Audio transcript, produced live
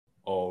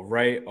All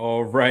right,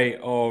 all right,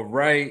 all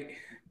right,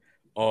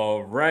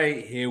 all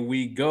right. Here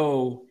we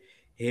go.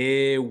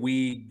 Here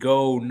we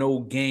go.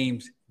 No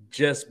games,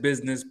 just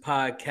business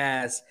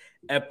podcast,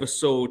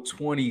 episode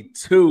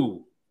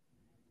 22.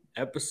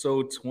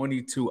 Episode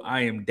 22.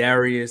 I am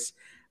Darius.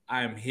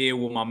 I am here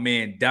with my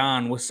man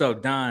Don. What's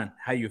up, Don?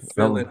 How you I'm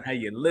feeling? How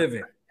you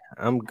living?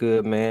 I'm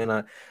good,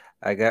 man.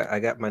 I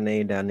got my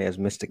name down there as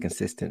Mr.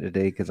 Consistent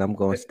today because I'm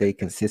gonna stay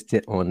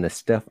consistent on the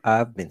stuff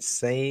I've been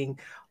saying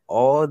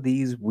all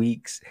these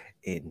weeks.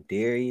 And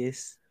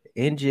Darius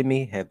and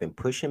Jimmy have been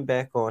pushing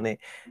back on it,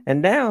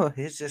 and now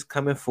it's just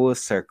coming full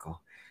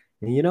circle.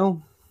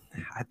 And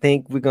I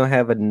think we're gonna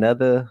have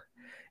another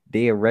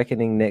day of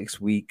reckoning next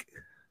week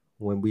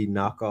when we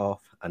knock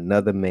off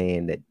another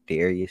man that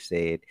Darius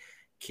said.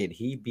 Can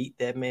he beat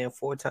that man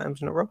 4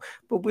 times in a row?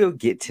 But we'll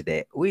get to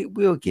that.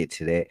 We'll get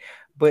to that.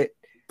 But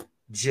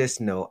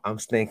just know I'm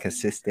staying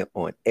consistent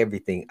on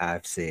everything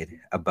I've said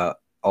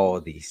about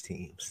all these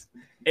teams.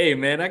 Hey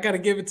man, I gotta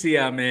give it to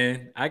y'all,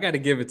 man. I gotta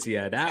give it to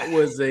y'all. That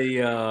was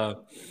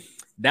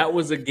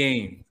a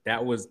game.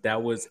 That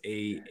was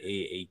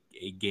a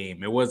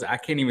game. It was I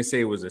can't even say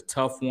it was a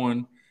tough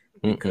one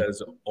Mm-mm.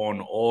 because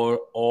on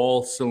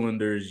all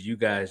cylinders, you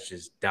guys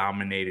just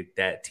dominated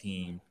that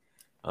team,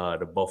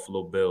 the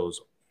Buffalo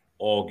Bills,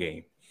 all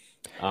game.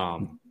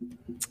 Um,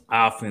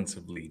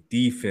 Offensively,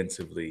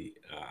 defensively.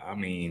 I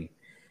mean,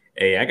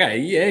 hey,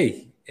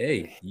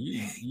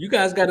 you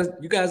guys got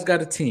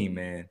a team,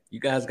 man. You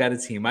guys got a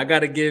team. I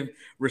gotta give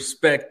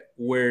respect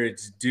where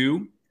it's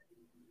due.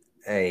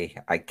 Hey,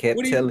 I kept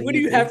What do you telling what do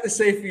you you this. have to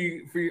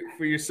say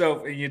for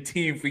yourself and your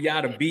team for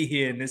y'all to be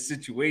here in this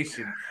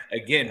situation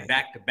again,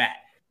 back to back?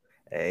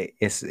 Hey,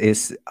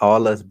 it's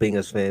all us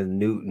Bengals fans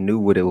knew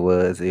what it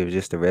was. It was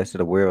just the rest of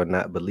the world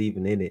not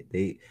believing in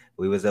it.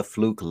 We was a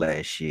fluke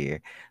last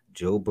year.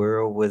 Joe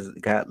Burrow was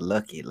got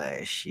lucky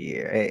last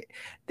year. Hey,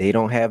 they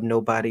don't have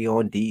nobody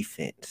on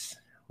defense.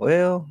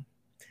 Well,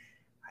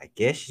 I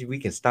guess we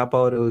can stop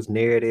all those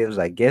narratives.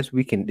 I guess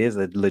we can. There's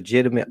a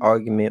legitimate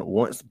argument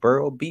once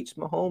Burrow beats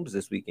Mahomes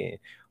this weekend.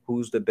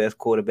 Who's the best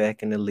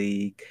quarterback in the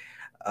league?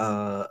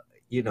 Uh,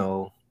 you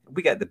know,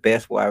 we got the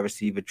best wide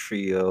receiver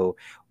trio.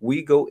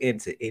 We go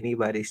into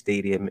anybody's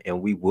stadium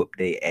and we whoop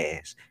their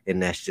ass,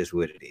 and that's just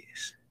what it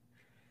is.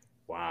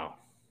 Wow.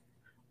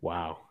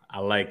 Wow. I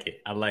like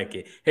it. I like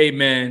it. Hey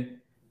man,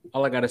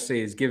 all I gotta say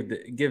is give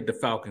the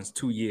Falcons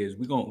 2 years.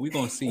 We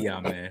gonna see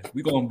y'all, man.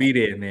 We gonna be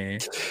there, man.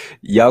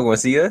 Y'all gonna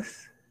see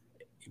us?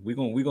 We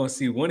gonna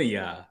see one of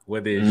y'all,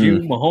 whether it's you,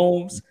 Mm,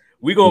 Mahomes.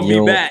 We gonna you be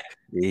don't. back.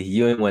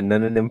 You ain't want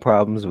none of them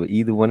problems with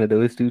either one of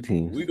those two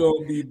teams. We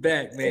gonna be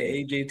back, man.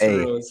 Hey, AJ hey,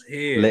 Terrell's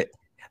here.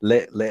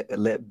 let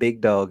let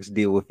big dogs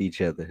deal with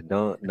each other.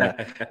 Don't not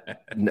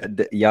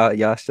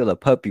y'all still a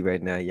puppy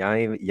right now. Y'all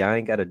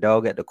ain't got a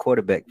dog at the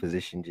quarterback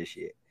position just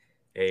yet.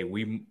 Hey,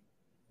 we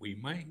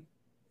might,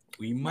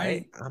 we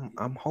Might might,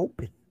 I'm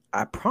hoping.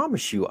 I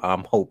promise you,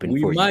 I'm hoping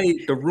we for you.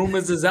 might. The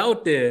rumors is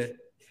out there.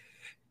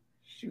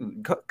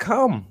 Shoot,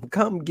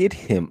 come get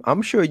him.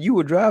 I'm sure you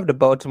would drive to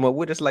Baltimore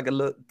with us like a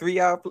little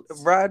 3 hour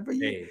ride for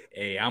you.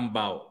 Hey, I'm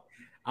about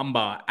an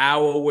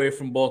hour away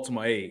from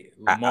Baltimore. Hey,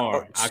 I,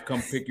 Lamar, I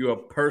come pick you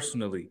up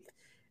personally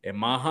in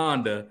my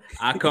Honda.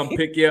 I come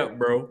pick you up,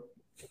 bro.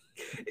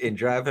 and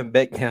driving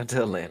back down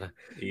to Atlanta.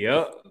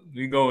 Yep,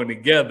 we going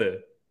together.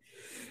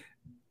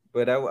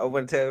 But I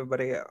want to tell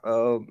everybody,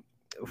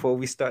 before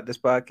we start this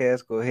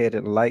podcast, go ahead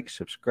and like,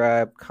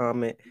 subscribe,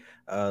 comment,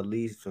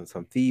 leave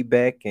some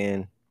feedback,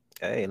 and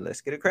hey,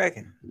 let's get it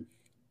cracking.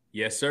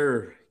 Yes,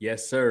 sir.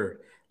 Yes, sir.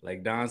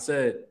 Like Don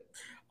said.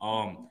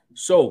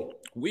 So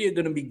we are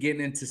gonna be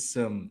getting into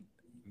some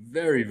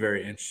very,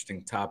 very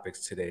interesting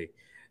topics today.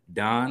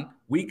 Don,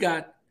 we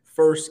got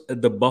first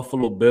the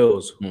Buffalo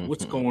Bills.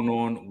 What's Mhm. going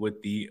on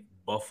with the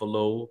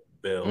Buffalo Mm.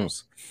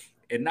 Bills?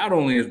 And not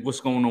only is what's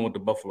going on with the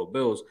Buffalo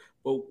Bills,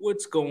 but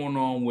what's going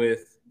on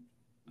with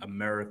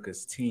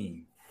America's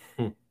team.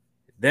 Hmm.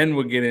 Then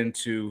we'll get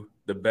into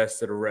the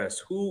best of the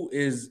rest. Who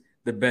is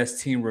the best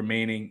team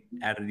remaining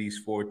out of these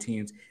four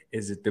teams?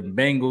 Is it the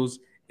Bengals?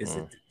 Is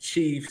Mm. it the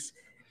Chiefs?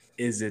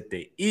 Is it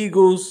the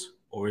Eagles?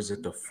 Or is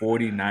it the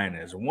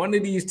 49ers? One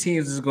of these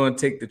teams is going to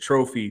take the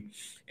trophy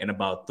in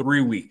about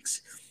 3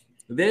 weeks.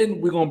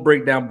 Then we're going to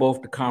break down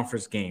both the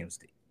conference games,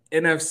 the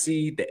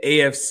NFC, the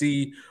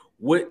AFC,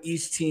 what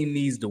each team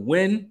needs to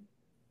win,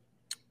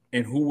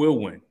 and who will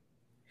win.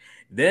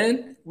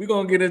 Then we're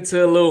gonna get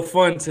into a little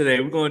fun today.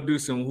 We're gonna do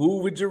some who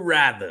would you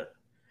rather?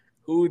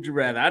 Who would you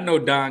rather? I know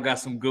Don got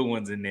some good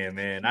ones in there,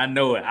 man. I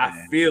know it.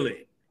 I feel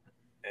it.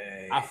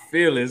 I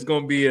feel it. It's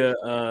gonna be a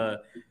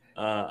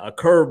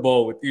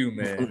curveball with you,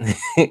 man.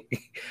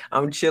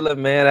 I'm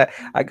chilling, man.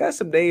 I got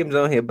some names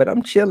on here, but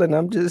I'm chilling.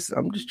 I'm just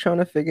trying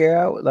to figure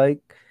out like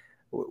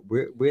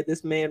where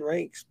this man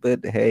ranks.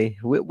 But hey,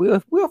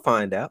 we'll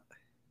find out.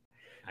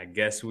 I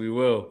guess we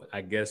will.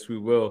 I guess we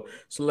will.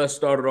 So let's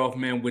start it off,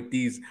 man, with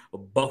these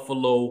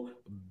Buffalo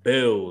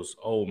Bills.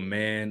 Oh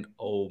man,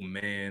 oh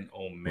man,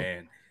 oh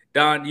man.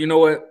 Don, you know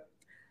what?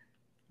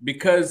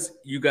 Because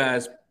you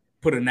guys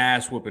put an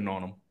ass whipping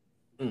on them,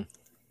 Mm.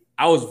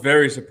 I was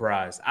very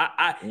surprised.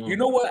 You Mm.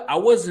 know what? I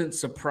wasn't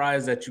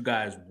surprised that you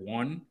guys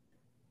won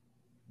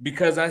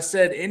because I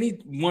said any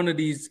one of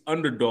these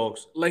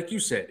underdogs, like you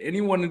said,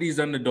 any one of these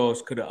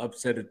underdogs could have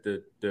upset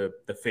the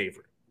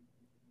favorite.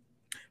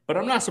 But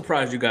I'm not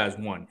surprised you guys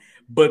won.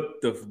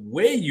 But the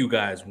way you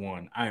guys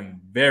won,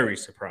 I'm very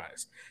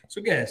surprised.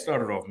 So go ahead,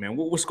 start it off, man.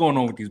 What's going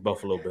on with these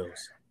Buffalo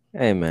Bills?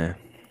 Hey man,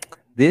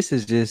 this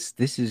is just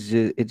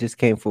it just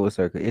came full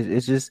circle.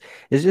 It's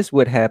just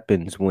what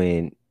happens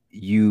when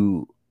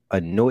you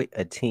anoint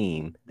a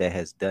team that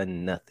has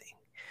done nothing.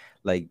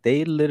 Like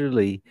they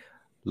literally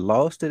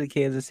lost to the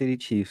Kansas City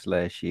Chiefs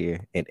last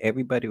year, and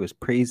everybody was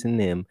praising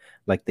them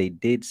like they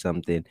did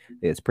something.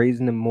 It's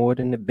praising them more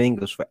than the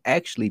Bengals for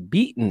actually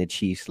beating the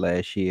Chiefs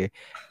last year,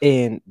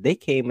 and they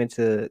came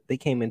into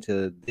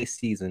this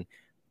season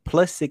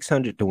plus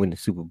 600 to win the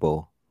Super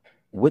Bowl.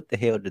 What the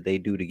hell did they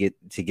do to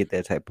get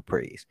that type of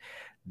praise?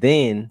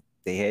 Then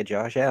they had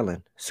Josh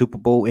Allen, Super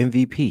Bowl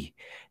MVP.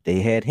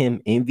 They had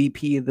him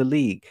MVP of the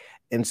league,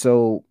 and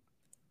so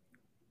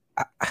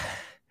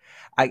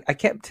I, I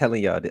kept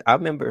telling y'all that I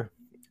remember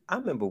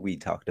we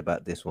talked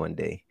about this one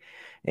day,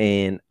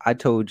 and I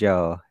told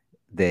y'all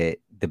that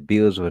the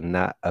Bills were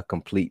not a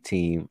complete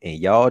team, and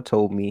y'all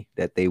told me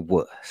that they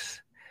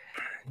was.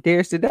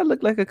 Darius, did that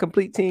look like a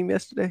complete team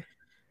yesterday?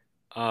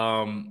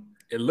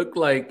 It looked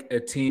like a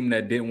team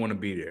that didn't want to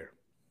be there.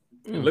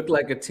 It Mm. looked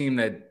like a team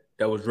that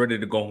was ready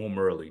to go home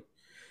early.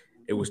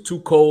 It was too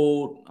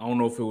cold. I don't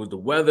know if it was the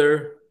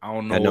weather. I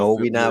don't I know know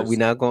if we it not we was.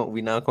 not going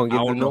we not gonna I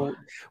give them don't know. no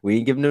we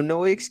ain't giving them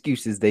no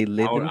excuses. They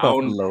live in I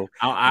don't. Buffalo.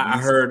 I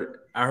These heard.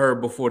 I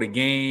heard before the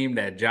game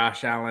that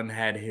Josh Allen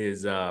had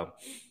his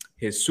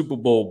Super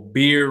Bowl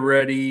beer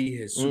ready, mm,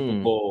 his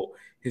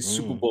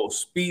Super mm, Bowl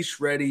speech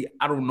ready.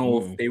 I don't know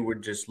if mm, they were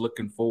just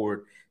looking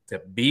forward to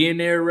being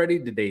there ready.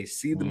 Did they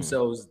see mm.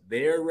 themselves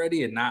there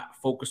ready and not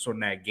focus on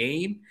that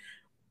game?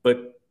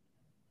 But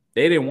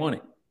they didn't want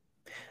it.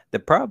 The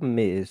problem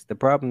is,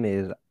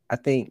 I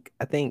think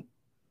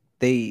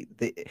they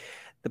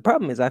the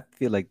problem is I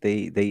feel like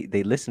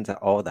they listened to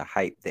all the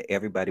hype that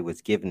everybody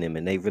was giving them,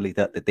 and they really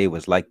thought that they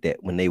was like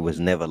that when they was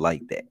never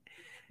like that.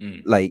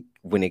 Mm. Like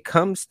when it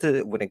comes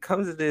to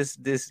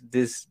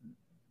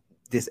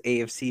this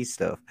AFC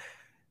stuff,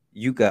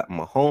 you got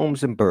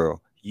Mahomes and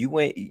Burrow. You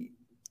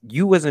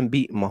wasn't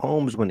beating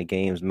Mahomes when the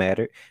games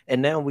mattered,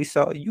 and now we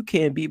saw you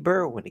can't beat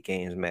Burrow when the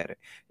games matter.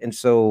 And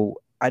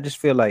so I just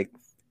feel like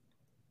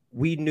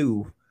we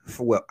knew,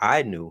 for what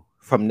I knew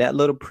from that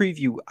little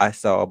preview I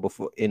saw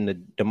before in the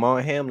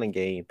Damar Hamlin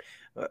game,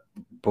 uh,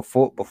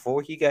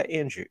 before he got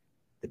injured,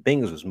 the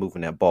Bengals was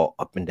moving that ball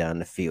up and down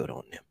the field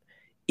on them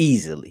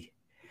easily.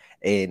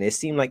 And it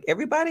seemed like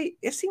everybody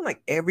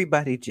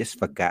just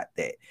forgot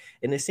that.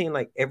 And it seemed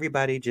like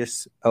everybody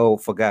just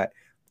forgot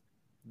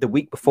the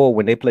week before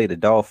when they played the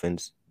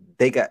Dolphins,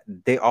 they got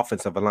their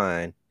offensive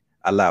line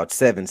allowed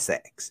 7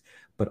 sacks.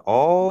 But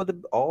all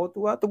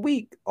throughout the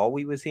week, all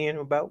we was hearing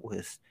about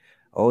was,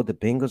 oh, the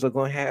Bengals are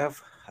going to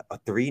have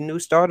three new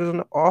starters on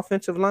the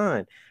offensive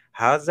line.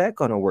 How's that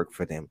going to work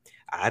for them?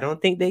 I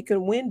don't think they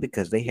can win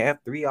because they have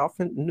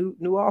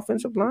new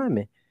offensive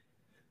linemen.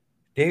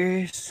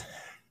 There's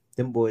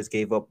them boys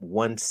gave up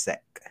 1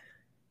 sack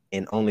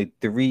and only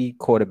 3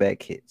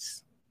 quarterback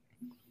hits.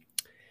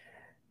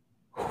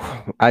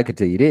 I could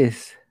tell you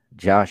this: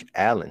 Josh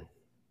Allen,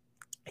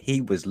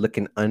 he was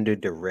looking under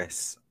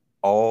duress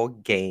all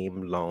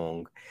game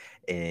long,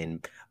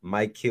 and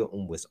Mike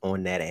Hilton was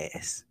on that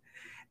ass.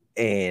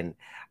 And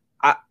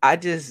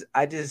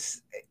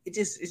it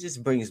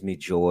just brings me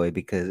joy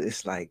because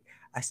it's like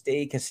I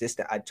stayed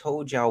consistent. I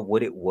told y'all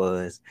what it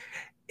was,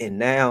 and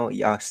now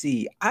y'all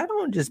see I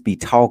don't just be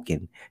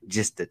talking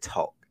just to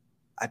talk.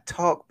 I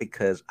talk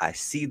because I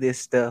see this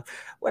stuff.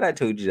 What I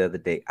told you the other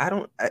day, I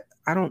don't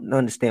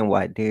understand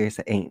why Darius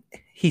ain't.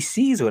 He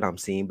sees what I'm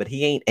seeing, but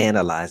he ain't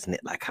analyzing it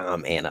like how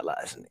I'm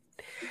analyzing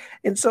it.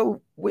 And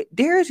so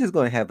Darius is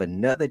going to have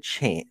another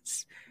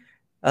chance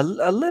a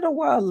little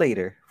while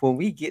later when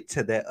we get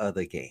to that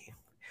other game.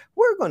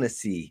 We're going to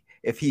see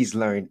if he's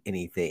learned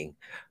anything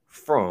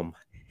from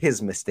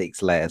his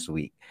mistakes last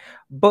week.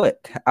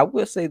 But I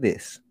will say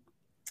this: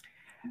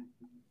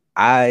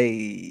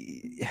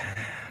 I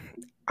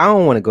I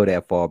don't want to go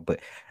that far, but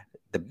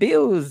the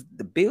Bills,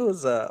 they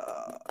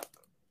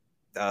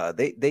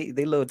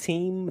little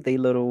team, they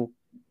little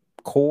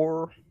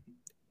core.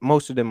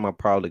 Most of them are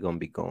probably gonna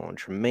be gone.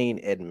 Tremaine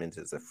Edmonds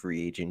is a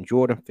free agent.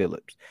 Jordan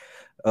Phillips,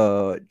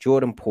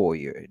 Jordan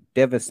Poyer,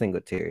 Devin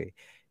Singletary,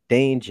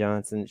 Dane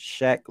Johnson,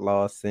 Shaq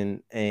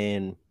Lawson,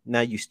 and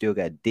now you still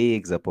got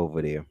Diggs up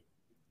over there.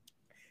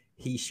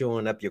 He's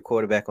showing up your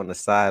quarterback on the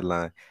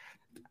sideline.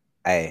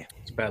 Hey,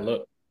 It's bad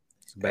luck.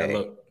 It's bad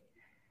luck. hey.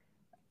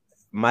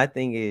 My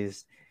thing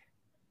is,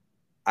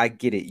 I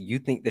get it. You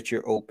think that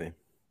you're open.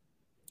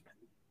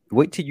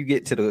 Wait till you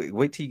get to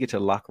the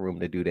locker room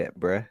to do that,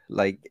 bruh.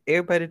 Like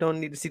everybody don't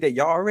need to see that.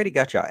 Y'all already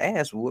got your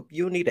ass whooped.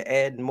 You need to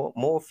add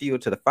more fuel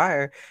to the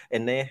fire,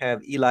 and then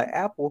have Eli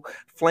Apple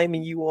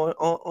flaming you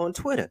on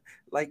Twitter.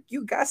 Like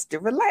you got to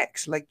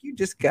relax. Like you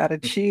just gotta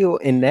chill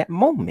in that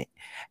moment.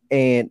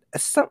 And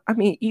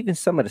even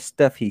some of the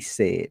stuff he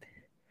said,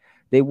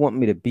 they want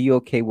me to be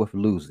okay with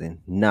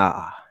losing.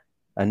 Nah.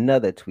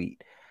 Another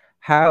tweet.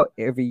 How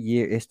every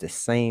year it's the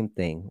same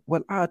thing.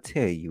 Well, I'll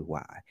tell you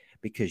why.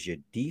 Because your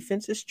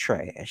defense is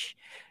trash.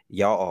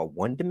 Y'all are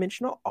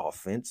one-dimensional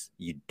offense.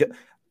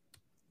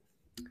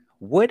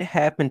 What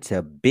happened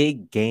to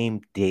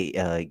Gabe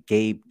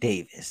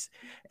Davis,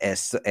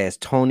 as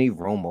Tony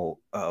Romo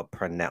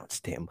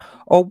pronounced him?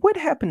 Or what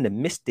happened to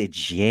Mr.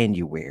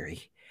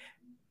 January?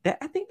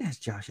 I think that's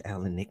Josh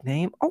Allen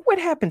nickname. Or what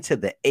happened to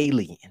the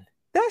Alien?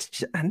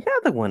 That's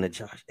another one of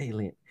Josh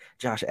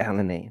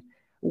Allen name.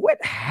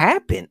 What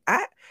happened?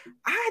 I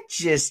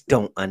just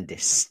don't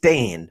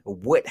understand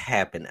what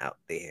happened out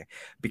there,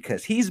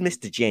 because he's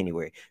Mr.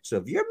 January. So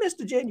if you're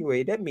Mr.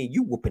 January, that means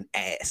you whooping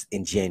ass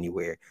in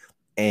January.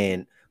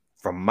 And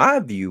from my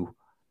view,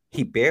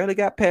 he barely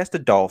got past the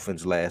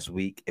Dolphins last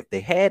week. If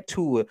they had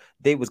Tua,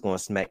 they was going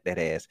to smack that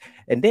ass.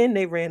 And then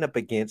they ran up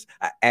against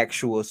an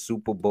actual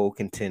Super Bowl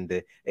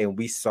contender, and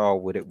we saw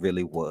what it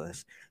really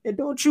was. And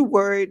don't you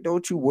worry,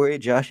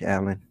 Josh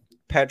Allen.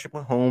 Patrick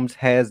Mahomes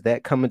has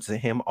that coming to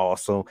him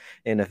also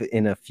in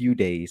a few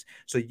days.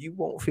 So you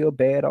won't feel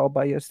bad all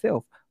by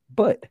yourself.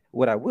 But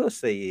what I will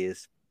say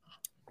is,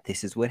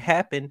 this is what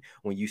happened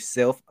when you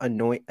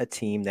self-anoint a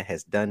team that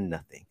has done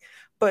nothing.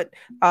 But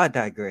I'll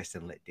digress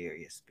and let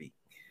Darius speak.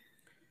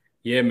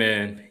 Yeah,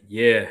 man.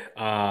 Yeah.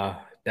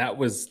 That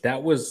was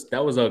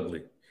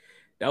ugly.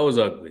 That was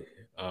ugly.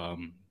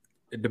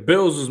 The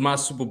Bills was my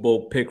Super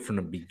Bowl pick from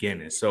the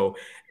beginning. So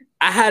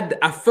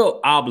I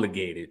felt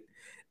obligated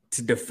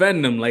to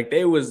defend them like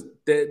they was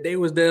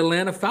the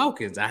Atlanta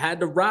Falcons. I had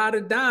to ride or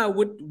die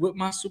with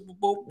my Super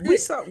Bowl pick.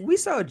 We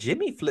saw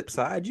Jimmy flip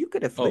side. You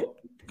could have flipped. Oh,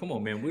 come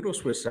on, man. We don't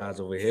switch sides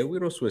over here. We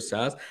don't switch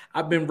sides.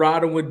 I've been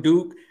riding with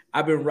Duke.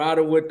 I've been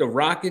riding with the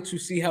Rockets. You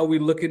see how we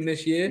looking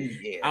this year?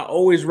 Yeah. I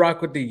always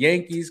rock with the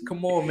Yankees.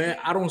 Come on, man.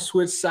 I don't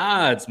switch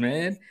sides,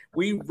 man.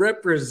 We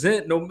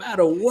represent no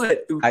matter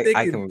what through thick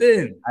and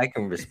thin. I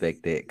can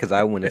respect that, because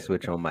I wouldn't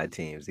switch on my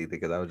teams either,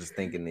 because I was just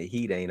thinking the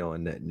Heat ain't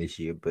on nothing this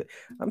year, but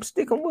I'm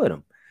sticking with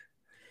them.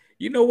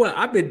 You know what?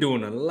 I've been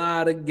doing a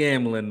lot of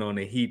gambling on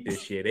the Heat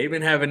this year. They've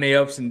been having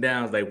their ups and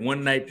downs. Like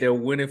one night they're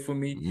winning for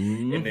me,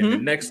 and then the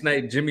next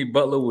night Jimmy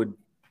Butler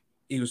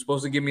he was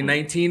supposed to give me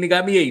 19. He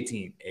got me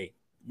 18. Hey,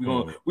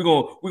 we're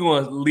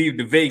gonna leave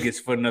the Vegas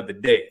for another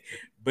day.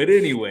 But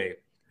anyway,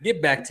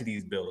 get back to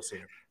these Bills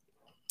here,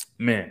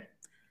 man.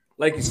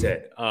 Like you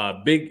said,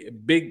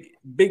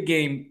 big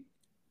game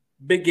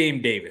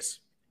Davis.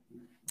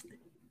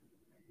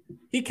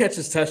 He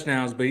catches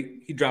touchdowns, but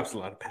he drops a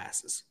lot of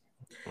passes.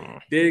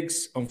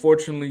 Diggs,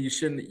 unfortunately,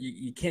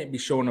 you can't be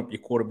showing up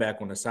your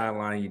quarterback on the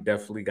sideline. You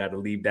definitely got to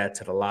leave that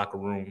to the locker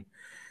room.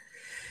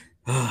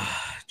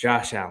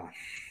 Josh Allen.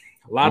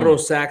 A lot of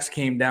those sacks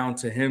came down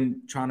to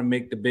him trying to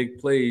make the big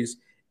plays,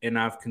 and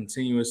I've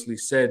continuously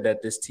said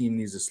that this team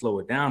needs to slow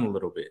it down a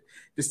little bit.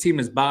 This team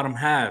is bottom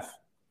half.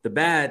 The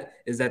bad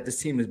is that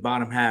this team is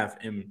bottom half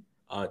in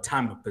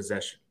time of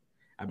possession.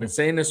 I've been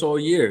saying this all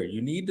year.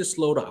 You need to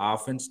slow the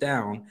offense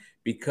down,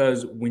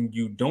 because when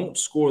you don't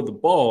score the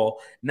ball,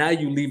 now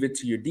you leave it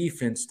to your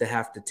defense to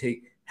have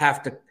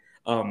to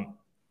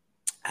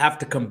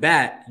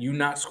combat you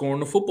not scoring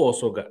the football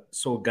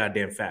so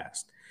goddamn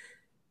fast.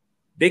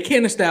 They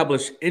can't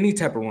establish any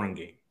type of run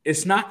game.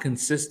 It's not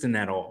consistent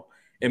at all.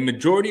 And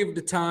majority of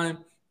the time,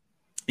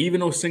 even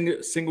though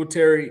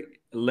Singletary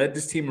led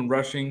this team in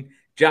rushing,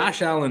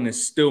 Josh Allen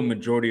is still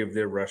majority of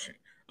their rushing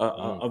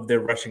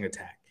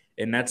attack.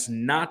 And that's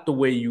not the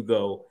way you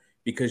go,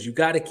 because you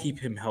got to keep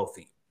him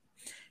healthy.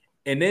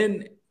 And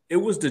then it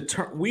was the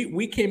turn.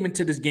 We came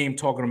into this game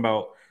talking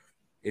about,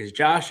 is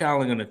Josh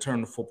Allen going to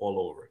turn the football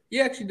over? He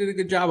actually did a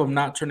good job of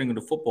not turning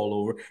the football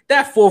over.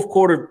 That fourth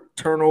quarter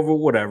turnover,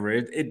 whatever,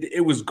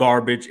 it was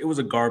garbage. It was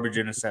a garbage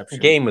interception.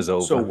 The game was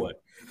over. So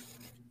what?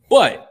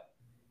 But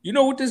you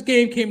know what this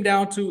game came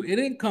down to? It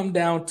didn't come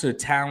down to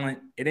talent.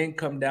 It didn't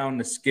come down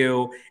to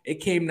skill.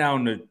 It came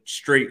down to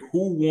straight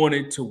who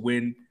wanted to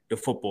win the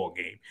football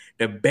game.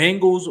 The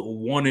Bengals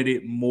wanted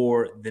it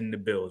more than the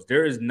Bills.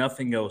 There is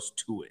nothing else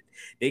to it.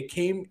 They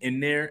came in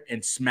there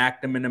and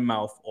smacked them in the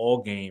mouth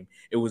all game.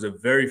 It was a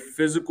very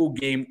physical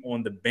game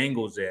on the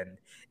Bengals end.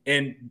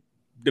 And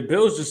the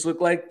Bills just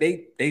looked like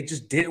they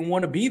just didn't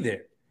want to be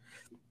there.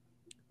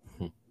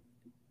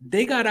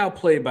 They got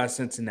outplayed by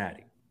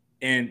Cincinnati.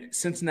 And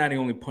Cincinnati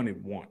only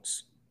punted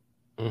once.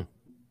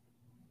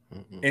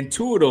 And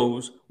two of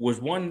those was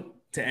one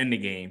to end the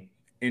game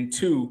and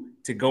two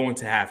to go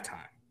into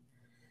halftime.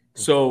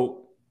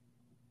 So,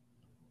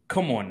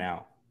 come on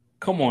now.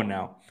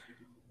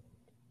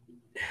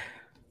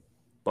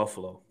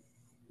 Buffalo.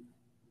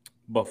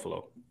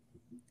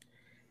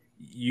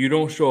 You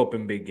don't show up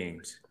in big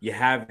games. You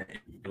haven't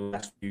in the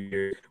last few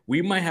years.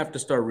 We might have to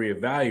start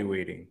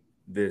reevaluating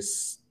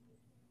this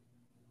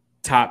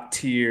top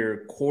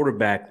tier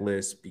quarterback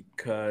list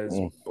because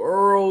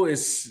Burrow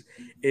is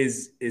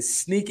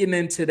sneaking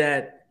into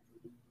that.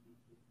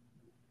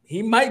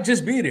 He might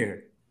just be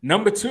there,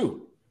 number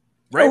 2,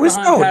 right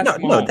behind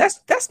Patrick Mahomes.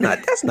 That's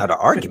not an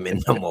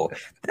argument no more.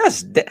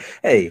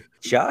 Hey,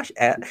 Josh.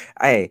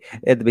 Hey,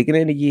 at the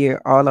beginning of the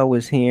year, all I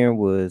was hearing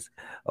was,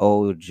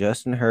 "Oh,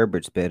 Justin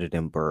Herbert's better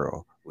than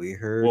Burrow." We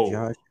heard Whoa.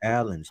 Josh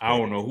Allen's. I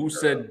don't know who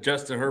said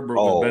Justin Herbert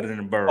was better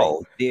than Burrow.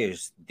 Oh,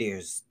 there's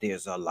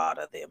a lot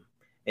of them.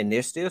 And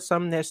there's still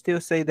some that still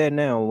say that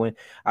now. When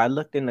I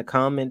looked in the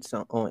comments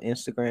on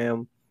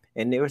Instagram,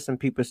 and there were some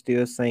people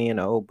still saying,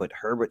 "Oh, but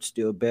Herbert's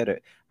still better."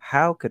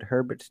 How could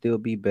Herbert still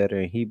be better?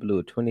 And he blew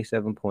a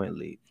 27-point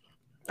lead.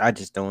 I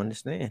just don't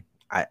understand.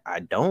 I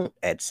don't.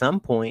 At some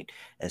point,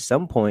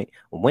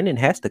 winning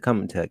has to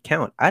come into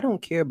account. I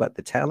don't care about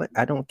the talent.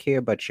 I don't care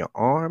about your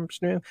arm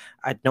strength.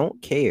 I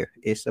don't care.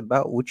 It's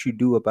about what you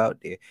do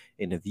about there.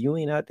 And if you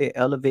ain't out there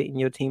elevating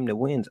your team to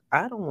wins,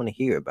 I don't want to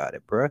hear about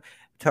it, bro.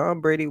 Tom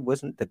Brady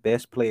wasn't the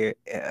best player,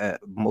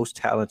 most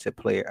talented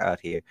player out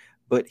here,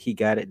 but he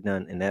got it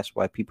done, and that's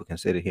why people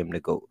consider him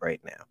the GOAT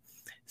right now.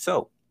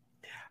 So,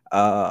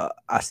 I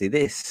see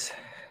this.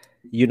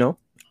 I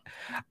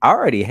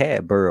already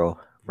had Burrow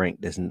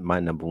ranked as my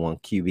number 1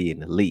 QB in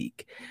the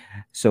league.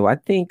 So I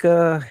think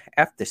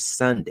after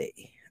Sunday,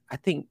 I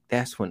think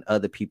that's when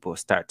other people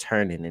start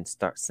turning and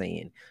start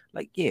saying,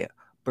 like, yeah,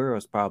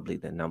 Burrow's probably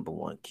the number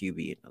 1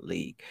 QB in the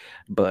league.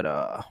 But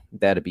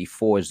that'll be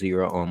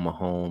 4-0 on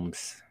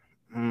Mahomes.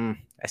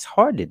 It's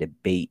hard to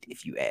debate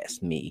if you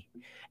ask me.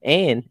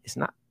 And it's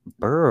not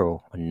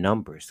Burrow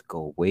numbers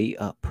go way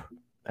up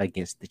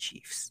against the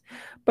Chiefs.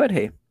 But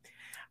hey,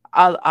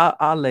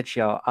 I'll let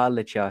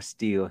y'all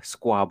still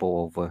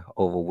squabble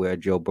over where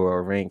Joe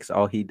Burrow ranks.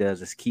 All he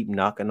does is keep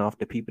knocking off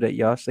the people that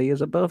y'all say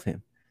is above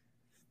him.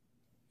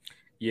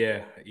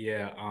 Yeah.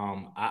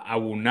 I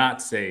will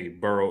not say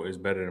Burrow is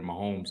better than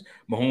Mahomes.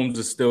 Mahomes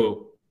is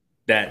still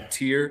that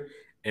tier,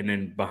 and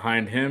then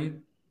behind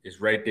him is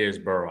right there is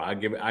Burrow. I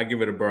give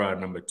it a Burrow at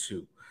number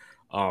 2.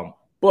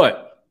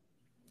 But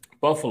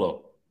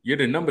Buffalo, you're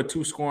the number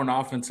 2 scoring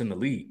offense in the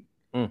league.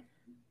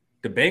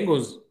 The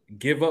Bengals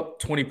give up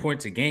 20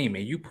 points a game,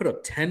 and you put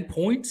up 10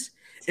 points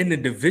in the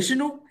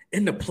divisional,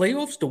 in the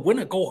playoffs, to win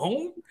or go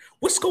home?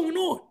 What's going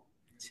on?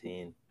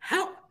 10.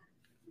 How?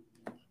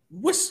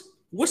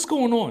 What's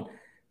going on?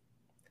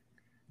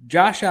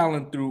 Josh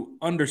Allen threw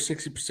under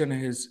 60%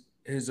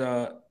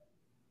 of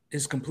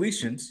his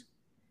completions,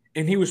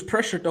 and he was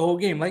pressured the whole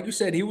game. Like you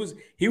said, he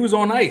was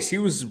on ice. He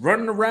was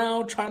running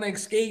around trying to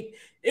escape.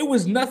 It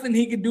was nothing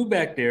he could do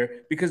back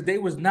there because they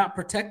was not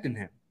protecting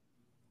him.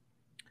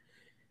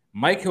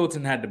 Mike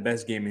Hilton had the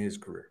best game of his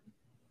career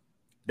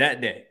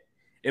that day.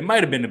 It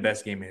might have been the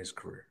best game of his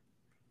career.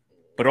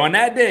 But on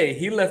that day,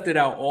 he left it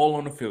out all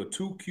on the field.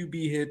 2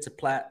 QB hits, a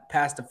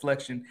pass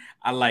deflection.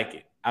 I like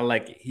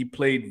it. He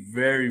played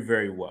very,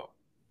 very well.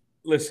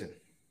 Listen,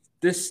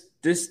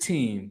 this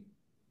team,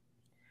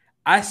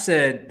 I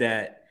said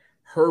that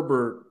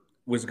Herbert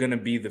was going to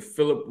be the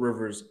Phillip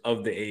Rivers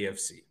of the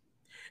AFC.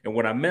 And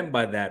what I meant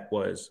by that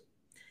was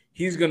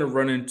he's going to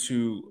run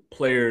into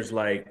players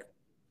like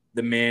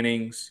the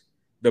Mannings,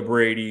 the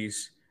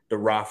Bradys, the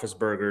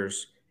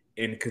Roethlisbergers,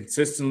 and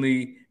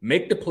consistently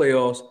make the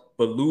playoffs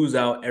but lose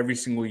out every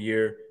single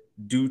year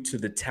due to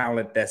the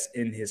talent that's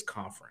in his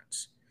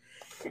conference.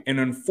 And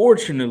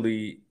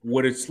unfortunately,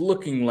 what it's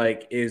looking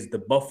like is the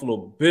Buffalo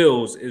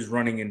Bills is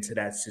running into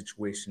that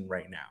situation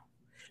right now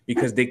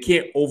because they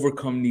can't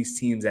overcome these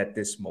teams at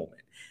this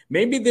moment.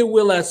 Maybe they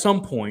will at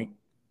some point,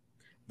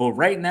 but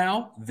right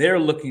now they're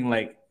looking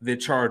like the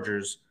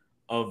Chargers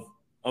of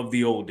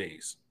the old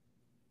days.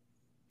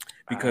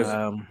 Because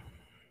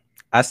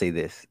I say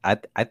this,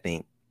 I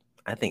think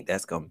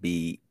that's gonna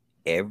be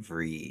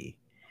every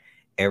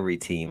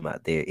team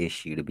out there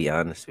issue, to be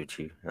honest with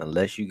you.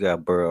 Unless you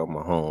got Burrow or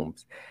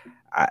Mahomes,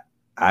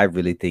 I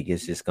really think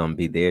it's just gonna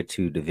be their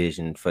 2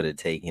 division for the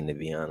taking, to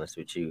be honest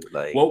with you.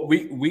 Like, well,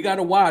 we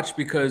gotta watch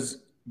because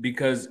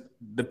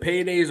the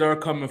paydays are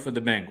coming for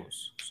the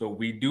Bengals, so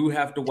we do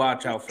have to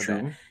watch out for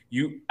that.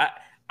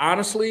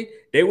 Honestly,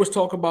 they was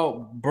talking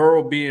about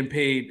Burrow being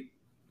paid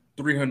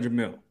 $300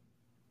 million.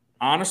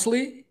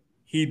 Honestly,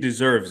 he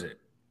deserves it.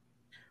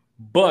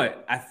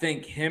 But I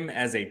think him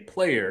as a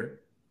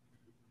player,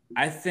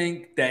 I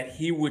think that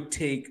he would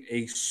take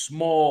a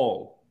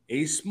small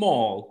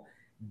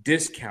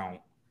discount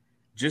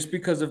just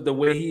because of the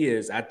way he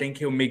is. I think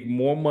he'll make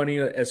more money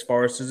as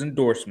far as his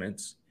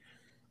endorsements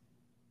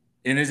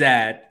in his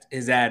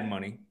ad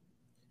money.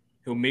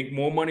 He'll make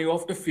more money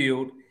off the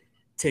field,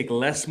 take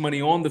less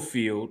money on the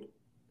field,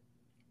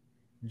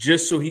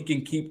 just so he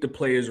can keep the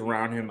players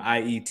around him,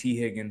 i.e. T.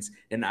 Higgins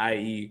and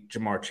i.e.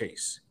 Jamar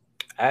Chase.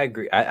 I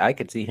agree. I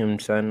could see him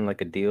signing like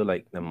a deal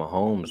like the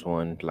Mahomes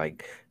one,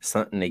 like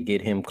something to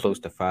get him close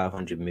to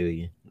 $500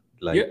 million,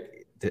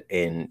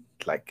 and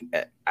like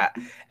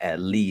at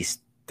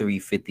least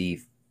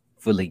 $350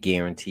 fully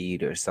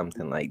guaranteed or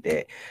something like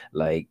that.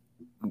 Like,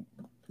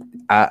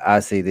 I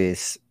say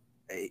this,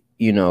 I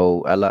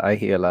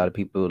hear a lot of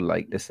people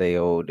like to say,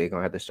 "Oh, they're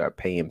gonna have to start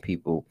paying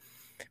people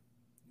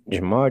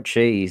Jamar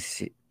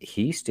Chase,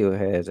 he still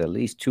has at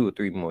least 2 or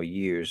 3 more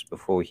years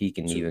before he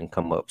can two even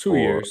come up two for.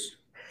 years.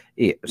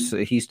 Yeah, so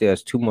he still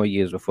has 2 more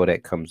years before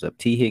that comes up.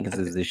 T. Higgins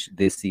is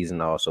this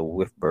season also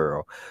with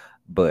Burrow,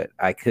 but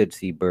I could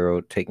see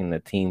Burrow taking a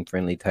team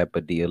friendly type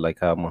of deal like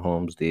how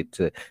Mahomes did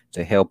to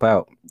help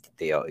out.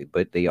 They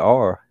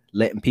are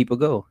letting people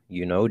go.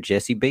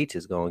 Jesse Bates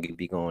is going to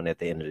be going at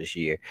the end of this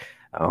year.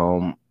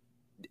 Um,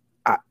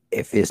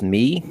 if it's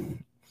me,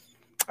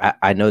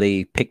 I know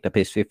they picked up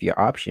his 5th year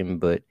option,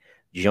 but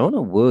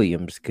Jonah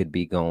Williams could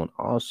be gone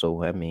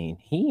also. I mean,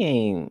 he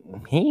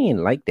ain't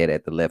like that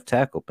at the left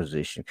tackle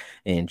position.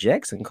 And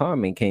Jackson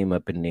Carman came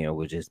up in there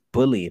was just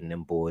bullying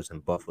them boys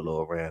in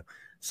Buffalo around.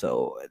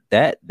 So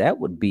that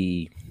would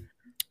be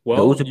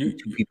those Well, would be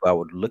two people I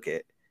would look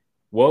at.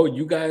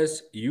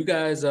 you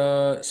guys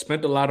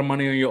spent a lot of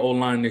money on your O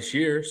line this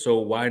year, so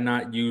why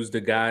not use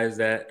the guys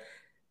that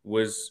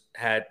was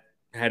had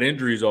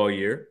injuries all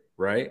year,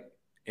 right?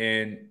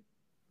 And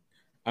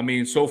I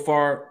mean, so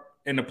far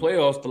in the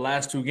playoffs, the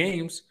last two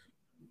games,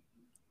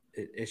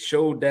 it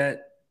showed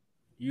that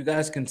you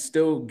guys can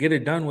still get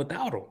it done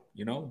without him.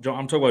 I'm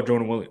talking about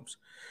Jonah Williams.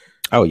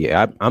 Oh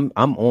yeah, I'm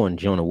on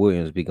Jonah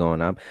Williams be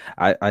going.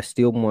 I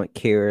still want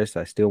Karras,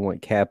 I still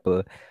want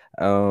Kappa.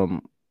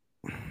 Um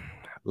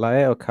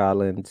Lyle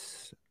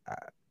Collins,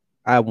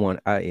 I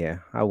want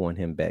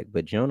him back.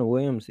 But Jonah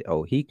Williams,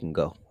 oh, he can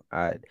go.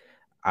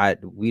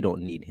 We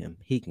don't need him.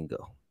 He can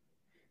go.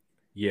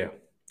 Yeah,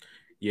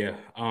 yeah,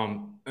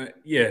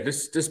 yeah.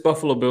 This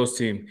Buffalo Bills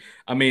team.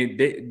 I mean,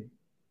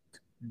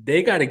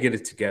 they got to get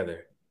it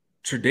together.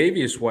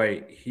 Tre'Davious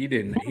White, he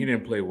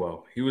didn't play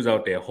well. He was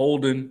out there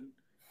holding.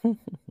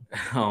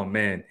 Oh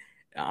man,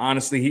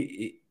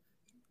 honestly,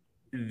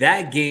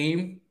 that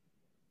game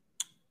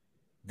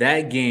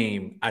that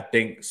game I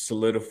think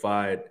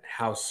solidified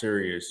how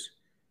serious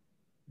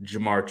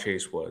Jamar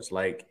Chase was.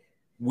 Like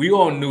we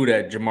all knew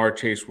that Jamar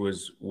Chase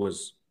was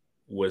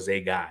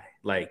a guy.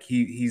 Like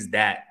he's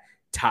that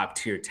top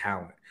tier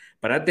talent.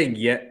 But I think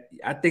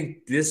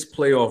this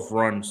playoff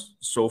run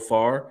so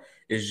far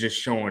is just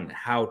showing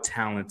how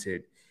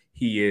talented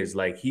he is.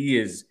 Like he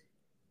is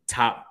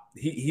top.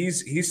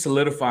 He's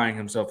solidifying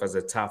himself as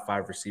a top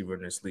 5 receiver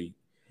in this league.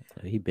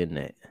 He been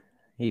that.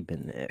 He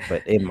been that.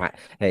 But it might.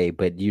 Hey,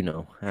 but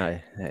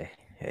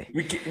hey.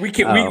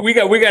 Um, We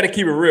got to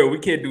keep it real. We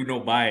can't do no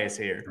bias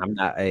here. I'm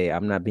not. Hey,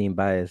 I'm not being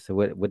biased. So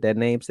what that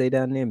name say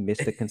down there,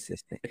 Mister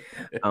Consistent.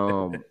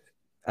 Um,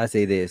 I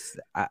say this.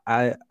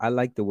 I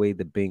like the way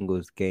the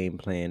Bengals game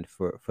planned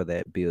for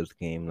that Bills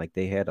game. Like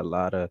they had a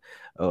lot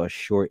of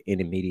short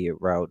intermediate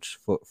routes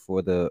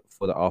for the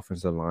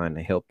offensive line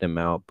to help them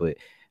out. But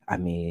I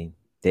mean,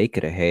 they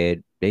could have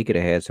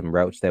had some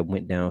routes that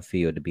went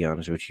downfield. To be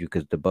honest with you,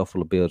 because the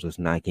Buffalo Bills was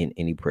not getting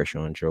any pressure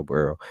on Joe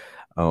Burrow.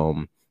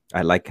 Um,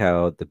 I like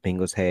how the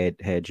Bengals had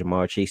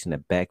Jamar Chase in the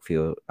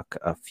backfield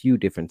a few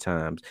different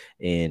times,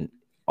 and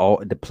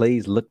all the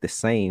plays looked the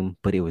same,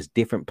 but it was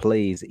different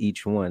plays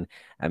each one.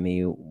 I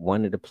mean,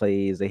 one of the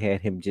plays they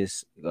had him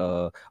just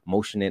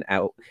motioning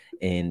out,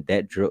 and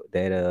that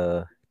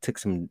took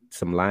some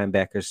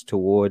linebackers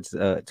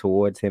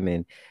towards him,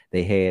 and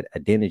they had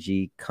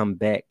Adeniji come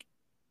back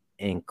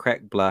and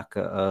crack block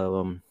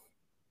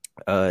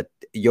uh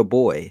your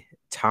boy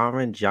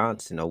Tyron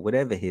Johnson or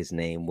whatever his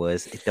name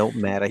was. It don't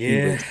matter. He Yeah,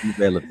 was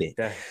irrelevant.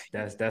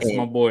 that's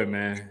my And boy,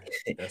 man.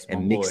 That's my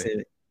and boy.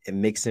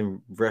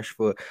 mixing rush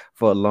for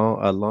a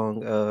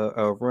long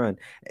run,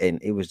 and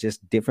it was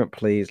just different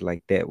plays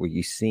like that where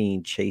you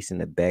seen chasing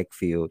the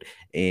backfield.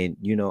 And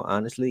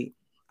honestly,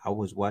 I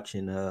was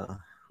watching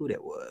who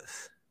that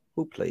was,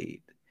 who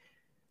played,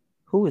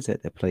 who was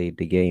that played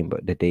the game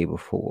but the day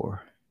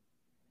before.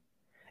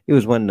 It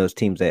was one of those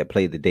teams that had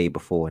played the day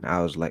before, and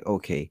I was like,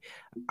 okay,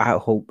 I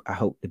hope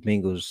the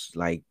Bengals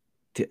like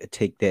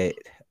take that.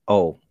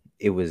 Oh,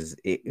 it was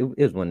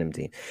one of them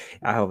teams.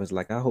 I was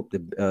like, I hope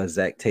the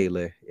Zach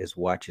Taylor is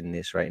watching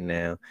this right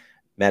now.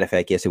 Matter of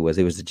fact, yes, it was.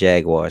 It was the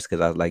Jaguars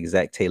because I was like,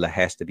 Zach Taylor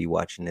has to be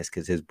watching this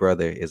because his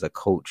brother is a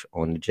coach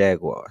on the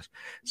Jaguars.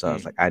 So I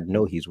was like, Hmm. I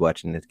know he's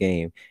watching this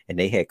game, and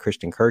they had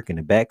Christian Kirk in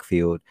the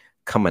backfield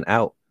coming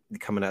out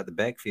the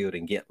backfield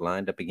and get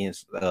lined up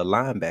against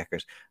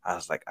linebackers. I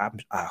was like,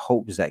 I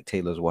hope Zach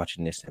Taylor's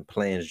watching this and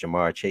plans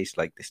Jamar Chase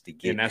like this to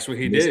And get that's what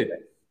he missed. did.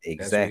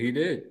 That's what he Exactly,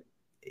 did.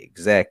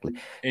 exactly.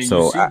 And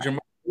you So see,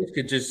 Jamal Chase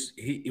could just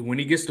he when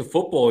he gets the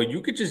football,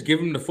 you could just give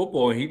him the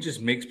football, and he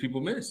just makes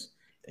people miss.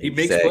 He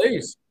makes exactly,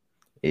 plays.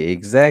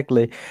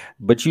 exactly.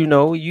 But you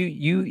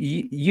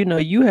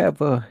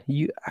have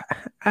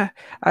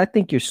I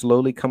think you're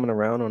slowly coming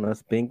around on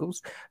us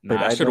Bengals,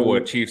 but Nah, I I should have wore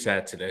a know Chiefs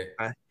hat today.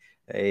 I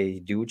hey,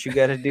 do what you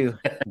gotta do.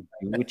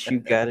 Do what you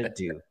gotta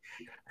do.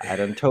 I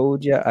done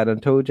told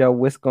y'all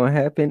what's gonna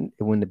happen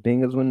when the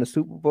Bengals win the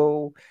Super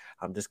Bowl.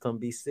 I'm just gonna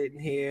be sitting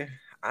here.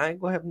 I ain't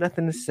gonna have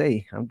nothing to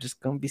say. I'm just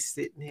gonna be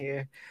sitting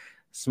here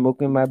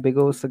smoking my big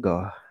old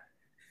cigar.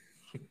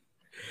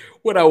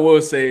 What I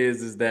will say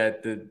is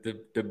that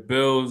the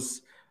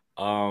Bills,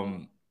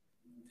 um,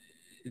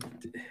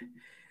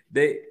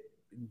 they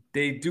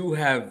they do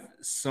have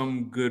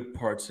some good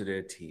parts of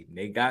their team.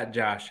 They got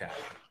Josh Allen.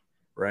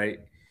 right?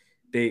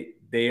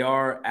 They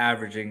are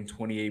averaging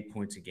 28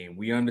 points a game.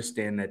 We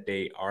understand that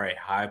they are a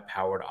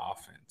high-powered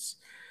offense.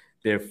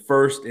 They're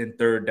first and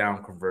third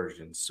down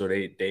conversions, so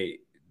they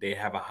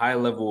have a high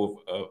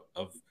level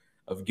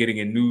of getting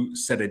a new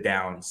set of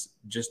downs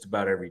just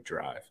about every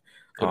drive.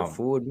 Could have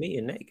fooled me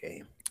in that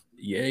game.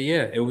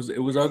 Yeah. It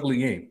was ugly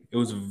game. It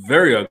was a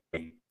very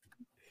ugly.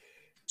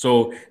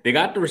 So they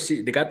got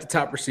the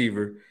top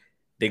receiver.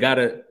 They got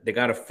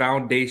a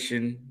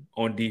foundation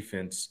on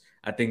defense.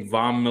 I think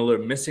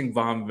missing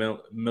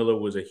Miller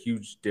was a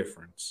huge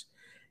difference.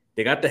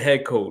 They got the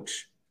head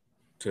coach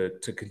to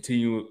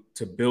continue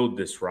to build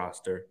this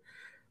roster.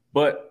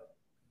 But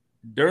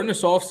during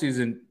this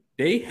offseason,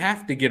 they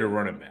have to get a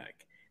running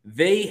back.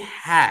 They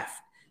have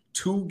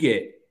to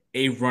get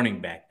a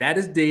running back. That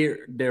is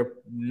their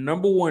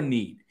number one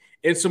need.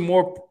 It's some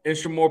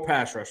more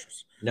pass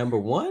rushers. Number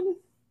one?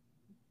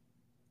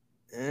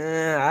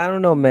 I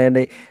don't know, man.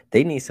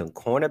 They need some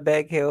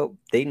cornerback help.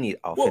 They need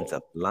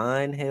offensive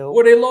line help.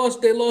 Well, they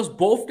lost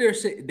both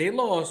they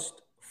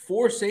lost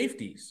 4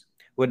 safeties.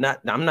 Well,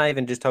 I'm not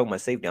even just talking about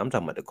safety. I'm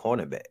talking about the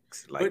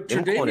cornerbacks. Like, but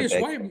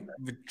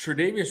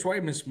Tre'Davious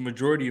White missed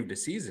majority of the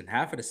season,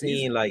 half of the season.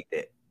 He ain't like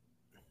that.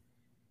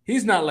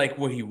 He's not like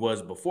what he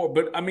was before.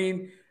 But I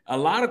mean, a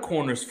lot of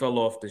corners fell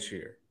off this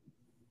year.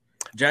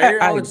 Jair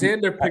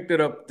Alexander picked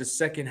it up the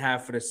second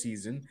half of the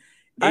season.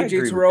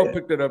 AJ Terrell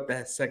picked it up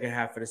that second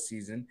half of the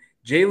season.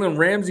 Jalen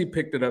Ramsey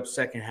picked it up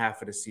second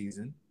half of the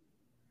season.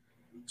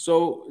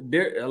 So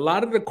a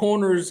lot of the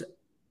corners,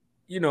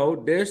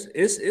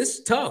 it's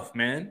tough,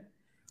 man.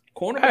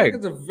 Cornerback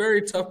is a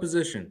very tough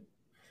position.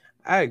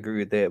 I agree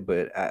with that,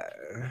 but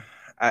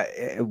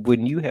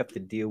when you have to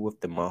deal with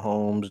the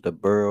Mahomes, the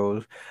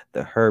Burrows,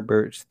 the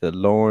Herberts, the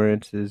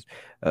Lawrences,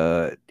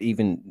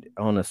 even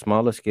on a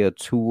smaller scale,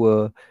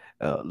 Tua,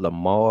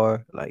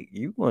 Lamar, like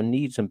you're gonna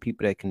need some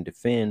people that can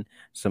defend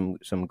some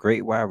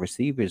great wide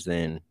receivers,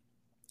 and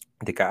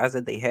the guys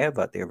that they have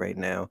out there right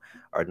now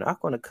are not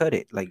going to cut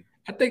it. Like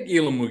I think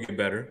Elam will get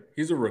better.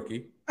 He's a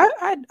rookie.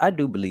 I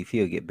do believe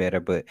he'll get better,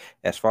 but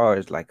as far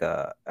as like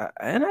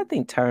and I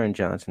think Tyron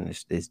Johnson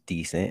is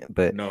decent,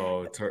 but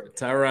no,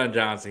 Tyron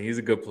Johnson, he's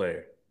a good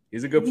player.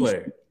 He's a good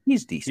player.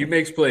 He's decent. He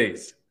makes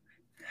plays.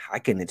 I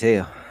couldn't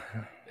tell.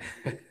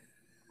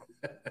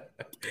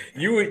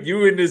 You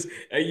in this?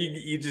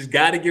 You just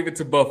got to give it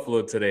to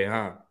Buffalo today,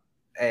 huh?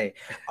 Hey,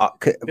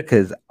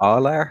 because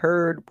all I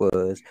heard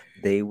was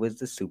they was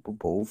the Super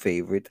Bowl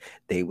favorites.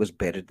 They was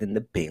better than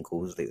the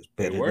Bengals. They was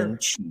better than the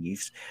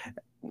Chiefs.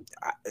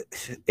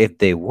 If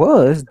they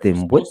was,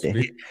 then what the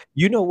heck?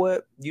 You know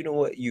what?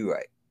 You're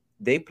right.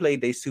 They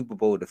played their Super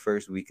Bowl the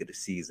first week of the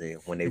season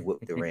when they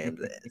whooped the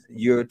Rams ass.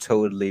 You're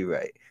totally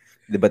right.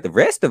 But the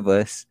rest of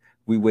us,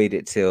 we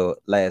waited till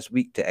last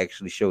week to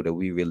actually show that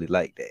we really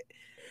like that.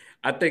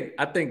 I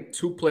think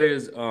 2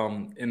 players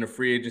in the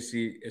free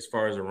agency as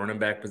far as a running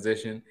back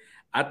position,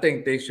 I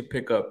think they should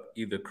pick up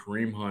either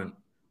Kareem Hunt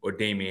or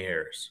Damian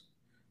Harris.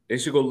 They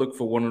should go look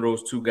for one of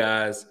those 2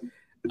 guys.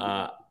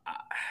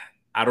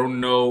 I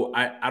don't know.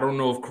 I don't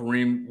know if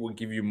Kareem will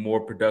give you more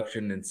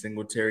production than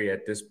Singletary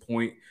at this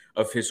point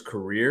of his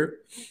career.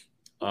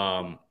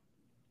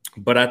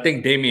 But I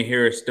think Damian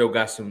Harris still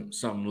got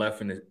something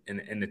left in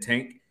the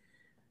tank.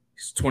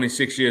 He's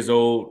 26 years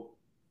old,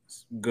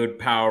 good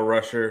power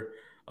rusher.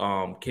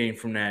 Came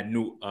from that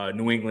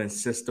New England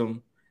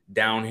system,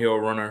 downhill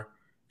runner.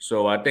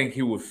 So I think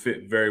he would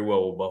fit very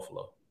well with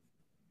Buffalo.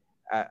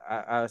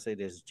 I would say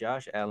this: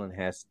 Josh Allen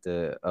has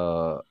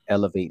to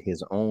elevate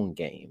his own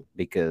game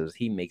because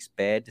he makes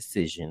bad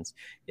decisions.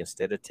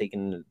 Instead of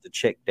taking the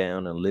check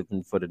down and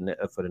living for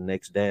the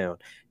next down,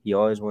 he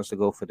always wants to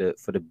go for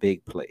the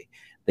big play.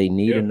 They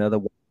need another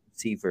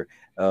receiver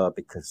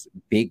because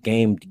big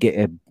game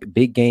Gabe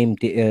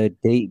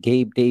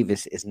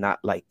Davis is not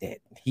like that.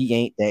 He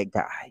ain't that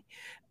guy.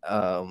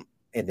 And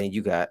then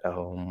you got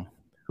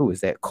who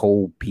is that?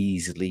 Cole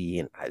Beasley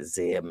and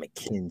Isaiah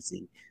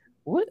McKenzie.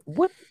 What?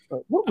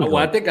 Well,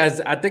 I think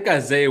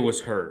Isaiah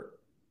was hurt,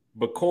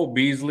 but Cole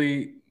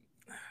Beasley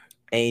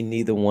ain't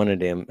neither one of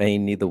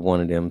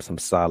them some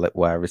solid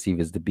wide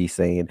receivers to be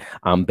saying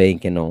I'm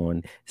banking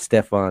on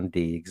Stephon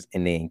Diggs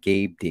and then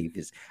Gabe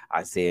Davis,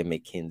 Isaiah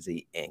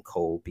McKenzie, and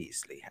Cole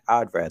Beasley.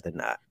 I'd rather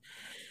not.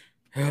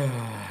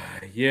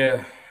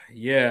 Yeah.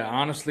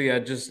 Honestly, I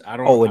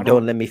don't. Oh, and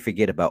don't let me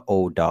forget about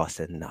old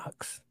Dawson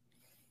Knox.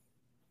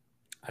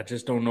 I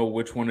just don't know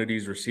which one of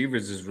these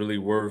receivers is really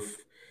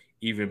worth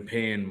even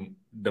paying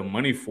the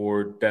money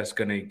for. That's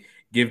going to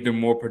give them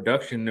more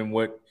production than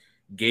what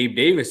Gabe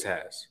Davis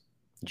has.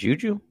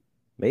 Juju,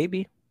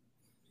 maybe.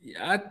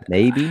 Yeah,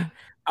 maybe.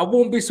 I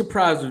won't be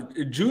surprised.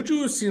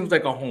 Juju seems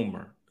like a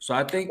homer, so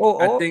I think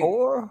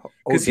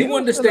because he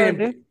wanted to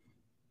stay.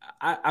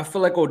 I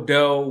feel like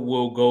Odell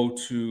will go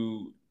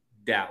to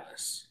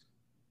Dallas.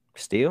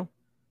 Still,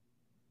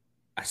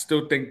 I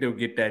still think they'll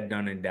get that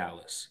done in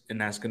Dallas,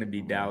 and that's going to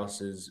be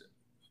Dallas's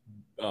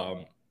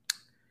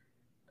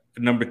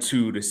number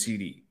 2 to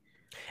CD.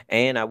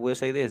 And I will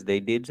say this: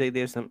 they did say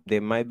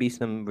there might be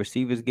some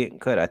receivers getting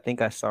cut. I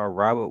think I saw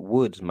Robert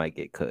Woods might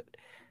get cut.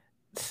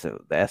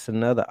 So that's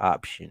another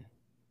option.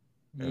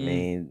 I Mm,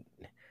 mean,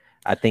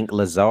 I think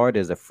Lazard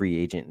is a free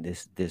agent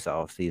this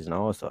offseason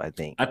also, I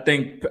think. I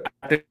think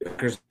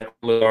Packers like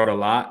Lillard a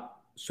lot,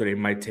 so they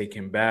might take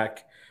him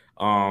back.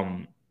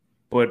 Um,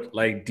 but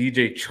like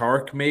DJ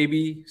Chark,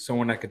 maybe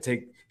someone that could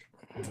take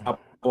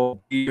top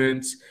ball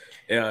defense.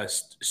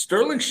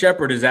 Sterling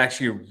Shepard is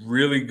actually a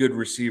really good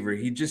receiver.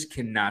 He just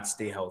cannot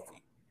stay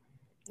healthy.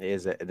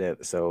 Is that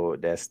so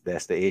that's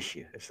the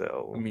issue. I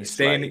So mean, it's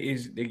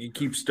like they can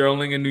keep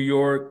Sterling in New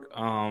York.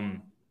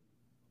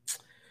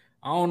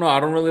 I don't know. I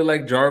don't really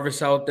like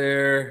Jarvis out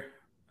there.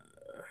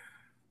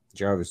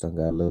 Jarvis done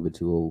got a little bit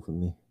too old for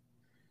me.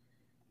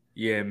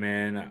 Yeah,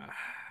 man.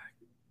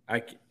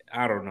 I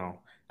I don't know.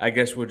 I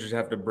guess we'll just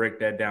have to break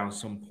that down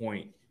some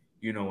point,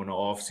 in the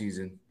off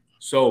season.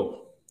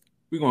 So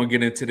we're gonna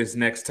get into this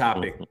next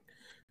topic,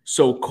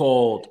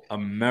 so-called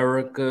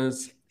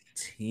America's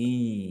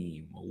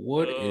team.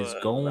 What is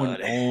Oh, going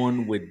Lordy.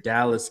 on with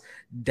Dallas?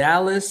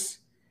 Dallas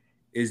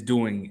is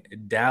doing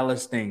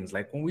Dallas things.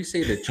 Like when we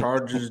say the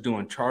Chargers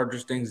doing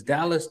Chargers things,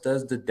 Dallas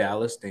does the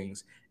Dallas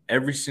things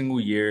every single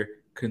year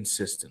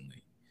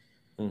consistently.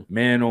 Mm,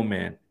 Man, oh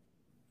man.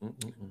 mm,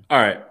 mm, mm. All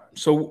right.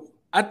 So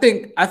I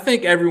think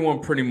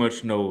everyone pretty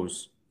much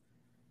knows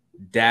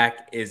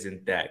Dak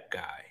isn't that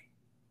guy.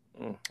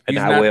 And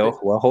He's I not the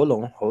well, hold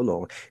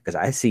on, because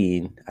I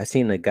seen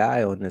a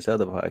guy on this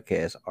other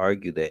podcast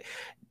argue that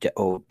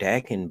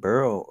Dak and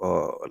Burrow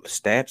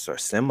stats are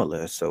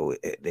similar, so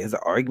there's an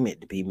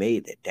argument to be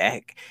made that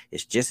Dak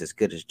is just as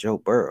good as Joe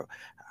Burrow.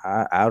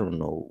 I don't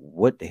know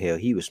what the hell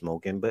he was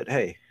smoking, but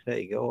hey, there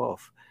you go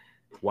off.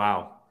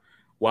 wow.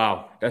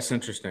 Wow, that's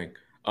interesting.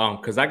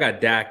 Because I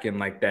got Dak in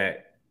like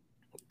that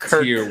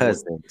Kirk tier with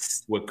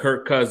Cousins,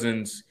 Kirk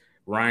Cousins,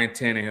 Ryan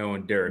Tannehill,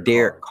 and Derek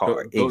Derek Carr.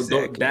 Carr,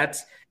 exactly.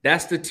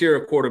 That's the tier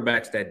of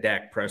quarterbacks that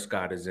Dak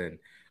Prescott is in.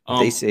 They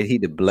Um, said he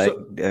the black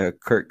so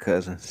Kirk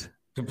Cousins.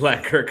 the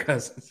Black Kirk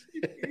Cousins.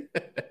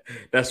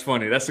 That's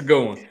funny. That's a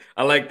good one.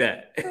 I like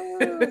that.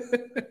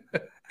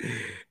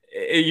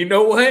 And you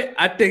know what?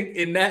 I think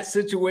in that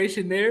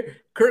situation there,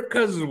 Kirk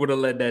Cousins would have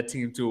led that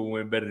team to a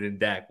win better than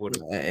Dak would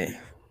have. Hey,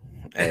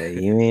 hey,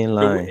 you ain't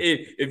lying.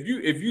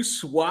 If you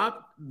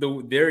swap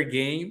their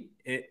game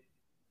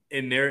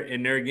in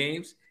their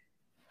games,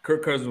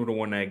 Kirk Cousins would have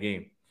won that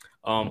game.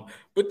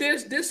 But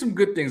there's some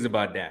good things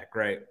about Dak,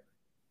 right?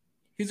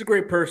 He's a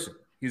great person.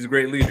 He's a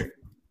great leader.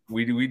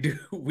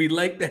 We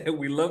like that.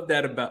 We love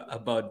that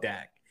about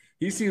Dak.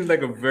 He seems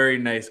like a very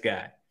nice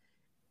guy,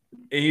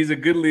 and he's a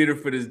good leader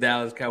for this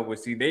Dallas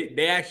Cowboys team.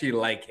 They actually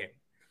like him.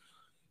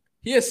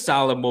 He has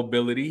solid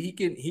mobility. He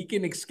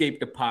can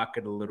escape the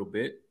pocket a little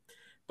bit,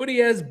 but he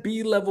has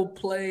B-level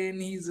play, and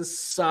he's a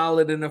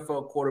solid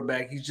NFL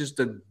quarterback. He's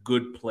just a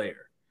good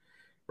player,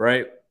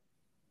 right?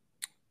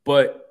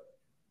 But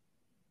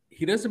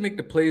he doesn't make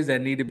the plays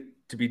that need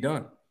to be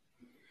done.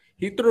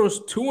 He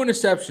throws 2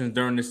 interceptions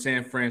during the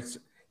San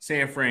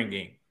Fran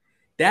game.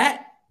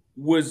 That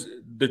was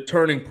the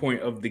turning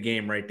point of the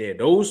game right there.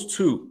 Those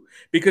two,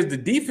 because the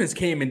defense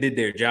came and did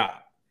their job.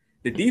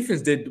 The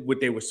defense did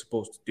what they were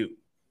supposed to do.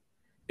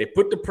 They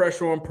put the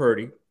pressure on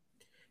Purdy.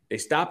 They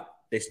stopped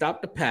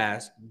the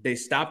pass. They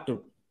stopped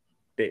the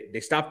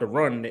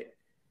run.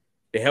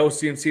 They held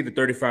CMC to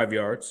 35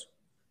 yards.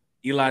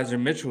 Elijah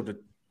Mitchell to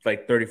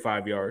like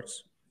 35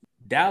 yards.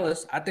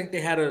 Dallas, I think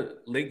they had a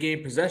late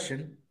game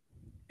possession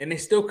and they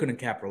still couldn't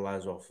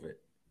capitalize off of it.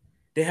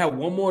 They had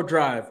one more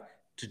drive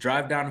to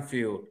drive down the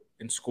field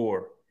and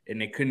score, and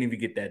they couldn't even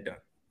get that done.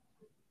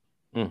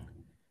 Mm.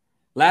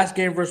 Last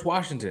game versus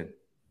Washington.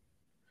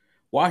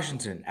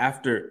 Washington,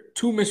 after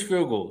 2 missed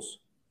field goals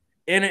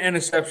and an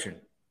interception,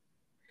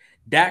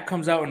 Dak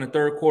comes out in the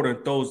third quarter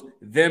and throws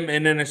them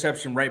an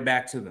interception right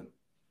back to them.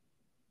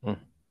 Mm.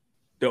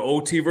 The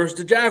OT versus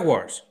the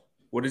Jaguars.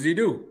 What does he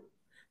do?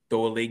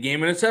 Throw a late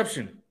game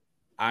interception.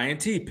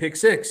 INT, pick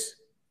six.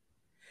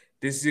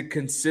 This is a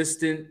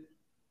consistent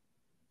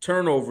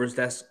turnovers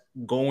that's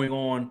going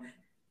on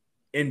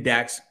in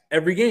Dak's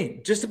every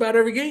game, just about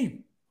every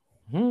game.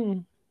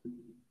 Mm.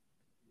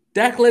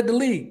 Dak led the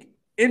league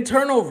in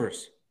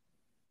turnovers,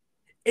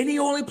 and he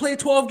only played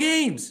 12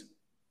 games.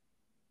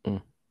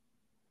 Mm.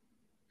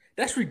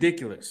 That's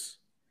ridiculous.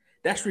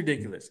 That's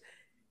ridiculous.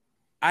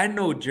 I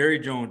know Jerry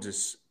Jones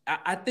is.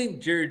 I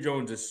think Jerry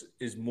Jones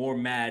is more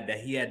mad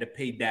that he had to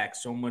pay Dak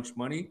so much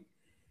money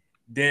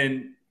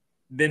than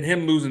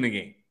him losing the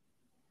game.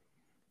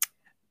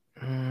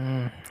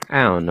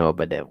 I don't know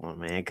about that one,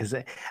 man, because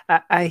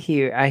I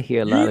hear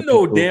a lot You of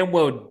know people. damn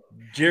well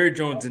Jerry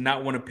Jones did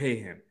not want to pay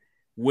him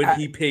what I,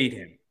 he paid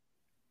him.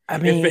 I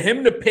And for mean,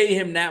 him to pay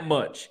him that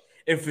much,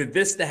 and for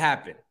this to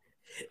happen,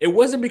 it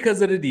wasn't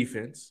because of the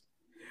defense.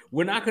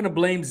 We're not going to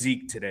blame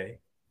Zeke today.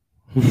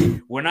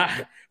 We're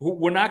not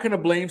going to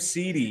blame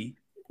CD.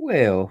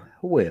 well,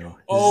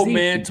 Oh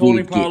man,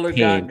 Tony Pollard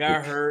got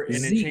pancaked. hurt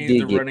and it Zeke changed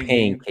the did get running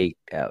game. pancaked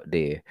out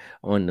there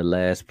on the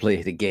last play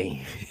of the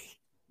game.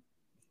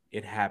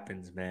 It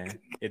happens, man.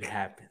 It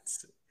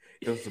happens.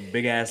 Those some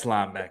big ass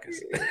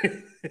linebackers.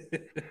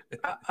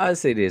 I'll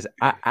say this: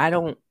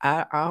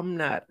 I'm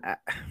not.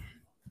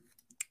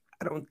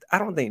 I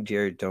don't think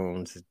Jerry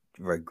Jones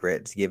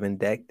regrets giving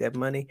Dak that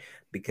money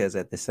because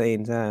at the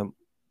same time,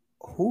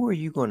 who are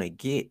you gonna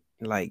get?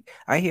 Like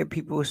I hear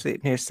people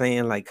sitting here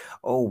saying like,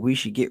 "Oh, we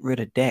should get rid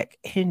of Dak,"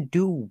 and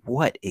do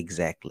what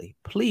exactly?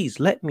 Please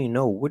let me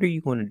know. What are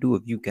you gonna do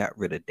if you got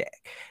rid of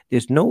Dak?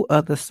 There's no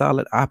other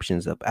solid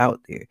options up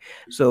out there,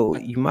 so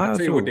you I might tell as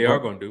you what well they are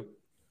run. going to do.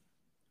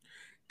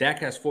 Dak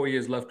has 4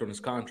 years left on his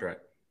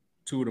contract.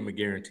 Two of them are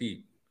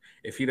guaranteed.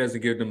 If he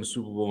doesn't give them a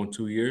Super Bowl in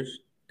 2 years,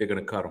 they're going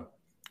to cut him.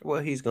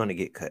 Well, he's gonna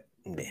get cut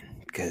then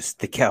because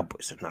the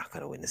Cowboys are not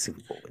gonna win the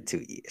Super Bowl in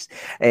 2 years.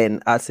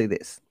 And I say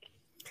this,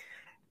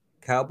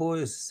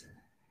 Cowboys.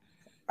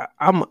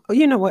 I'm.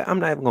 You know what? I'm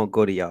not even gonna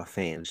go to y'all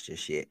fans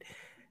just yet.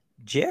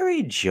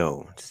 Jerry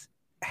Jones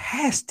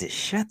has to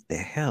shut the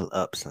hell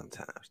up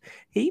sometimes.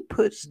 He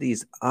puts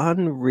these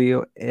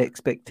unreal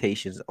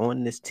expectations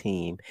on this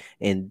team,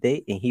 and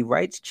he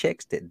writes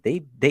checks that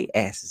they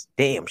asses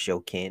damn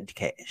sure can't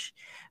cash.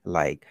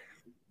 Like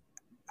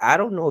I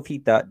don't know if he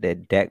thought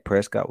that Dak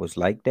Prescott was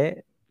like that,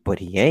 but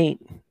he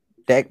ain't.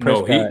 Dak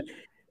No, Prescott,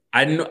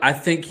 I know. I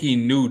think he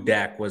knew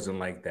Dak wasn't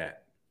like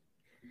that.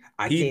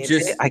 I He can't tell.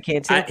 just, I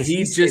can't tell because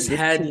he just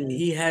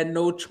he had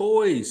no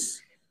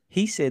choice.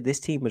 he said this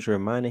team was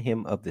reminding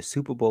him of the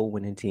Super Bowl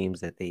winning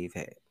teams that they've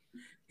had.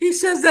 He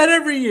says that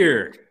every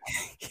year.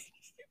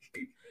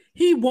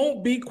 He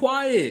won't be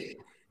quiet.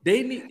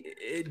 They need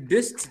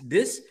this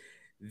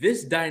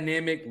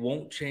dynamic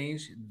won't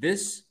change.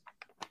 This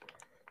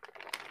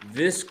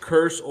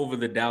curse over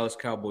the Dallas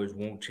Cowboys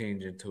won't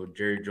change until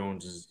Jerry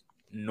Jones is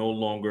no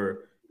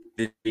longer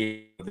this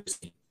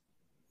team.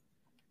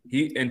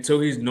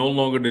 Until he's no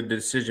longer the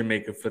decision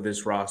maker for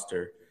this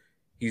roster.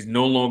 He's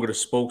no longer the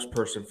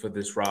spokesperson for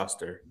this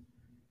roster.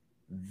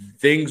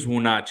 Things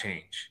will not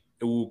change.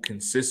 It will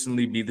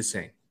consistently be the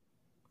same.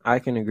 I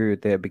can agree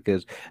with that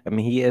because I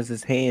mean he has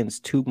his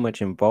hands too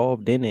much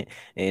involved in it,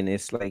 and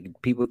it's like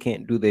people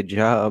can't do their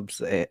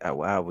jobs.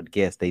 I would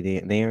guess they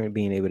aren't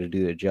being able to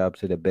do their jobs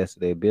to the best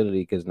of their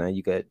ability because now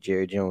you got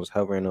Jerry Jones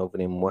hovering over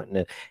them, wanting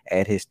to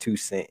add his 2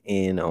 cent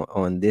in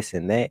on this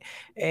and that,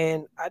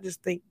 and I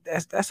just think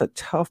that's a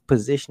tough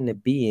position to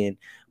be in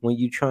when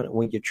you're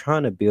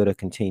trying to build a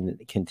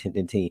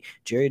contending team.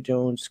 Jerry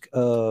Jones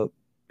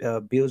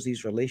builds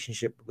these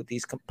relationships with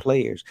these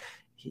players.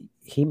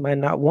 He might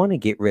not want to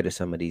get rid of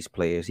some of these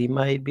players. He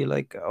might be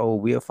like, "Oh,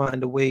 we'll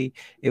find a way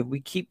if we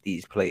keep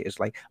these players."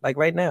 Like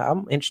right now,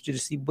 I'm interested to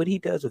see what he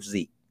does with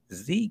Zeke.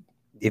 Zeke,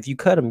 if you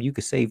cut him, you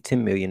could save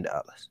 $10 million.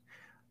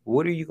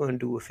 What are you going to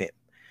do with him?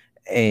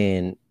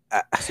 And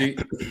See,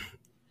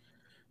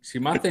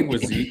 my thing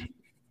with Zeke,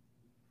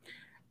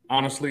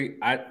 honestly,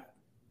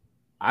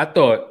 I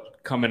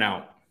thought coming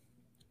out,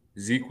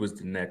 Zeke was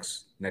the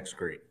next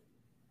great.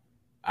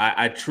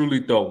 I truly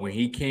thought when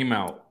he came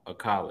out of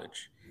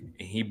college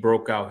and he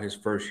broke out his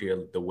first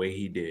year the way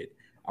he did,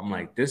 I'm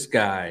like, this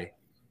guy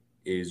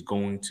is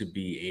going to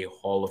be a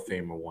Hall of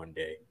Famer one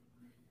day.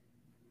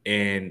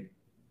 And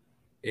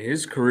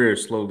his career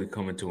is slowly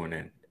coming to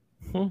an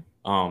end.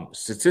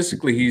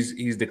 Statistically,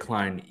 he's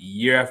declined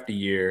year after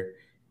year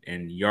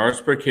in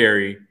yards per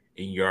carry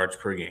and yards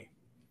per game.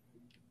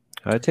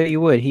 I tell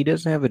you what, he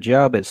doesn't have a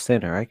job at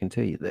center. I can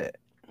tell you that.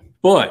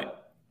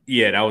 But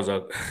yeah, that was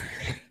a.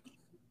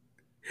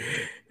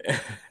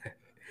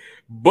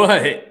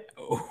 But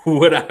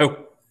what I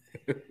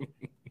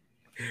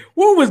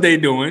what was they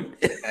doing?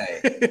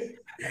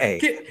 Hey,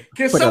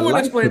 can for the someone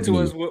life explain of to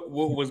me, us what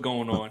was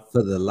going on?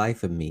 for the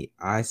life of me,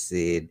 I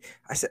said,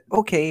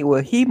 okay,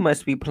 well, he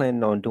must be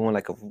planning on doing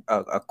like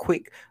a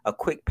quick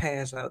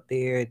pass out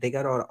there. They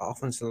got all the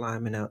offensive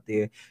linemen out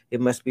there.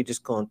 It must be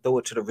just going to throw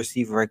it to the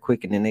receiver right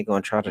quick, and then they're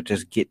going to try to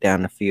just get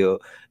down the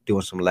field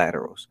doing some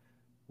laterals.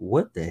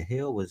 What the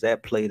hell was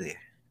that play there?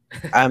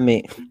 I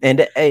mean,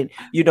 and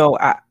you know,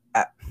 I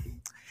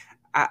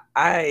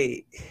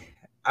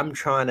I'm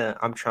trying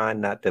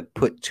not to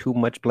put too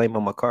much blame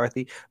on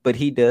McCarthy, but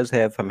he does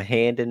have some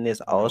hand in this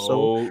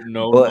also.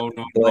 No, no, But no, no,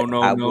 no, but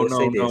no, I no, will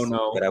say no, no, this.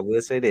 But no. I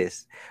will say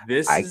this.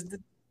 This I is the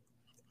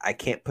I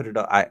can't put it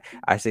all.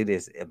 I say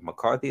this. If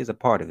McCarthy is a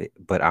part of it,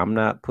 but I'm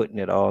not putting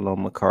it all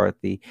on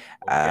McCarthy.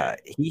 okay.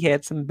 He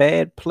had some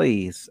bad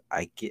plays.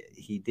 I get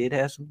he did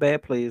have some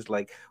bad plays,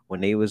 like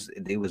when they was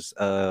in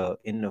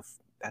the,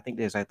 I think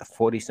there's like the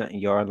 40 something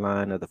yard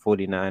line of the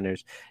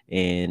 49ers,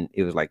 and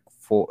it was like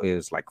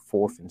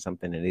fourth and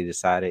something, and they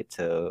decided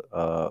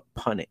to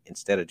punt it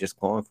instead of just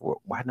going for it.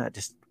 Why not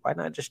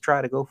just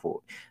try to go for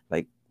it?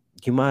 Like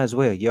you might as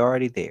well. You're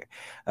already there.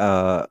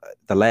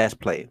 The last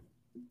play,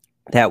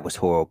 that was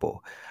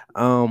horrible.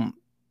 Um,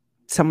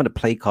 some of the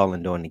play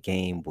calling during the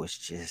game was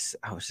just,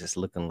 I was just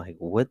looking like,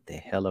 what the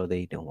hell are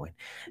they doing?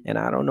 And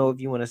I don't know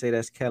if you want to say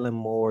that's Kellen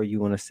Moore, you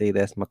want to say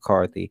that's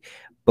McCarthy,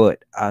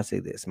 but I'll say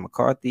this: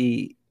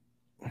 McCarthy,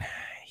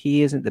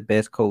 he isn't the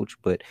best coach,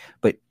 but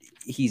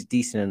he's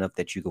decent enough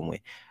that you can win.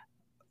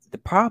 The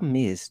problem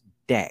is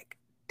Dak.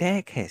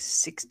 Dak has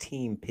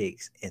 16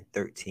 picks in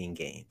 13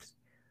 games.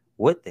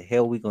 What the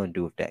hell we gonna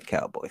do with that,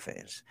 Cowboy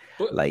fans?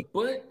 Like,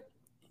 but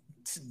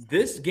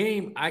this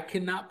game I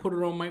cannot put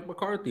it on Mike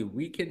McCarthy.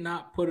 We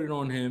cannot put it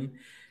on him.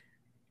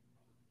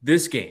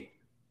 this game.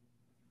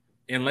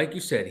 And like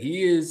you said,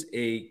 he is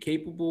a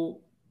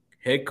capable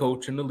head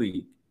coach in the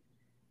league.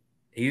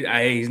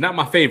 He's not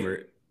my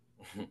favorite,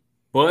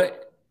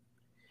 but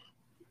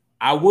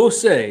I will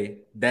say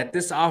that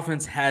this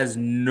offense has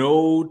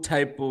no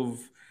type of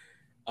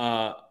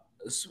how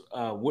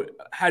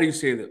do you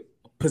say that,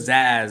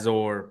 pizzazz,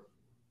 or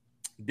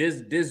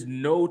there's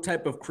no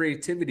type of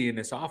creativity in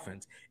this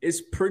offense.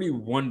 It's pretty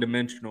one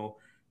dimensional,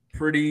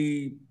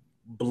 pretty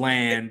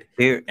bland.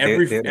 They're the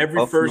Every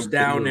Buffalo first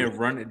down Bills.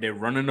 they're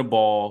running the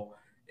ball.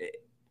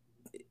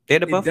 They're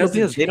the It Buffalo doesn't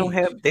Bills.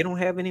 change. They don't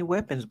have any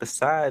weapons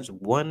besides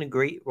one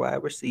great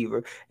wide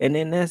receiver, and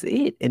then that's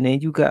it. And then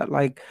you got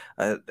like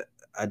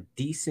a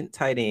decent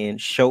tight end,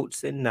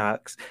 Schultz and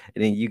Knox,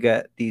 and then you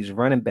got these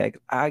running backs.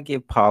 I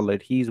give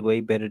Pollard, he's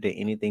way better than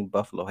anything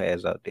Buffalo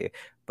has out there.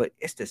 But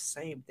it's the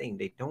same thing.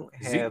 They don't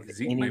have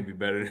Zeke any. might be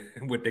better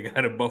than what they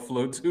got in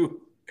Buffalo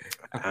too.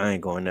 I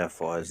ain't going that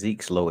far.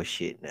 Zeke's slow as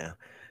shit now.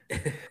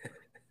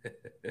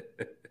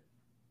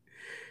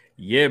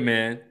 Yeah,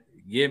 man.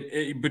 Yeah,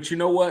 but you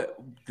know what?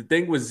 The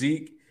thing with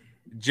Zeke,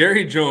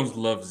 Jerry Jones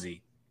loves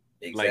Zeke.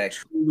 Like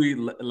truly,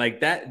 like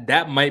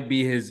that might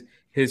be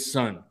his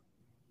son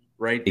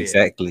right there.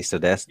 Exactly. So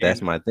that's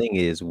And my thing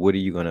is what are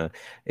you gonna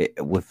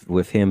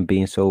with him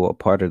being so a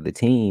part of the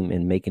team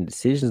and making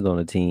decisions on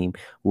the team,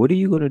 what are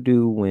you gonna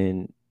do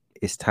when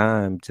it's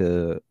time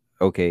to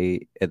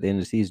okay, at the end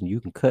of the season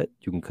you can cut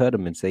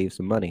them and save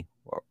some money.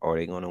 Are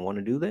they gonna want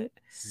to do that?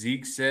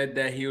 Zeke said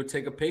that he'll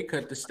take a pay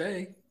cut to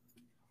stay.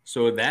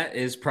 So that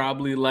is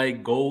probably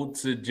like gold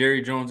to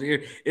Jerry Jones'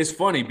 ear. It's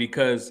funny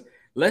because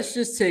let's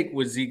just take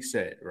what Zeke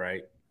said,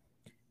 right?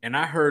 And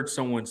I heard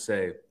someone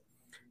say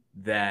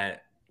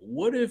that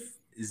what if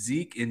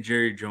Zeke and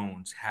Jerry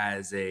Jones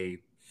has a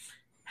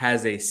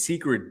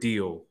secret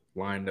deal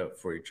lined up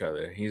for each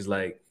other? He's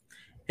like,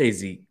 "Hey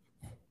Zeke,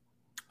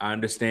 I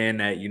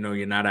understand that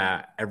you're not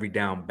a every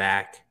down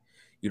back.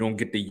 You don't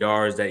get the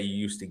yards that you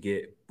used to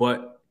get,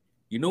 but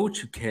you know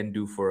what you can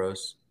do for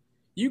us?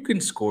 You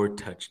can score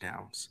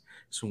touchdowns.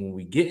 So when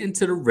we get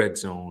into the red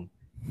zone,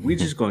 we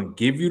just going to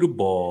give you the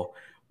ball.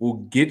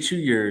 We'll get you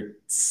your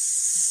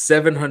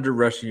 700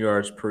 rushing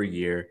yards per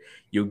year.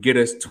 You'll get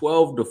us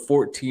 12 to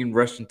 14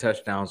 rushing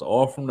touchdowns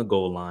all from the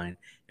goal line,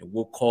 and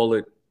we'll call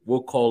it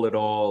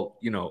all,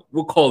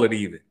 we'll call it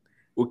even.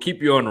 We'll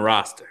keep you on the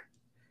roster."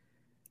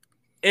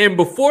 And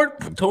before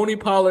Tony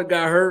Pollard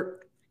got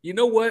hurt, you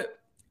know what?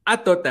 I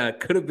thought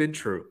that could have been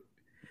true.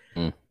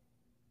 Mm.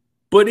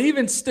 But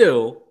even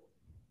still,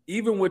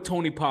 even with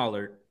Tony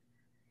Pollard,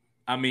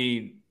 I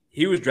mean,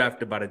 he was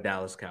drafted by the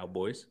Dallas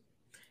Cowboys.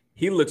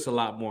 He looks a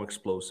lot more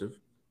explosive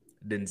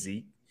than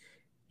Zeke.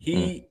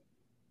 He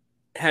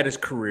had his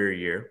career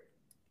year.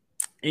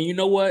 And you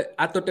know what?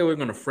 I thought they were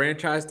going to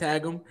franchise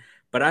tag him,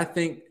 but I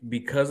think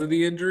because of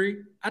the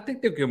injury, I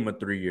think they'll give him a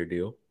 3-year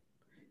deal.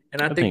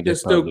 And I think they'll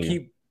still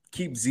keep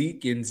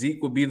Zeke, and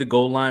Zeke will be the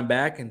goal line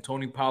back, and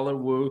Tony Pollard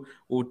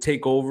will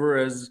take over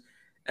as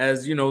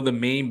the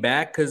main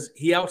back because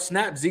he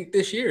outsnapped Zeke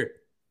this year.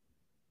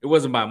 It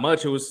wasn't by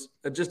much. It was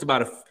just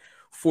about a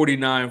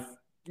 49,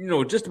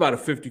 just about a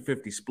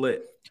 50-50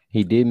 split.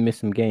 He did miss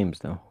some games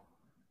though.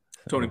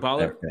 Tony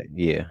Pollard?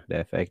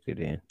 That factored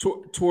in.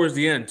 Towards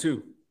the end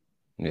too.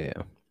 Yeah.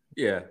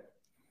 Yeah.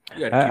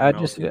 I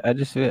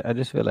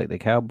just feel like the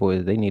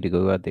Cowboys, they need to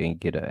go out there and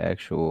get an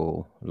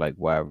actual like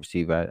wide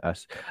receiver.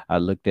 I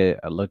looked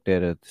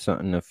at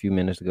something a few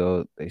minutes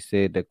ago. They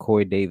said that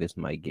Corey Davis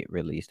might get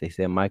released. They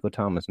said Michael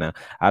Thomas. Now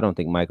I don't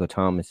think Michael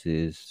Thomas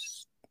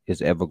is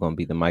ever going to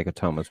be the Michael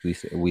Thomas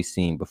we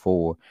seen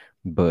before,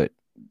 but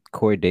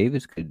Corey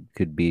Davis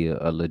could be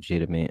a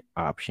legitimate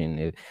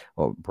option.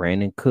 Or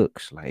Brandon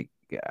Cooks. Like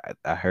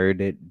I heard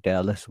that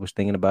Dallas was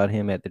thinking about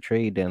him at the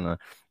trade deadline.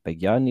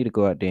 Like y'all need to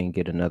go out there and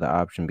get another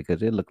option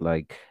because it looked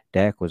like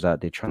Dak was out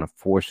there trying to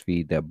force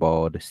feed that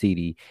ball to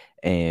CD.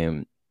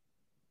 And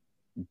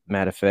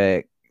matter of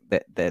fact,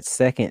 that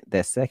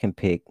second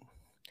pick,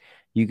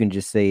 you can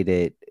just say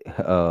that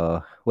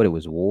what it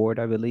was Ward,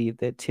 I believe,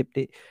 that tipped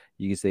it.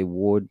 You can say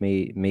Ward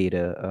made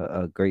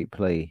a great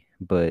play,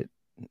 but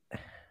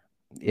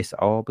it's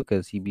all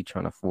because he be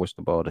trying to force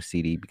the ball to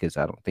CD because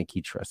I don't think he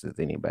trusts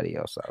anybody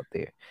else out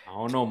there. I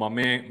don't know. My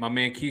man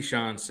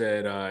Keyshawn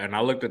said, and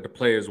I looked at the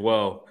play as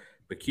well,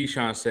 but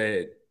Keyshawn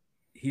said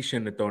he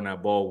shouldn't have thrown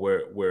that ball where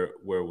it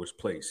was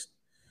placed.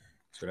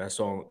 So that's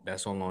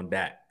all on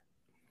Dak.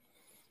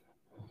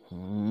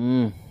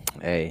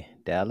 Hey,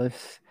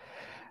 Dallas.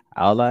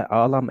 All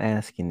I'm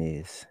asking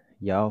is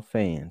y'all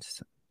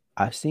fans.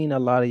 I've seen a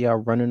lot of y'all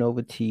running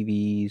over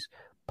TVs,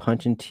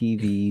 punching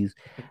TVs.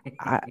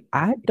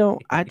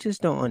 I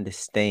just don't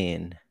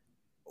understand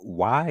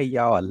why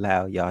y'all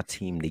allow y'all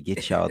team to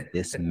get y'all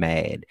this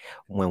mad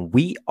when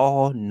we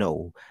all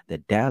know the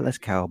Dallas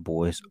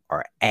Cowboys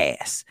are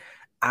ass.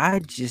 I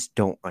just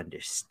don't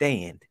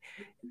understand.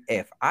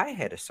 If I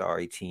had a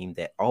sorry team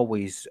that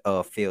always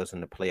fails in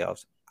the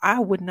playoffs, I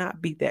would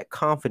not be that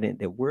confident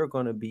that we're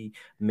going to be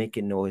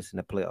making noise in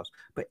the playoffs.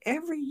 But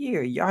every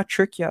year, y'all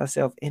trick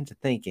yourself into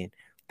thinking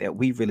that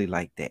we really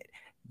like that.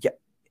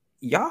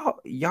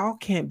 y'all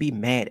can't be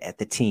mad at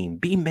the team.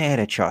 Be mad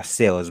at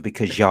yourselves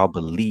because y'all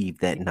believe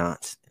that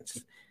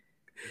nonsense.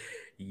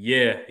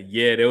 Yeah.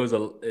 There's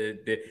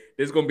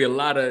gonna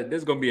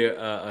be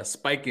a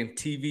spike in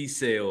TV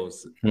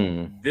sales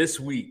this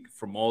week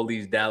from all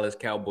these Dallas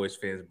Cowboys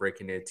fans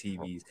breaking their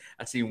TVs.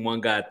 I seen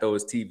one guy throw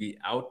his TV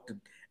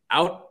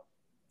out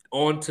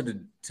onto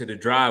the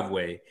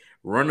driveway,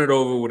 run it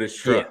over with his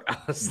truck. I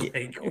was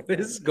like, what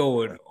is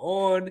going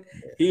on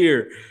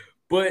here?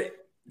 But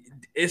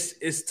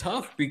it's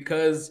tough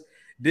because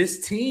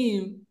this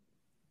team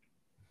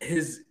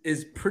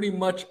is pretty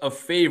much a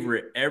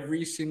favorite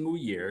every single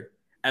year,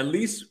 at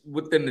least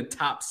within the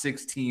top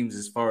 6 teams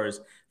as far as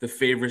the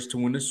favorites to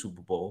win the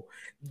Super Bowl.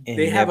 And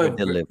They have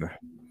deliver.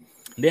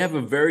 They have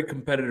a very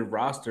competitive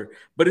roster,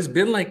 but it's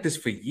been like this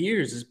for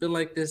years. It's been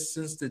like this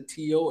since the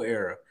TO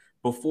era,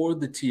 before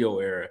the TO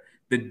era,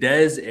 the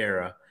Dez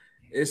era.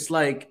 It's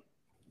like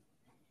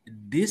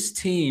this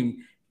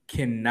team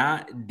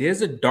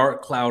there's a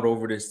dark cloud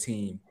over this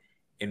team,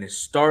 and it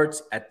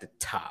starts at the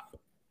top.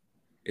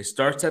 It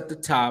starts at the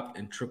top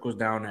and trickles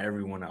down to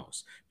everyone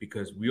else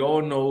because we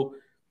all know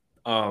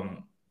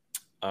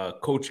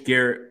Coach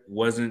Garrett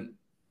wasn't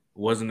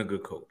a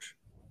good coach.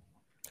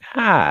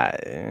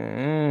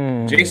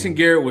 Jason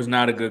Garrett was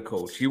not a good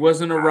coach. He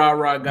wasn't a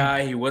rah-rah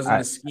guy. He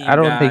wasn't a scheme guy. I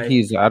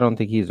don't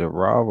think he's a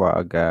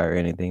rah-rah guy or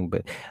anything,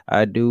 but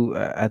I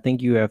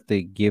think you have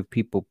to give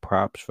people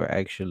props for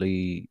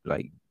actually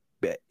like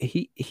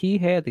he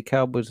had the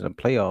Cowboys in the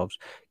playoffs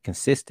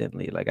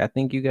consistently. Like I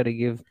think you got to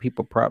give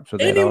people props for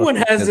that. Anyone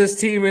has this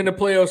team in the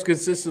playoffs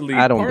consistently.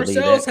 I don't believe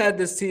that. Parcells had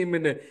this team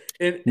in the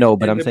no,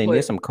 but I'm saying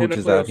there's some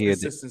coaches out here.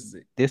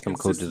 There's some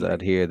coaches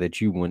out here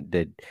that you wouldn't.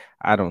 That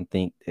I don't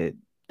think that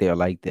they're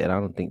like that. I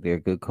don't think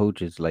they're good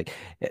coaches. Like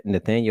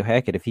Nathaniel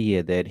Hackett, if he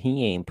had that,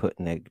 he ain't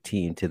putting that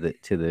team to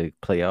the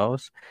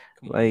playoffs.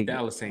 Like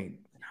Dallas ain't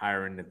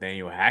hiring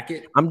Nathaniel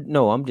Hackett.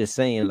 I'm just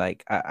saying.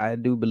 Like I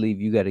do believe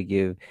you got to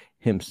give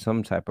him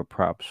some type of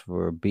props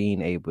for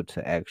being able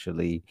to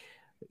actually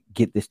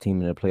get this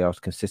team in the playoffs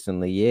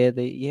consistently.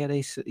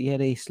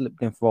 They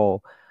slipped and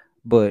fall,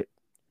 but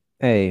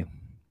hey,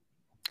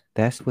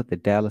 that's what the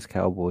Dallas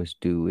Cowboys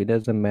do. It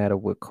doesn't matter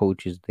what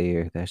coach is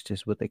there. That's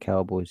just what the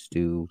Cowboys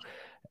do.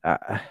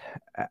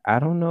 I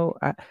don't know.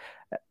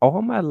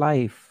 All my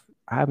life,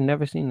 I've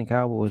never seen the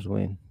Cowboys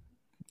win.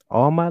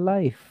 All my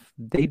life,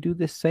 they do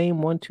the same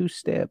 1-2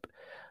 step.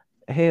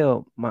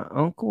 Hell, my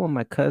uncle and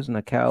my cousin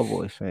are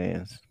Cowboys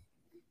fans.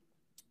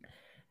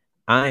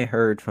 I ain't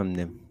heard from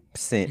them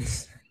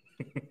since.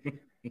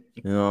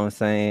 You know what I'm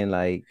saying?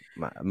 Like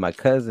my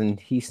cousin,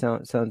 he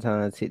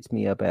sometimes hits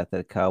me up after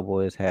the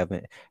Cowboys have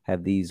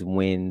these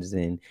wins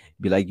and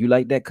be like, "You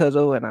like that,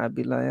 cuzzo?" And I'd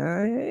be like,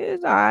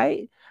 "It's all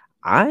right."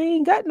 I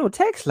ain't got no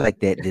text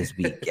like that this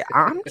week.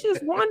 I'm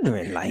just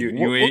wondering, like,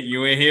 you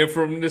ain't hear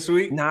from him this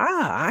week?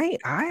 Nah,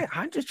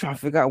 I'm just trying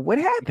to figure out what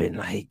happened.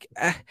 Like,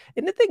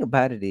 and the thing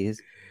about it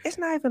is, it's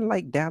not even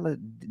like Dallas.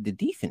 The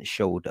defense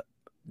showed up.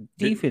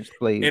 Defense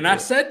played, and I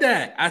said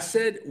that. I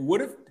said,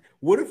 what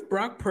if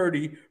Brock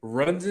Purdy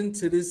runs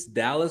into this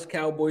Dallas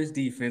Cowboys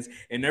defense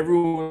and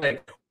everyone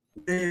like,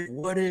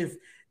 what if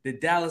the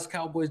Dallas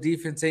Cowboys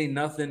defense ain't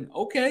nothing?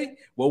 Okay,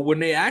 well, when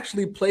they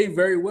actually play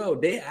very well,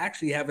 they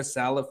actually have a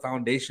solid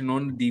foundation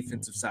on the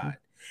defensive side.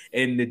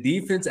 And the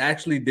defense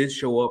actually did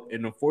show up,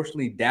 and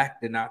unfortunately,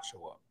 Dak did not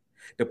show up.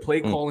 The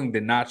play calling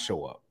did not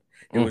show up.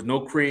 There was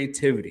no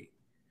creativity.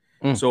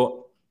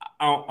 So,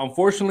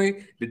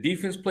 unfortunately, the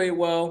defense played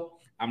well.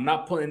 I'm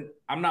not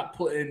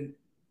putting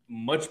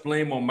much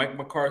blame on Mike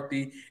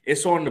McCarthy.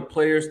 It's on the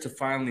players to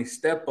finally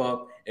step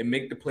up and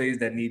make the plays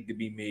that need to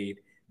be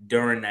made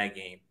during that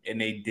game, and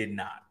they did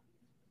not.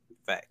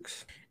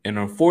 Facts. And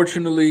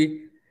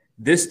unfortunately,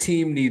 this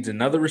team needs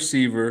another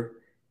receiver.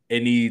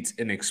 It needs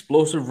an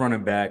explosive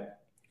running back.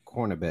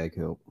 Cornerback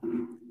help.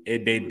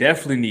 They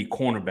definitely need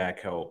cornerback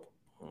help.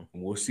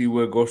 We'll see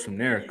where it goes from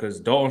there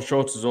because Dalton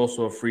Schultz is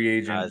also a free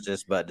agent. I was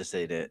just about to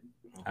say that.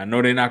 I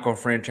know they're not going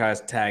to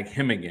franchise tag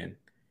him again,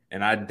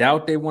 and I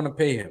doubt they want to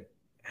pay him.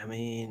 I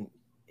mean,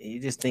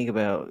 you just think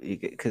about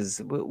because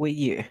what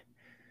year?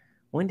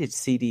 When did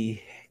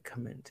CD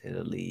come into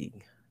the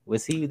league?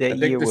 Was he that year? I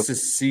think this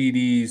is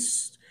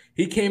CD's.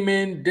 He came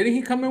in. Didn't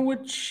he come in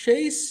with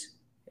Chase?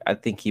 I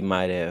think he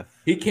might have.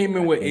 He came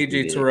in with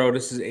AJ Terrell.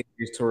 This is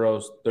AJ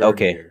Terrell's third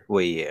year.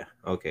 Well, yeah.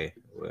 Okay.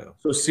 Well.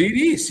 So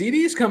CD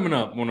is coming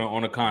up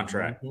on a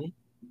contract.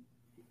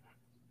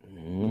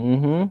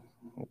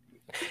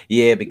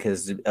 Yeah,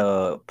 because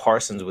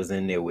Parsons was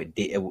in there with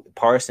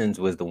Parsons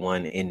was the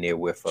one in there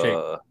with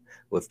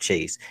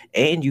Chase,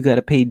 and you got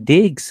to pay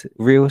Diggs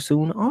real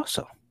soon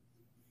also.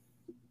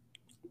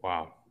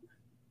 Wow.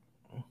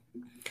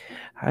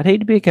 I'd hate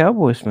to be a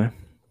Cowboys fan.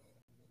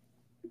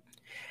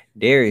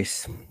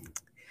 Darius,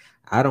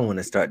 I don't want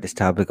to start this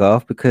topic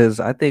off because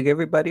I think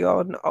everybody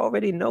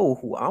already know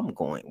who I'm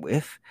going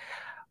with.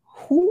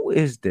 Who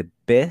is the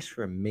best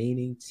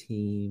remaining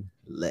team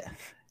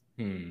left?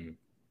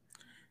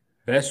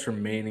 Best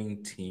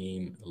remaining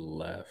team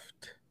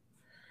left.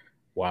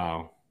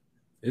 Wow.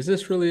 Is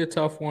this really a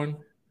tough one?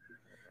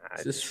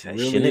 Is this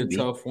really a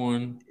tough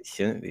one? It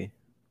shouldn't be.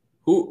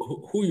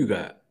 Who you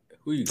got?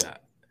 Who you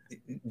got?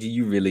 Do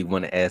you really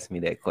want to ask me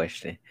that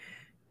question?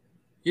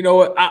 You know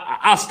what?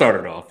 I'll start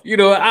it off. You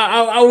know,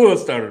 I will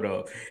start it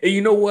off. And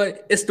you know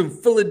what? It's them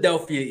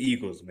Philadelphia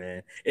Eagles,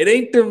 man. It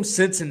ain't them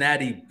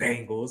Cincinnati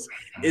Bengals.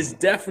 It's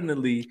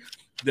definitely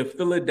the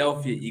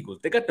Philadelphia Eagles.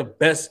 They got the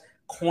best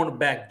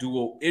cornerback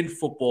duo in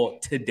football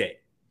today.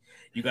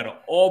 You got an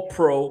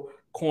all-pro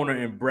corner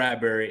in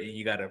Bradbury, and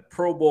you got a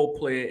Pro Bowl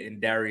player in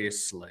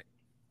Darius Slay.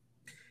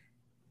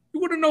 You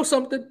want to know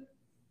something?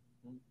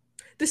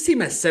 This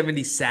team has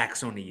 70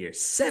 sacks on the year.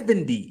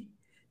 70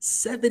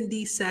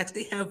 sacks.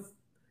 They have,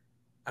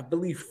 I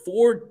believe,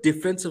 4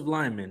 defensive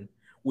linemen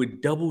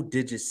with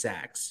double-digit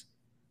sacks.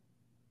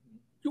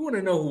 You want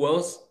to know who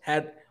else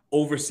had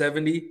over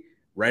 70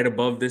 right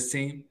above this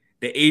team?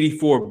 The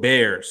 84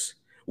 Bears.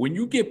 When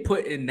you get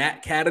put in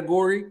that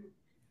category,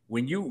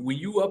 when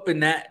you up in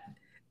that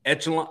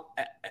echelon,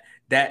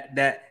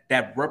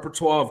 that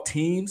repertoire of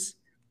teams,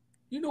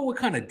 you know what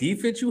kind of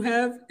defense you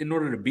have in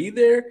order to be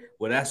there?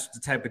 Well, that's the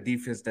type of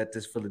defense that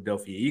this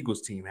Philadelphia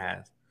Eagles team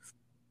has.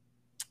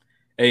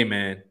 Hey,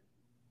 man,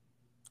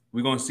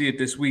 we're going to see it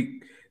this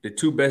week. The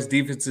 2 best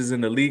defenses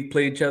in the league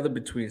play each other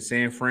between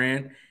San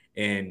Fran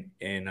and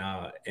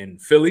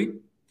Philly.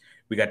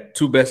 We got the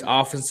 2 best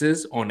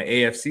offenses on the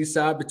AFC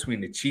side between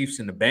the Chiefs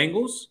and the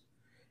Bengals.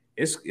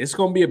 It's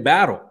going to be a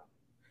battle.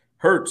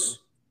 Hurts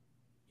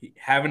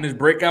having his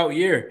breakout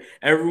year.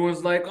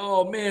 Everyone's like,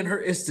 "Oh man,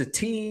 it's the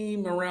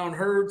team around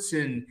Hurts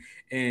and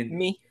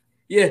me."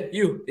 Yeah,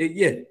 you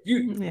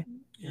the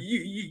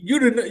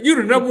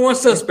number one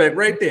suspect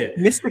right there,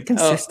 Mr.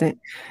 Consistent.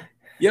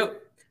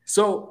 Yep.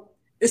 So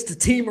it's the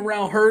team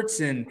around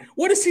Hurts, and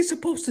what is he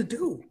supposed to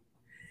do?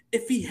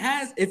 If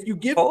you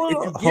give Let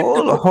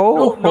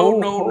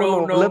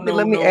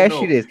me ask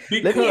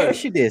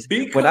you this.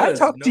 When I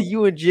talked to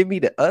you and Jimmy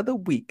the other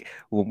week,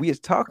 when we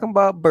was talking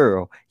about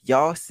Burrow,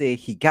 y'all said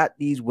he got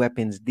these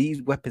weapons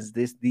this,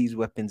 these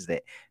weapons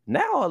that.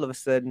 Now all of a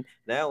sudden,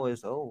 now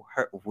it's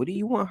what do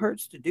you want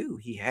Hurts to do?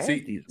 He has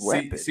these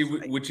weapons. See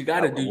what you got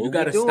to do. You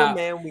got to stop.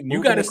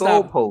 You got to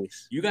stop.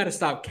 You got to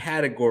stop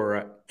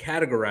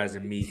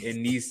categorizing me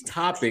in these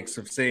topics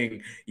of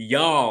saying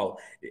y'all.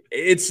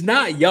 It's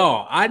not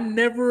y'all. I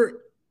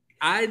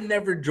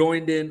never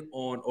joined in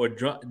on or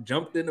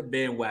jumped in a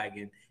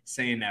bandwagon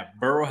saying that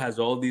Burrow has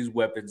all these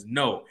weapons.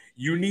 No,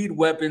 you need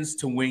weapons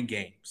to win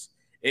games.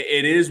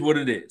 It is what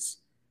it is.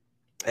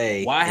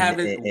 Hey, why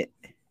haven't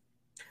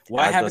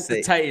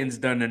the Titans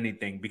done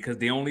anything? Because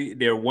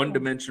they're one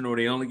dimensional.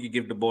 They only can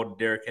give the ball to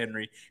Derrick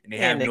Henry, and they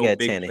have no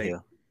big play,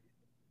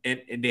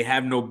 and they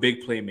have no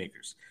big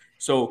playmakers.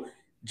 So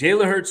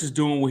Jalen Hurts is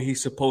doing what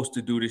he's supposed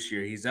to do this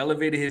year. He's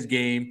elevated his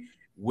game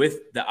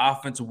with the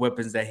offensive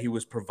weapons that he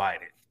was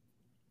provided.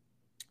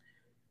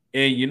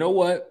 And you know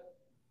what?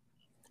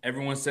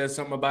 Everyone says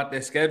something about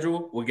their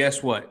schedule. Well,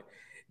 guess what?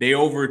 They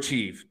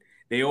overachieved.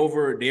 They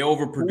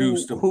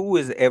overproduced. Who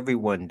is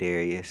everyone,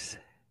 Darius?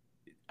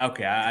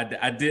 Okay,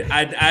 I did.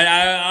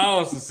 I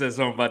also said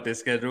something about their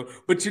schedule,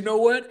 but you know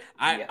what?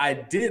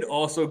 I did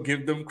also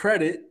give them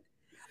credit.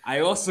 I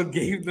also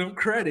gave them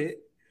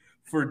credit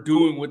for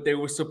doing what they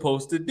were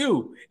supposed to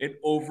do and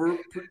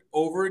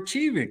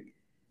overachieving.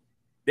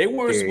 They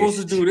weren't supposed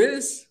to do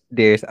this.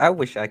 Darius, I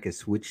wish I could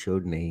switch your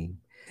name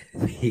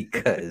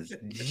because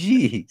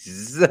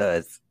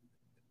Jesus.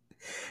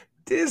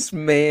 This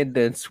man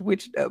done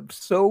switched up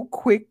so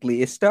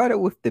quickly. It started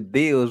with the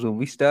Bills when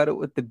we started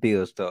with the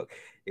Bills talk.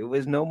 It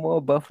was no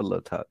more Buffalo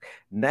talk.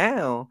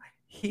 Now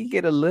he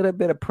get a little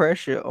bit of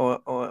pressure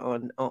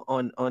on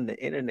the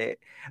internet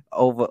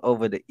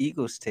over the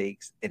Eagles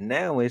takes, and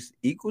now it's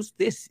Eagles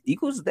this,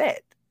 Eagles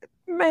that.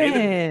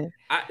 Man,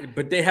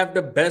 but they have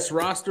the best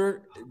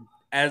roster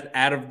as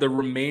out of the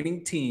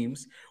remaining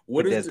teams.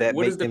 What is the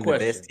question? The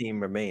best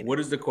team remaining? What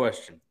is the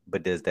question?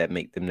 But does that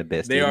make them the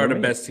best? They are the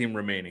best team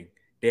remaining.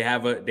 They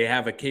have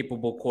a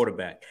capable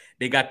quarterback.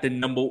 They got the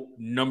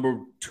number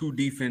 2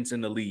 defense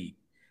in the league.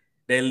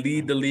 They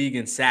lead the league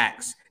in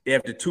sacks. They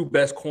have the 2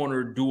 best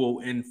corner duo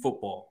in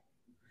football.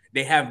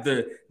 They have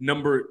the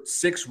number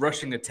 6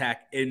 rushing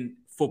attack in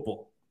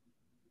football.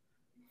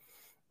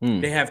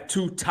 They have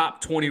 2 top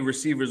 20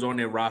 receivers on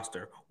their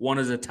roster. One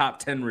is a top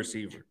 10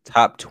 receiver.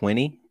 Top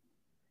 20?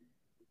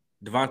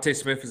 Devontae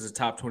Smith is a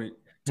top 20.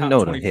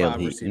 No, the hell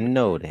he.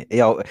 No,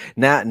 yo.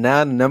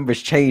 Now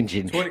numbers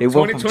changing.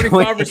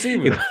 25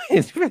 receivers.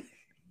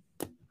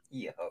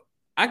 Yo,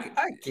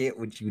 I get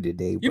with you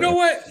today. Bro. You know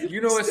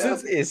what?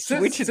 Since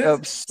switching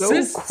up so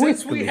quickly.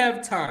 Since we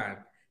have time,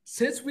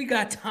 since we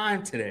got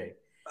time today,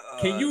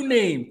 can you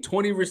name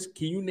 20?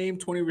 Can you name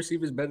 20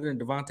 receivers better than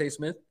Devontae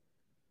Smith?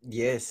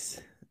 Yes.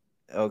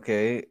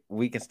 Okay,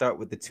 we can start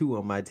with the 2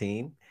 on my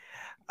team.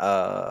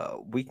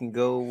 We can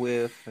go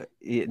with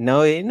he's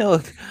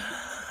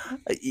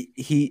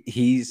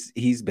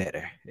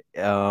better.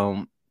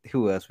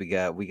 Who else we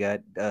got? We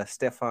got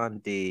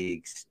Stephon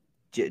Diggs,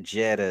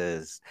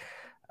 Jettas,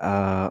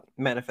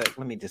 Matter of fact,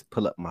 let me just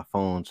pull up my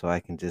phone so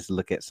I can just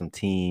look at some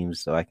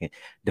teams. So I can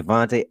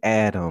Devontae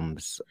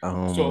Adams.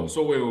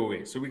 So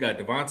wait. So we got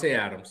Devontae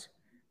Adams,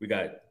 we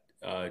got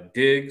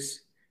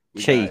Diggs,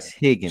 we got Chase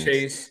Higgins.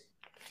 Chase.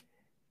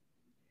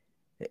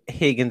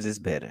 Higgins is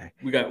better.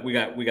 We got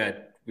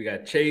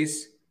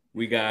Chase.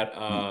 We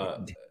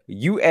got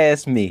You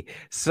asked me.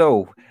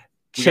 So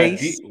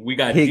Chase we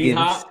got Higgins.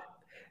 D-Hop.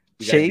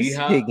 Chase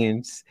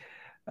Higgins.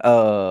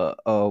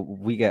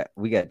 We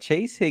got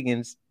Chase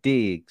Higgins,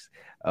 Diggs,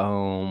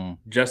 Justin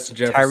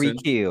Jefferson,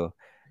 Tyreek Hill,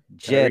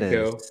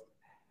 Jettas,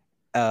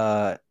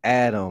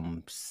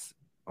 Adams,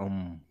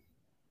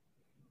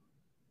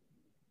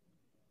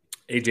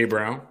 AJ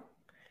Brown.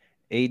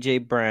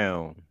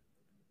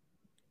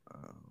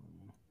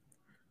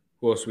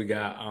 Who else we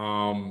got?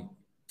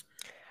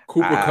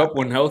 Cooper Kupp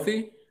when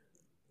healthy.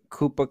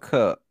 Cooper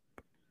Kupp,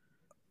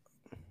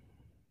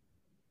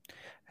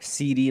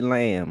 CeeDee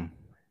Lamb,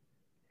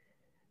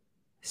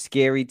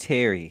 Scary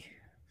Terry.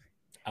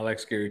 I like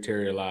Scary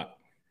Terry a lot.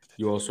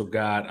 You also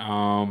got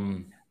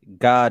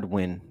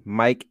Godwin,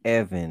 Mike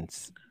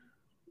Evans,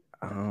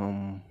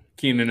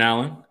 Keenan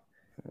Allen.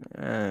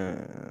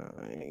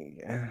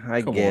 I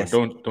guess.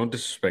 Don't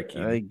disrespect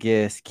Keenan. I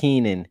guess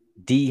Keenan,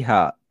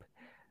 D-Hop,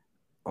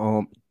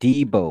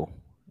 Debo.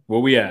 Where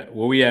we at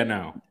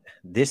now?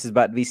 This is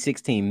about to be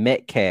 16.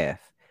 Metcalf.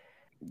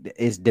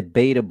 It's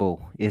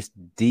debatable.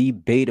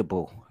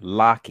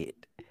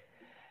 Lockett.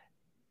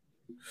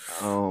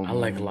 I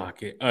like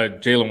Lockett.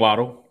 Jalen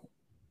Waddle.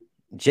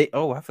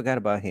 I forgot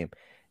about him.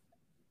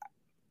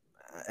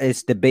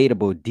 It's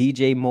debatable.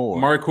 DJ Moore.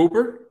 Amari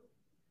Cooper.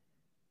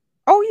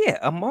 Oh yeah,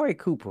 Amari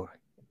Cooper.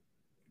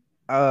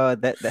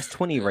 That's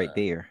 20 right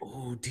there.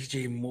 Oh,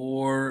 DJ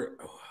Moore.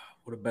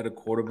 What a better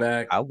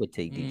quarterback. I would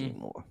take DJ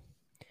Moore.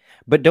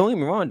 But don't get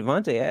me wrong,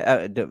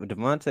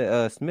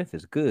 Devontae Smith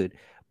is good.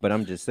 But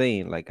I'm just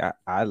saying, like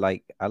I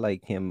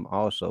like him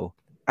also.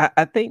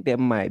 I think that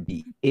might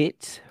be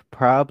it,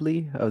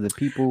 probably, of the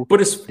people.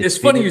 But it's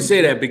funny you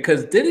say that,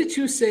 because didn't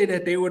you say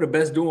that they were the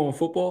best duo in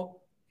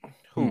football?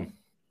 Who?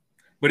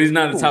 But he's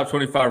not a top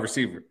 25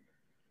 receiver.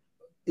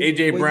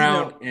 AJ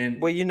Brown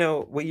and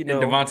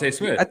Devontae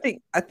Smith. I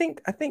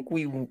think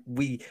we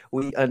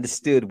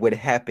understood what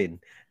happened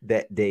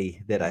that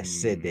day that I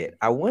said that.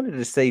 I wanted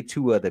to say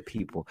two other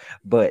people,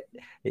 but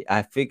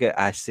I figured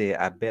I said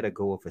I better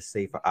go with a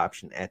safer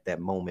option at that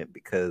moment,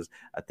 because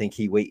I think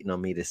he waiting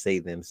on me to say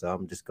them. So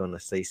I'm just gonna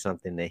say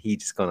something that he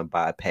just gonna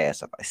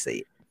bypass if I say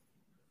it.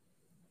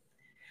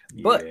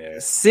 But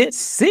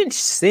since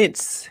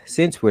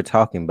we're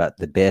talking about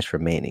the best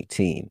remaining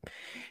team,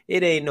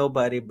 it ain't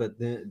nobody but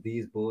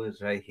these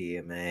boys right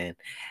here, man.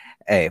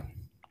 Hey,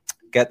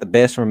 got the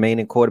best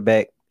remaining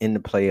quarterback in the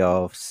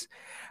playoffs.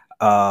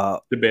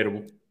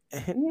 Debatable.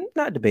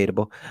 Not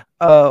debatable.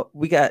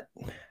 We got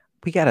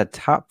a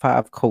top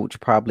 5 coach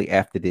probably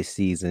after this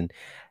season.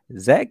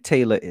 Zach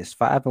Taylor is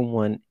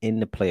 5-1 in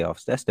the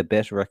playoffs. That's the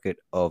best record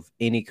of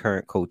any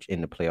current coach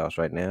in the playoffs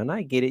right now. And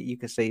I get it. You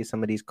can say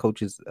some of these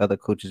other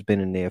coaches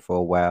been in there for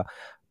a while,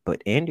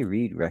 but Andy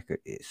Reid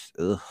record is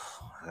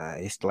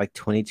it's like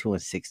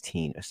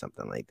 22-16 or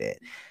something like that.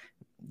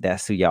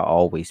 That's who y'all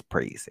always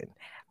praising.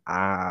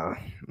 All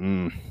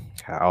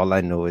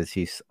I know is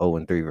he's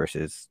 0-3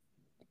 versus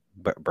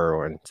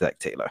Burrow and Zach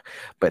Taylor.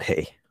 But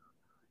hey,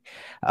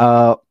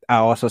 I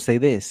also say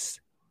this.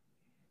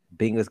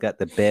 Bengals got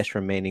the best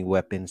remaining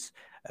weapons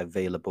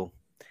available.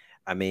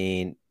 I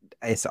mean,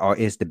 it's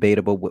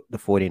debatable with the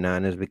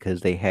 49ers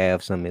because they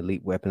have some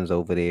elite weapons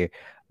over there,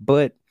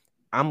 but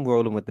I'm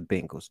rolling with the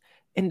Bengals.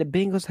 And the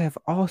Bengals have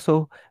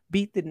also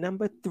beat the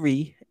number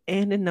 3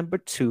 and the number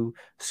 2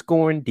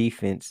 scoring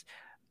defense.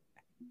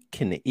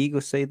 Can the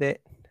Eagles say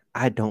that?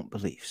 I don't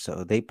believe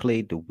so. They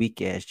played the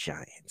weak-ass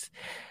Giants.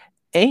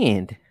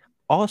 And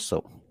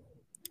also,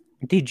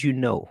 did you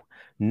know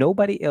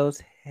nobody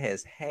else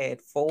has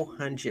had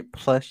 400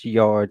 plus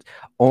yards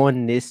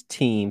on this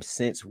team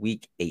since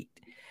week 8?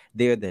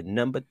 They're the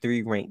number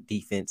 3 ranked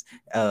defense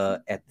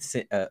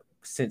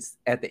since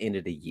at the end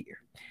of the year.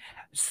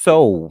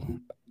 So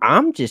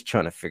I'm just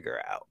trying to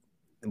figure out,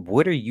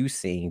 what are you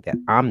seeing that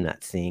I'm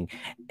not seeing?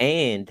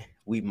 And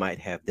we might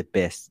have the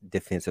best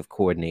defensive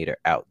coordinator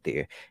out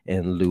there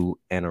in Lou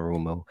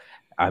Anarumo.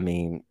 I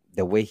mean,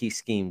 the way he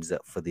schemes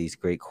up for these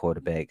great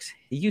quarterbacks,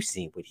 you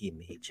seen what he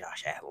made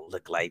Josh Allen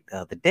look like the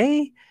other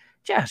day.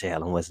 Josh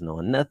Allen wasn't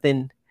on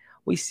nothing.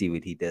 We see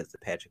what he does to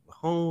Patrick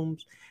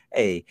Mahomes.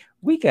 Hey,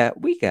 we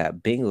got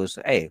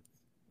Bengals. Hey,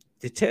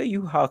 to tell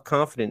you how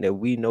confident that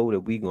we know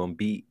that we're gonna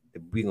beat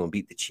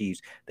the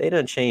Chiefs, they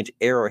done changed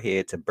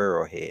Arrowhead to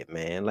Burrowhead,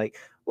 man. Like,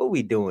 what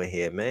we doing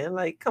here, man?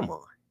 Like, come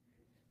on.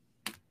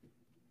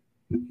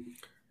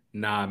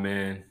 Nah,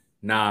 man.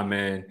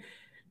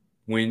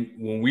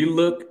 When we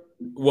look,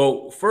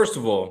 well, first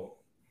of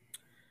all,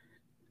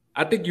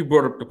 I think you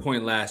brought up the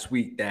point last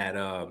week that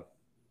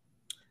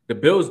the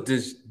Bills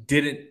just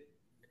didn't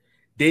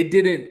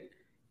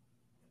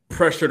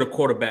pressure the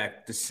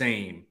quarterback the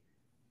same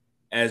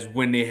as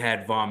when they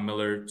had Von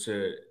Miller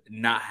to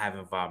not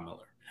having Von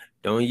Miller.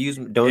 Don't use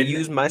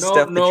my No,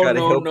 stuff to no, try to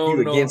no, help no,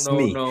 you no, against no,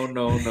 me. no,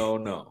 no, no,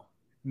 no,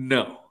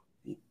 no,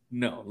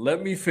 no.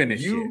 Let me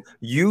finish it.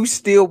 You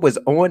still was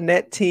on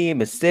that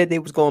team and said they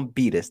was gonna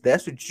beat us.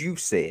 That's what you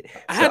said.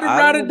 I So had to I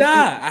ride don't or want to see.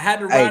 die. I had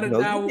to Hey, ride or no,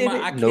 die you with my.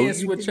 didn't. I No, can't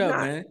you switch did up,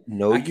 not. man.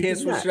 No, I you can't did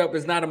switch not. it up.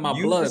 It's not in my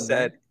You blood, man.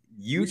 decided.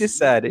 You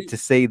decided to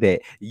say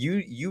that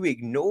you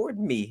ignored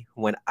me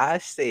when I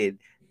said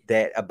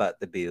that about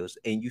the Bills,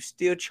 and you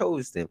still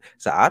chose them.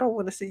 So I don't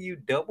want to see you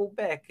double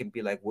back and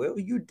be like, "Well,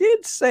 you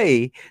did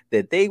say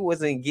that they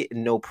wasn't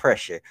getting no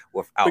pressure But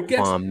without guess,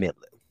 Von Miller."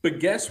 but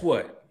guess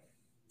what?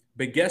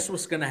 But guess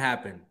what's gonna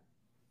happen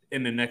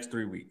in the next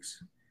 3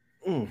 weeks?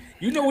 Mm.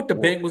 You know what the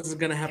Well, Bengals is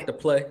gonna have to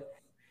play?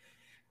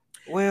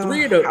 well,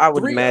 Three of the I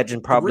would three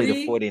imagine probably the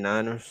three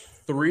 49ers.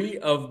 three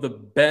of the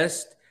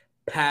best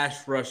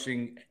pass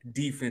rushing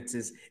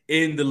defenses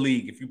in the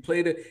league. If you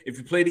play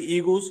the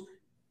Eagles,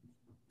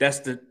 that's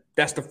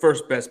the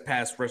first best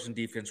pass rushing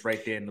defense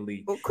right there in the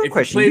league. Well, quick If you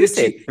question. play You the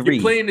said Chiefs, you're three.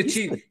 playing the You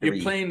Chiefs. said You're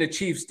three. playing the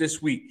Chiefs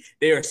this week.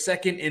 They are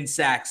second in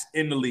sacks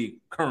in the league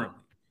currently.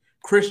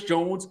 Chris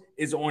Jones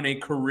is on a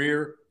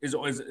career is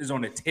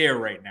on a tear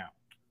right now.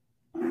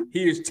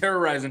 He is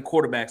terrorizing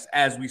quarterbacks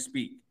as we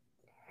speak.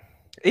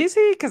 Is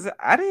he? Because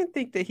I didn't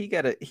think that he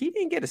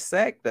didn't get a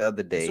sack the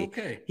other It's day.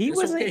 okay. He It's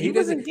wasn't okay. he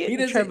wasn't He getting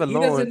doesn't Trevor he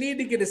doesn't Lawrence. need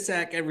to get a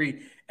sack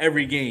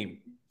every game.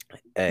 He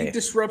Hey,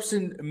 disrupts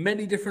in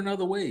many different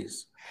other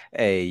ways.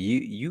 hey,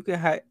 you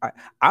can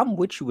I'm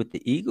with you with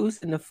the Eagles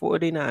and the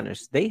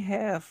 49ers. They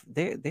have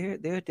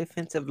their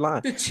defensive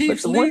line. The But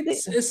Chiefs the one lead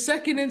thing is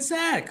second in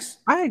sacks.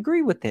 I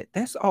agree with that.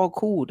 That's all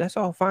cool. That's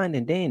all fine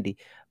and dandy.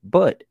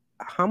 But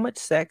how much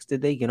sacks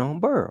did they get on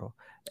Burrow?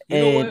 You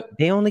know And what?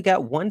 they only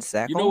got one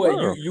sack You know on what? You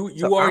Burrow. you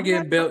So you are I'm not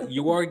getting trying. bailed.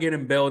 You are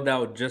getting bailed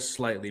out just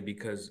slightly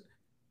because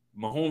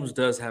Mahomes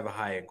does have a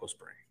high ankle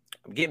sprain.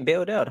 I'm getting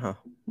bailed out, huh?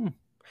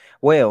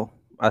 Well,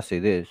 I say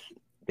this.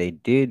 They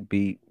did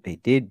beat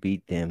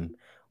them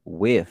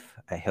with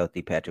a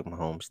healthy Patrick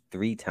Mahomes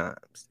 3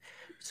 times.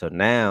 So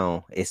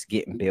now it's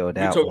getting bailed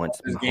We out talk about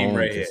once this game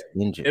right Mahomes here. is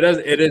injured.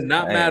 It does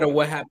not matter Hey,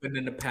 what happened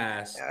in the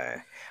past.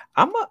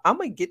 I'm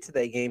gonna get to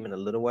that game in a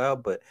little while,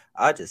 but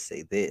I'll just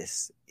say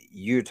this.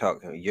 You're trying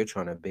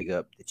to big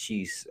up the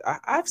Chiefs.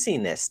 I've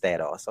seen that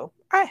stat also.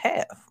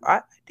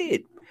 I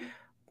did.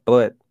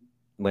 But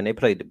when they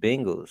played the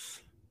Bengals,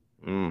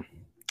 mm,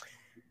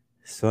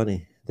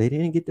 Sonny, they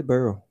didn't get the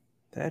Burrow.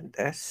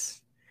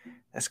 That's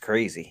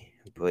crazy.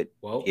 But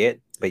Well, yet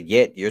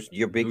you're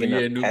new bigging up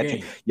year, new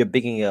Patrick. game. You're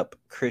bigging up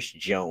Chris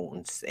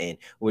Jones, and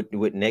what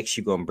next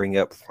you're gonna bring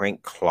up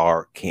Frank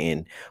Clark,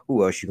 and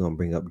who else you gonna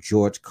bring up?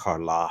 George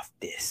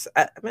Karlaftis.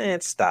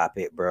 Man, stop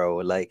it, bro.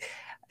 Like,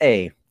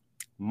 hey,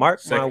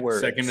 mark my Second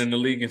words. in the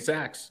league in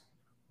sacks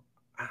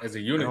as a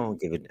I unit. don't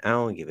give it. I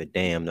don't give a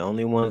damn. The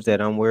only ones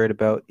that I'm worried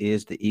about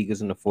is the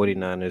Eagles and the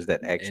 49ers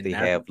that And actually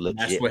that have and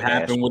that's legit what pass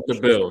happened with the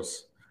rushers.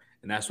 Bills.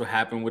 And that's what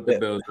happened with the Yeah.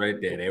 Bills right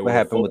there. They What were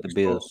happened with the focused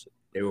on Bills?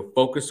 they were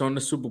focused on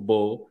the Super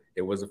Bowl.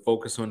 There was a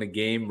focus on the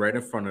game right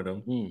in front of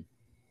them. Mm.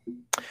 And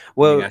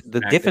they Well, got the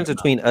smacked in difference the mouth.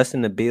 between us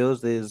and the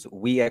Bills is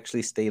we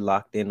actually stay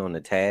locked in on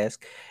the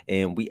task,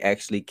 and we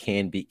actually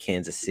can beat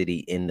Kansas City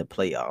in the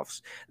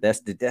playoffs.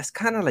 That's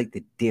kind of like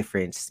the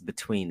difference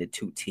between the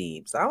two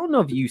teams. I don't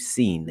know if you've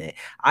seen that.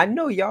 I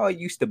know y'all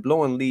used to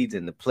blowing leads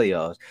in the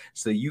playoffs,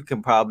 so you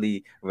can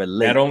probably That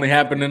relate. only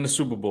happened in the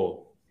Super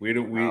Bowl. We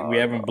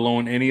haven't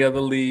blown any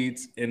other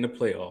leads in the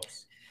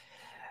playoffs.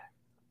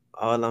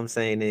 All I'm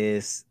saying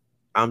is,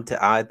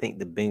 I think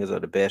the Bengals are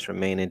the best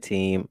remaining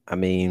team. I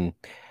mean,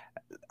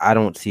 I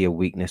don't see a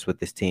weakness with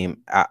this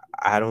team.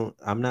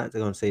 I'm not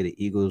going to say the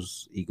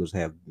Eagles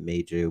have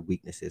major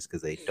weaknesses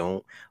because they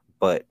don't,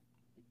 but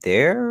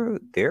their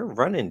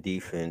running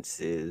defense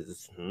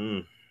is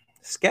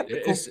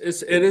skeptical. It It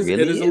is it really is a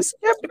little is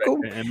suspect,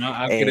 skeptical, and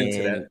I'll get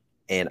into that.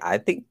 and I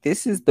think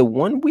this is the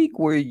one week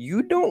where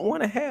you don't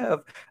want to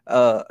have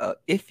a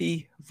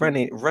iffy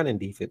running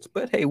defense.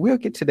 But hey, we'll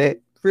get to that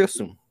real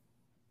soon.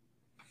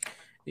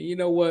 You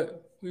know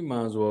what? We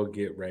might as well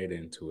get right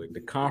into it.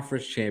 The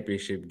conference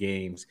championship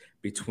games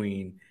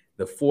between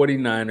the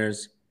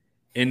 49ers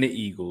and the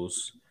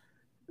Eagles.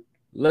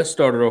 Let's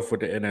start it off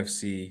with the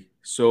NFC.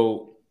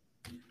 So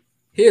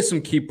here's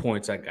some key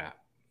points I got.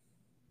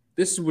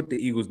 This is what the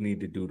Eagles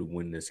need to do to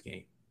win this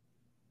game.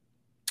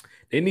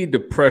 They need to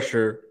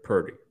pressure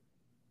Purdy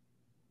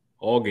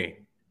all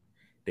game.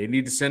 They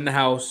need to send the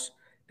house.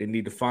 They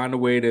need to find a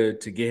way to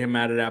get him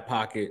out of that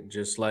pocket,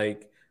 just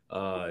like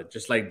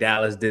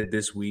Dallas did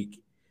this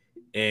week,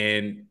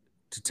 and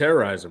to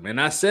terrorize him.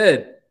 And I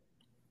said,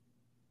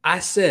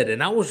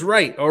 and I was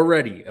right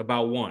already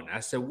about one. I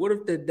said, what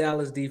if the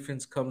Dallas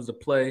defense comes to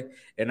play?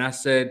 And I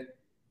said,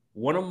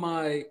 one of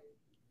my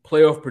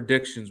playoff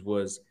predictions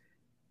was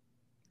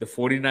the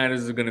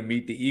 49ers are going to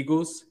meet the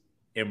Eagles,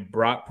 and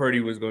Brock Purdy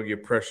was going to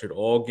get pressured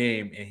all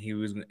game, and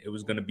it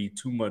was going to be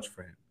too much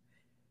for him.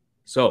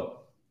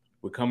 So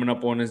we're coming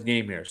up on this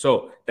game here.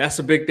 So that's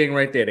a big thing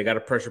right there. They got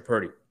to pressure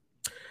Purdy.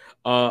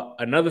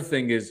 Another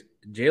thing is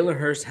Jalen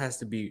Hurts has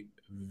to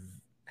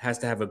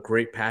have a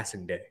great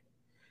passing day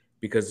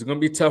because it's going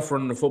to be tough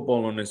running the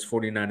football on this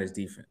 49ers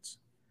defense.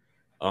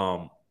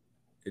 Um,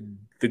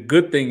 the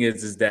good thing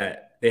is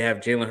that they have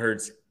Jalen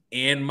Hurts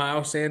and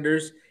Miles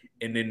Sanders,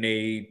 and then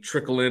they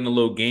trickle in a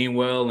little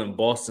Gainwell and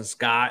Boston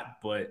Scott.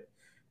 But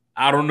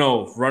I don't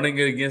know. Running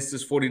against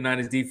this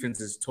 49ers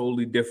defense is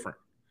totally different.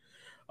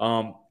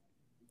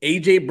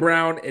 A.J.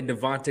 Brown and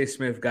Devontae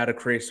Smith got to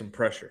create some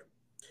pressure.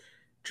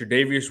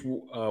 Tre'Davious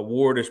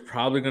Ward is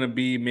probably going to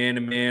be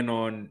man-to-man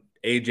on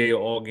A.J.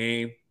 all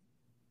game,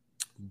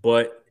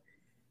 but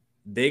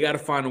they got to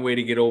find a way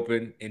to get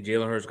open, and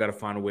Jalen Hurts got to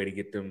find a way to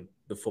get them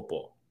the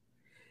football.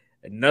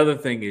 Another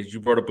thing is, you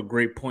brought up a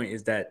great point,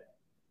 is that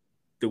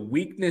the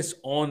weakness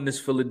on this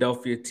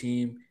Philadelphia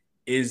team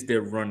is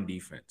their run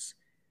defense.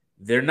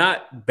 They're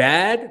not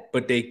bad,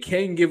 but they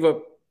can give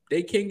up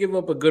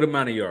a good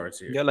amount of yards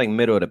here. They're like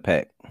middle of the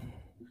pack.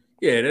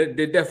 Yeah,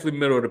 they're definitely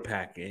middle of the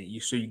pack.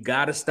 So you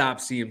got to stop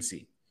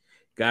CMC.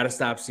 Got to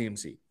stop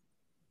CMC.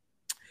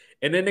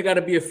 And then they got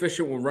to be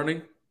efficient with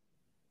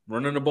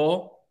running the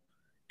ball,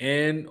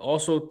 and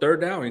also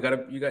third down. You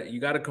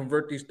got to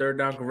convert these third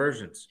down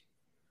conversions.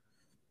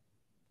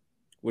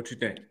 What you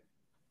think?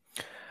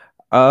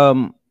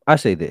 I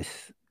say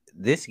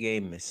this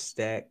game is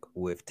stacked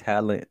with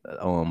talent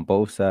on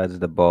both sides of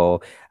the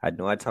ball. I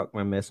know I talk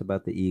my mess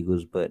about the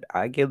Eagles, but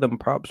I give them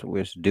props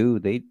where it's due.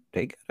 They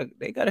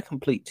got a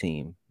complete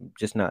team,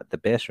 just not the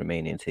best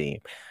remaining team.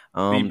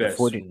 The best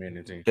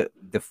remaining team.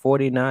 The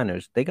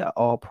 49ers, they got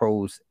all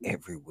pros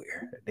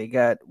everywhere. They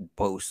got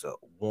Bosa,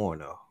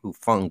 Warner,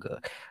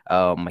 Hufanga,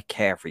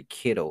 McCaffrey,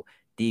 Kittle,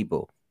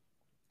 Debo.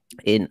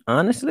 And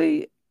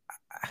honestly,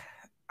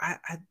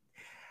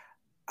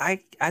 I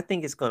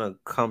think it's going to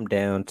come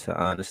down to,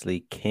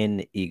 honestly, can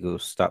the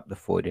Eagles stop the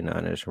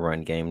 49ers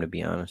run game, to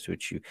be honest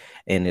with you?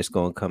 And it's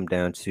going to come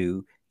down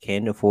to,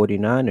 can the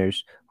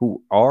 49ers,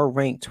 who are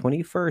ranked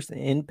 21st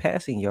in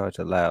passing yards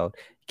allowed,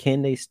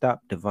 can they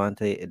stop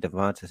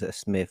Devonta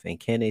Smith, and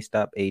can they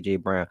stop A.J.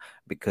 Brown?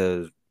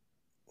 Because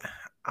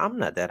I'm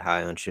not that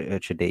high on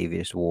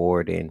Tre'Davious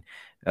Ward and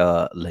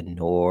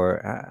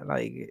Lenore.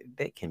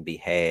 They can be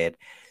had.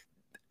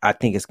 I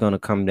think it's going to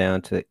come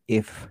down to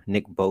if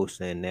Nick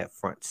Bosa and that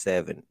front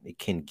seven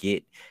can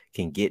get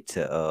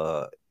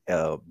to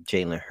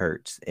Jalen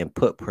Hurts and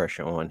put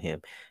pressure on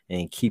him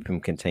and keep him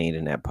contained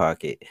in that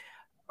pocket.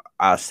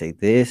 I'll say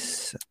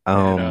this: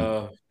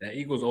 that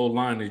Eagles O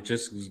line is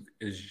just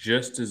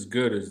as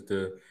good as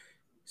the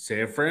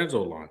San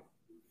Francisco line.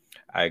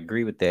 I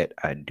agree with that.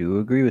 I do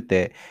agree with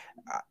that.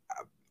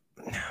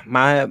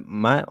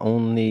 My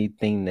only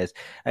thing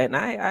and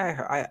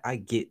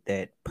I get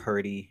that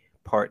Purdy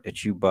part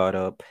that you brought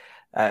up.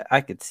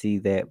 I could see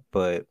that,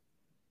 but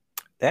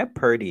that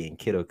Purdy and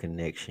Kittle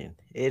connection,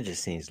 it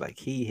just seems like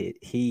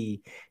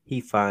he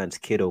finds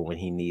Kittle when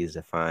he needs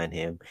to find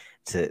him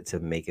to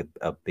make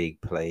a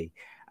big play.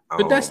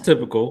 But that's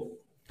typical.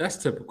 That's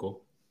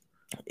typical.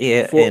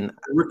 Yeah, for and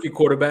a rookie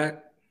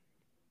quarterback.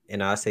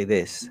 And I'll say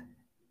this: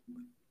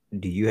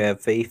 do you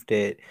have faith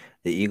that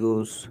the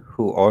Eagles,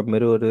 who are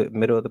middle of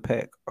the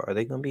pack, are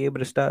they going to be able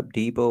to stop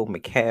Debo,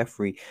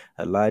 McCaffrey,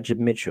 Elijah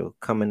Mitchell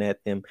coming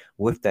at them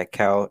with that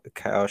Kyle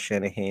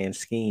Shanahan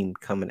scheme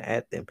coming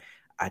at them?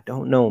 I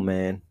don't know,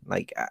 man.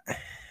 Like,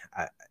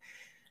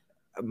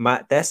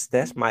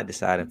 that's my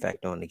deciding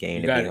factor on the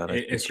game.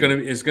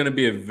 It's gonna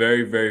be a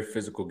very, very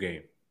physical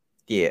game.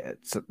 Yeah,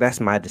 so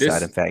that's my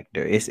deciding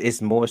factor.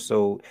 It's more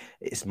so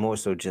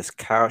just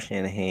Kyle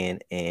Shanahan,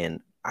 and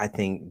I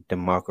think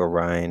DeMarco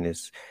Ryan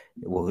is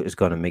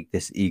going to make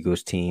this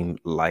Eagles team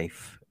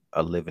life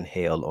a living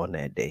hell on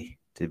that day,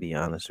 to be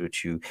honest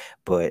with you.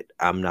 But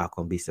I'm not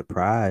going to be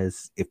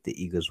surprised if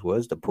the Eagles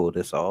was to pull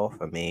this off.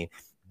 I mean,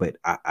 but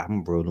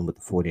I'm rolling with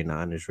the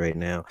 49ers right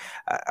now.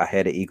 I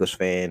had an Eagles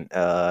fan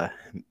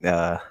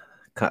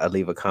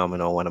leave a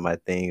comment on one of my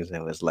things, and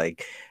it was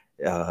like,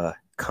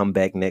 come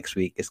back next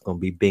week. It's going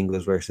to be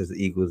Bengals versus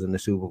the Eagles in the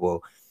Super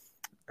Bowl.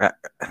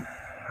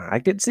 I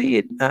could see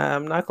it.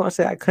 I'm not going to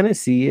say I couldn't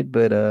see it,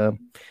 but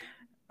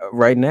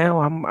right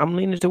now I'm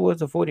leaning towards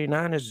the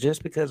 49ers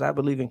just because I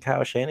believe in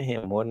Kyle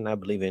Shanahan more than I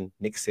believe in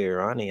Nick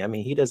Sirianni. I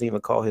mean, he doesn't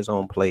even call his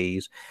own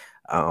plays.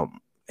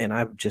 And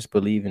I just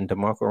believe in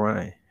DeMarco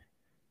Ryan.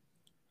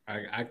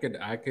 I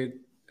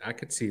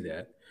could see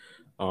that.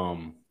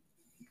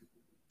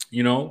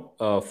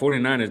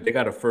 49ers, they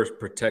got to first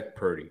protect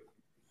Purdy,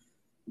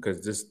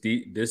 because this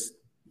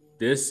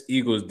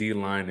Eagles D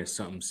line is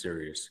something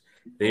serious.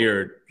 They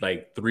are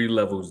like 3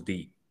 levels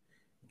deep.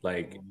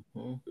 Like,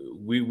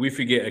 we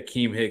forget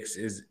Akeem Hicks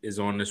is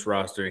on this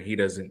roster and he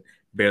doesn't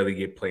barely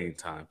get playing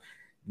time.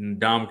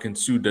 Ndamukong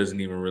Suh doesn't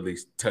even really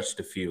touch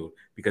the field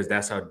because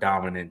that's how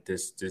dominant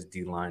this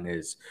D line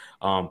is.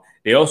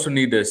 They also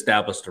need to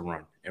establish the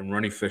run and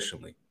run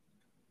efficiently,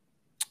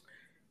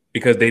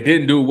 because they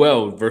didn't do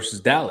well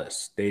versus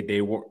Dallas. They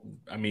were,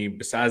 I mean,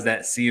 besides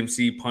that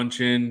CMC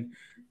punching,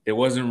 there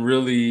wasn't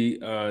really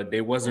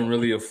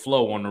a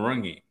flow on the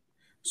run game.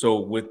 So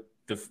with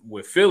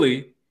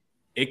Philly,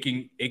 it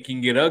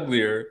can get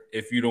uglier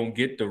if you don't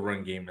get the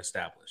run game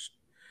established.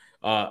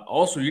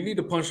 Also, you need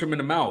to punch them in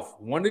the mouth.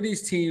 One of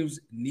these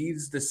teams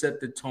needs to set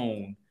the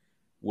tone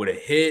with a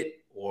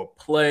hit or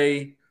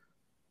play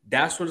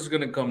That's what it's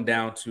going to come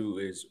down to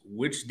is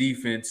which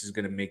defense is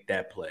going to make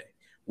that play.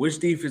 Which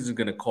defense is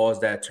going to cause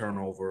that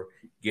turnover,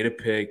 get a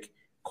pick,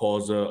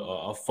 cause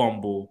a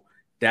fumble.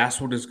 That's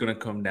what it's going to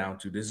come down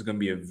to. This is going to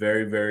be a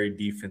very, very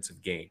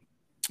defensive game.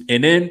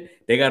 And then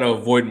they got to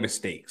avoid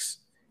mistakes.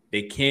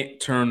 They can't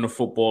turn the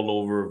football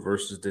over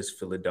versus this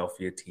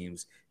Philadelphia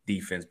team's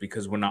defense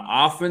because when the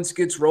offense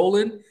gets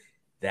rolling,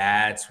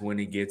 that's when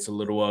it gets a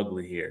little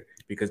ugly here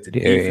because the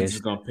defense is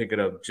going to pick it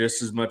up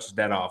just as much as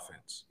that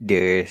offense.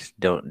 Darius,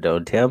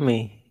 don't tell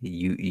me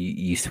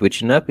you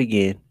switching up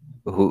again.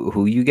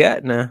 Who you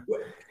got now?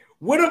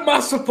 What am I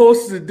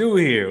supposed to do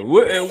here?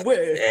 What?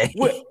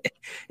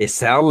 It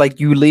sounds like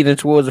you leaning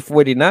towards the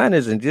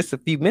 49ers, and just a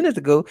few minutes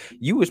ago,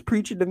 you was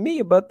preaching to me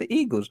about the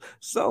Eagles.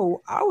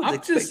 So I was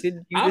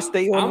expecting you to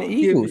stay on the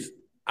Eagles.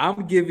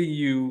 I'm giving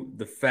you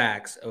the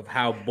facts of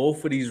how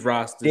both of these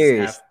rosters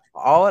Darius,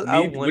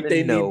 what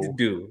they need to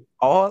do.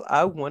 All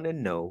I want to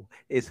know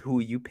is who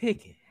you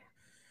picking.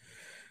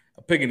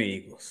 I'm picking the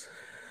Eagles.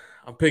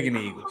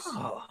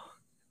 Oh,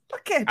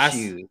 look at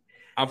you.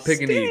 I'm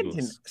picking the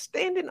Eagles.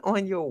 Standing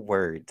on your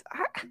words.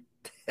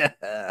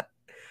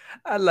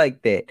 I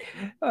like that.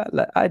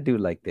 I do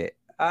like that.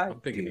 I'm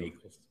picking the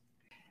Eagles.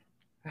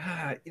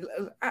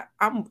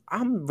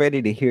 I'm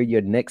ready to hear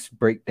your next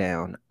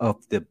breakdown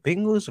of the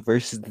Bengals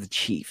versus the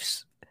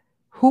Chiefs.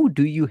 Who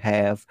do you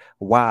have?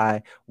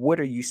 Why? What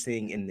are you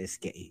seeing in this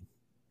game?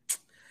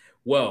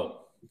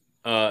 Well,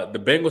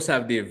 the Bengals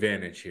have the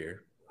advantage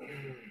here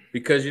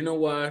because you know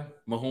why?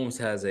 Mahomes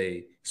has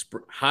a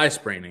high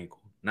sprained ankle.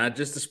 Not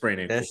just a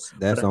sprained ankle.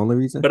 That's the only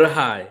reason. But a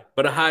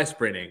high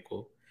sprained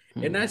ankle.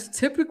 And that's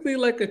typically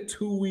like a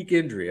 2-week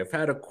injury. I've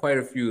had quite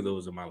a few of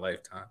those in my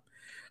lifetime.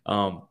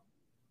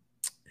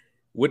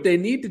 What they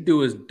need to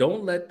do is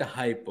don't let the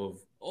hype of,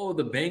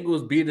 the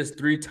Bengals beat us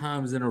 3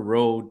 times in a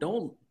row.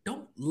 Don't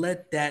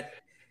let that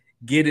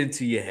get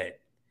into your head.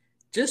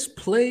 Just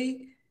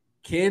play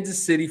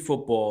Kansas City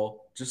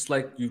football just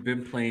like you've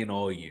been playing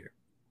all year.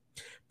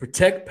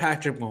 Protect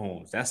Patrick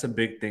Mahomes. That's a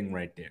big thing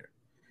right there.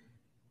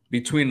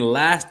 Between the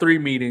last 3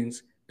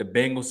 meetings, the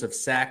Bengals have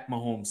sacked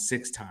Mahomes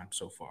 6 times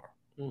so far.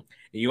 And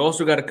you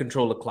also got to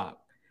control the clock.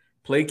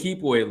 Play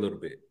keep away a little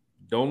bit.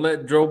 Don't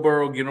let Joe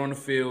Burrow get on the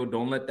field.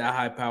 Don't let that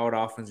high-powered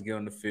offense get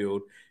on the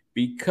field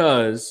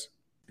because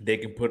they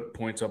can put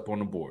points up on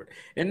the board.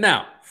 And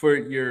now for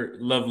your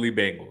lovely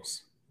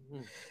Bengals.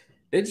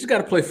 They just got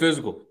to play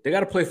physical. They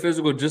got to play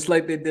physical just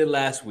like they did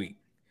last week.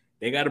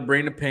 They got to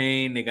bring the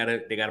pain. They got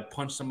to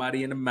punch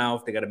somebody in the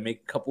mouth. They got to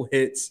make a couple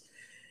hits.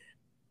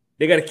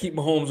 They got to keep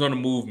Mahomes on the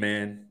move,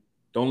 man.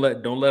 Don't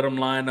let him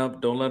line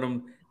up. Don't let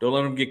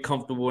him get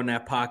comfortable in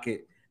that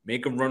pocket.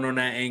 Make him run on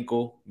that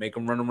ankle. Make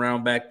him run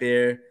around back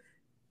there.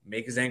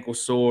 Make his ankle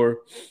sore.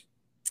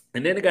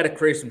 And then they got to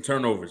create some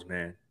turnovers,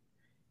 man.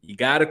 You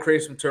got to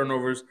create some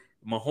turnovers.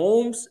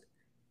 Mahomes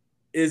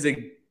is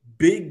a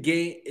big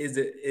game. Is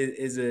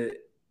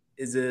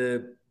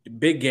a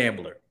big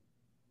gambler,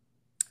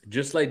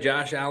 just like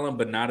Josh Allen,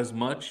 but not as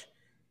much.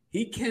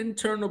 He can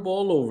turn the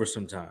ball over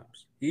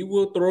sometimes. He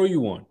will throw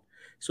you one.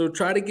 So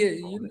try to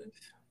get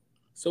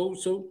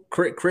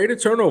create a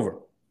turnover.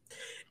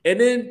 And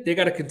then they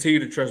got to continue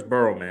to trust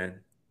Burrow, man.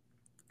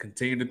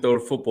 Continue to throw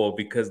the football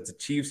because the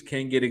Chiefs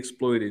can get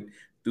exploited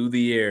through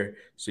the air.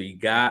 So you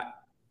got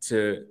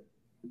to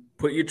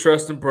put your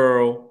trust in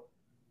Burrow,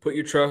 put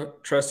your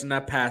trust in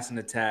that passing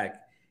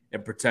attack,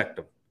 and protect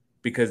them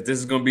because this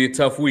is going to be a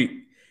tough week.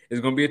 It's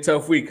going to be a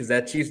tough week because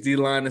that Chiefs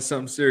D-line is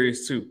something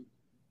serious too.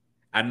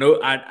 I know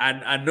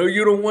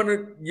you don't want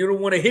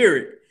to hear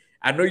it.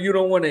 I know you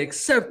don't want to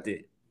accept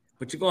it,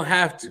 but you're going to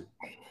have to.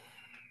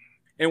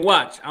 And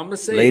watch, I'm going to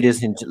say,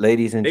 ladies and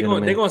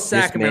gentlemen, they're going to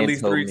sack him at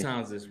least 3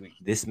 times this week.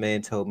 This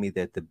man told me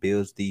that the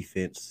Bills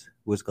defense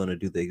was going to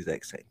do the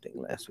exact same thing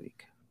last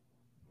week.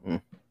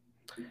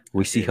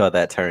 We see how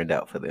that turned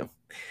out for them.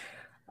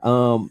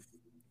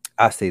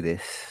 I say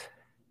this.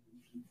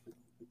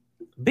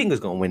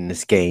 Bengals going to win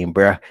this game,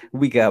 bro.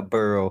 We got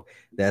Burrow.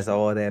 That's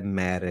all that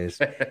matters.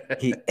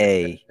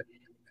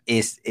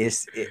 This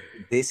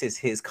is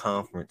his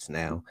conference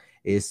now.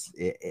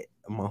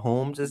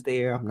 Mahomes is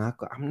there. I'm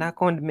not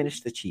going to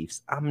diminish the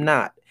Chiefs. I'm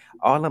not.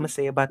 All I'm gonna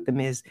say about them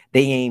is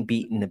they ain't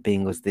beating the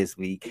Bengals this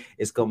week.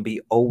 It's gonna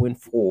be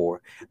 0-4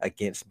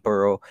 against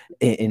Burrow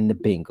in the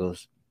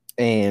Bengals.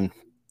 And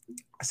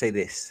I say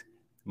this: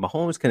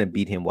 Mahomes gonna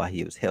beat him while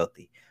he was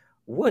healthy.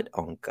 What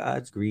on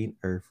God's green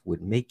earth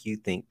would make you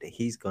think that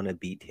he's gonna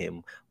beat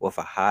him with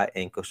a high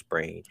ankle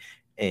sprain?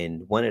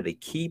 And one of the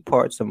key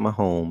parts of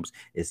Mahomes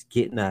is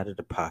getting out of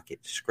the pocket,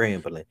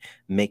 scrambling,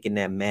 making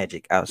that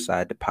magic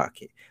outside the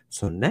pocket.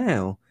 So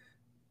now,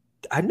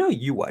 I know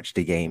you watched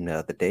the game the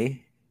other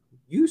day.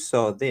 You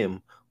saw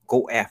them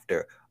go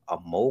after a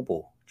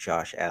mobile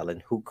Josh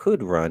Allen who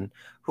could run,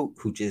 who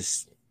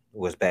just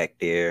was back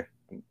there.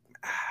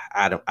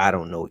 I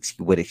don't know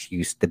what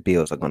excuse the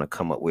Bills are going to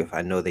come up with.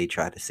 I know they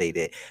tried to say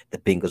that the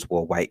Bengals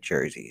wore white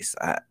jerseys.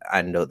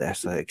 I know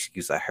that's an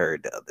excuse I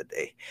heard the other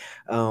day.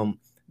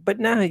 But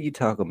now you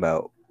talk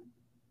about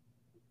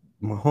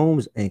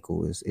Mahomes'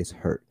 ankle is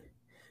hurt.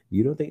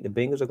 You don't think the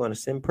Bengals are going to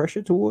send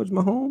pressure towards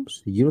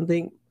Mahomes? You don't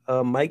think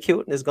Mike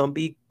Hilton is going to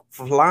be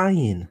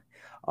flying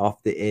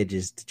off the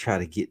edges to try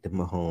to get to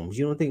Mahomes?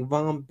 You don't think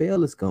Von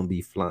Bell is going to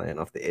be flying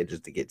off the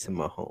edges to get to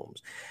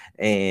Mahomes?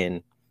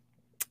 And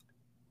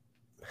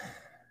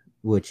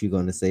what you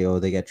going to say? Oh,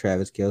 they got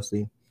Travis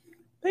Kelce.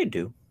 They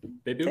do.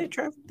 They do.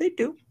 They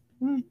do.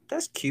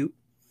 That's cute.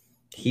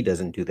 He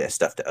doesn't do that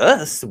stuff to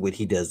us. What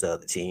he does to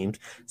other teams.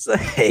 So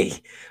hey,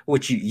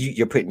 what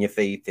you're putting your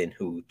faith in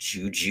who?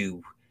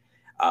 Juju,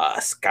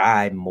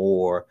 Sky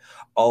Moore.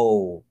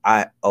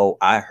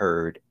 I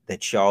heard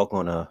that y'all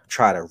gonna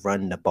try to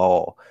run the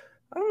ball.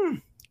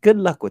 Good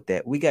luck with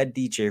that. We got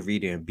DJ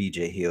Reader and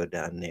BJ Hill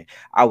down there.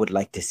 I would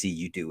like to see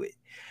you do it.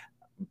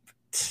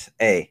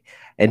 Hey,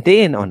 and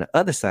then on the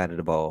other side of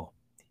the ball,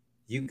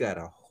 you got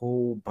a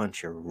whole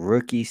bunch of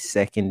rookie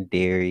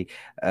secondary,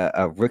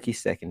 a rookie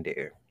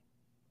secondary.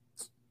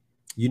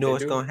 You know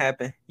what's gonna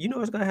happen? You know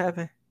what's gonna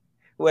happen?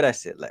 What I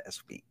said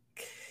last week.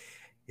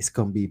 It's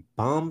gonna be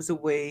bombs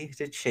away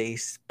to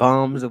Chase,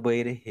 bombs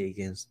away to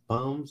Higgins,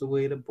 bombs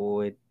away to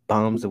Boyd,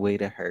 bombs away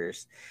to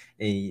Hurst,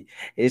 and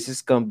it's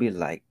just gonna be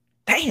like,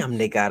 damn,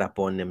 they got up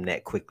on them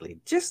that quickly,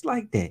 just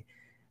like that.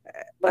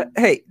 But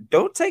hey,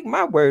 don't take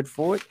my word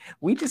for it.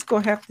 We just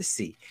gonna have to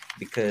see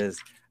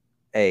because,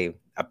 hey,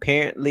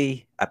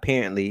 apparently,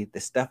 the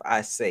stuff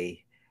I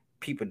say,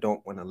 people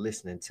don't want to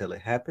listen until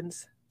it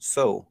happens.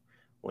 So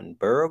when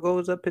Burrow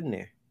goes up in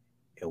there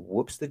and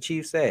whoops the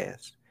Chiefs'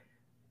 ass,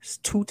 it's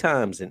 2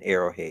 times in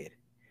Arrowhead.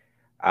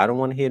 I don't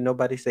want to hear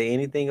nobody say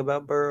anything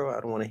about Burrow.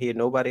 I don't want to hear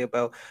nobody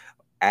about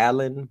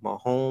Allen,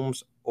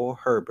 Mahomes, or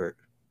Herbert.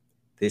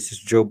 This is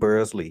Joe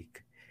Burrow's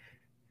league.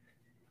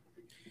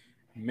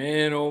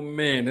 Man, oh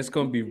man, it's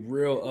gonna be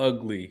real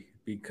ugly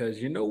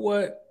because you know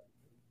what?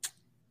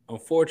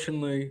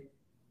 Unfortunately,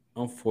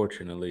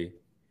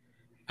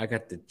 I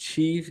got the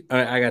Chiefs.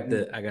 I got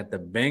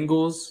the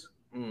Bengals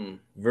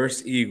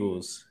versus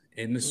Eagles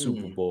in the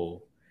Super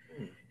Bowl,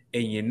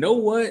 and you know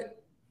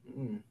what?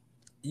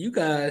 You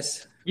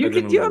guys, you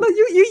guys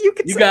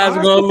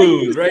are gonna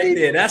lose right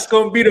there. That's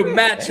gonna be the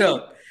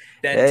matchup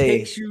that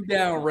takes you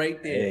down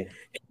right there.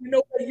 You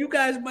know what? You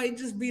guys might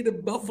just be the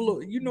Buffalo.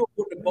 You know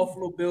what? The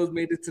Buffalo Bills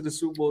made it to the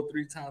Super Bowl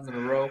 3 times in a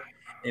row,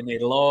 and they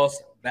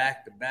lost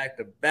back to back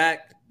to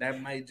back.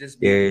 That might just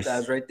be you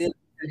guys right there.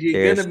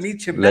 You're gonna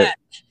meet your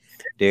match.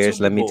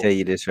 Let me tell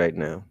you this right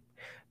now.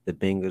 The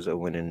Bengals are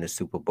winning the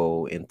Super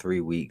Bowl in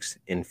 3 weeks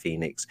in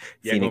Phoenix.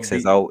 Phoenix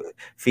has always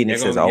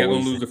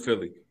lose to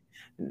Philly.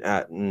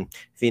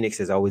 Phoenix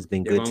has always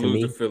been good to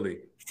me. Philly.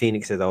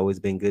 Phoenix has always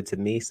been good to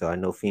me, so I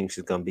know Phoenix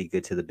is going to be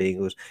good to the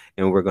Bengals,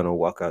 and we're going to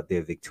walk out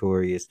there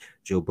victorious.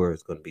 Joe Burrow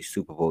is going to be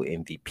Super Bowl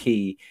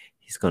MVP.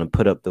 He's going to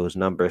put up those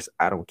numbers.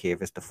 I don't care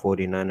if it's the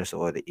 49ers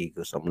or the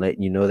Eagles. I'm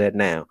letting you know that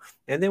now.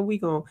 And then we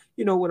going to,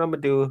 you know what I'm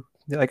going to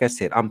do? Like I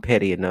said, I'm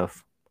petty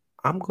enough.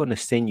 I'm going to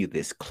send you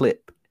this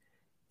clip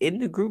in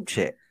the group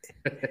chat.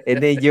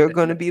 And then you're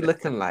going to be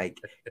looking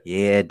like,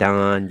 yeah,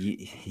 Don,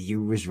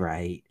 you was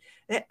right.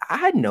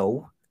 I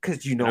know.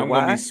 Because you know I'm why?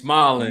 I'm gonna be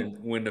smiling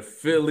when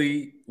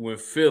Philly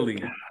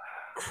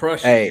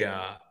crushes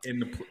y'all in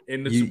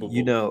the Super Bowl.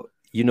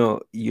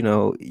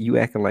 You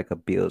acting like a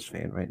Bills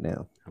fan right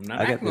now. I'm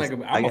not acting like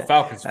I'm a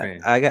Falcons fan.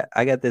 I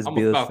got this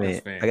Bills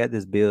fan. I got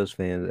this Bills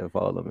fan that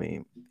follow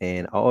me,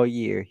 and all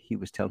year he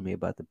was telling me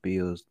about the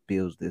Bills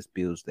this,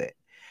 Bills that.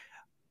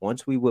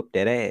 Once we whipped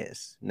that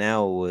ass,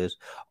 now it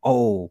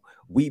was,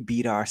 we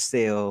beat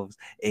ourselves,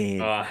 and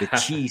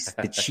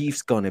the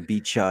Chiefs gonna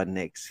beat y'all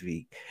next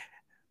week.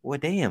 Well,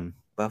 damn,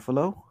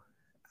 Buffalo.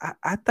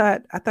 I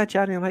thought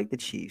y'all didn't like the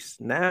Chiefs.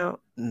 Now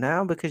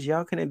because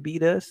y'all couldn't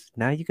beat us,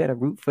 now you got to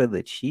root for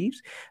the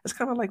Chiefs. It's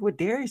kind of like what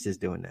Darius is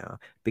doing now.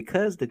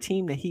 Because the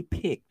team that he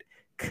picked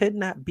could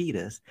not beat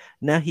us,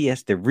 now he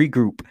has to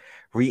regroup,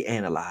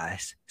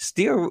 reanalyze.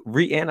 Still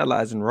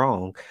reanalyzing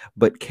wrong,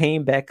 but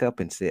came back up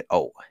and said,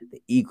 "Oh,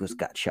 the Eagles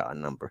got y'all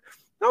number."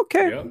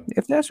 Okay,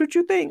 if that's what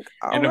you think.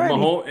 And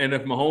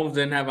if Mahomes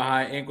didn't have a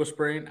high ankle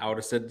sprain, I would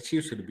have said the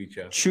Chiefs would have beat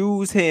y'all.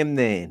 Choose him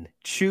then.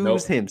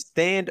 Choose him.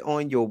 Stand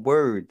on your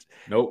words.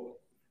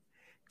 Nope.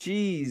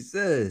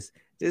 Jesus.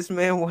 This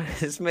man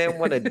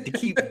wanted to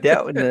keep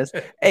doubting us.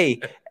 Hey,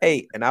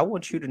 and I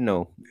want you to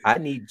know, I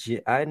need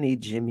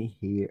Jimmy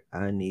here.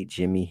 I need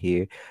Jimmy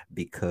here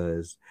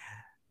because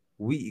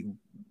we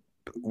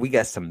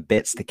got some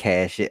bets to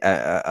cash it,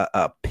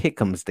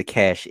 pick'ems to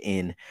cash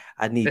in.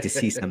 I need to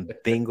see some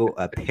bingo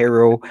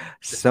apparel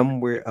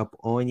somewhere up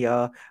on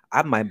y'all.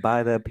 I might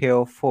buy the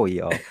apparel for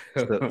y'all,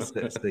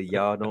 so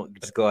y'all don't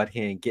just go out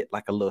here and get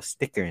like a little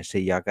sticker and say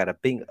y'all got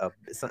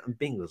something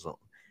bingos on.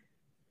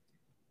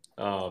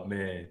 Oh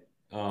man,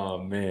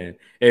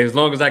 hey, as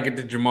long as I get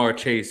the Jamar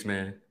Chase,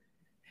 man.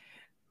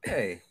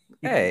 Hey.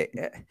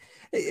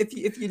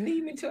 If you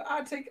need me to,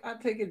 I'll take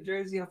a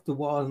jersey off the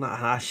wall and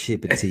I'll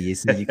ship it to you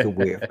so you can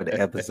wear it for the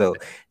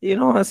episode. You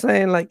know what I'm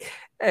saying? Like,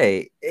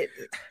 hey,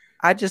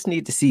 I just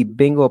need to see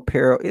bingo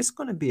apparel. It's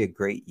gonna be a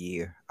great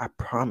year. I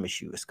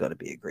promise you, it's gonna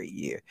be a great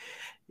year.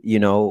 You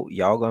know,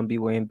 y'all gonna be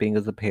wearing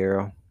Bengals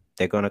apparel.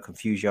 They're gonna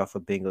confuse y'all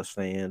for Bengals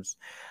fans.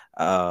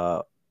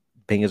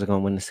 Bengals are gonna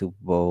win the Super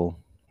Bowl.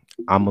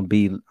 I'm gonna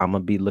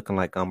be looking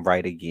like I'm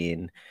right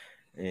again,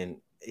 and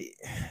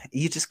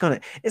it's gonna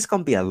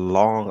be a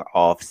long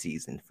off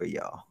season for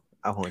y'all.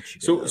 I want you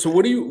to So know so that.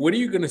 what are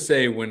you gonna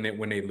say when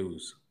they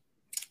lose?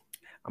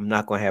 I'm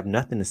not gonna have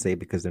nothing to say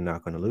because they're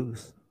not gonna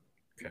lose.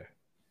 Okay,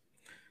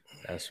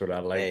 that's what I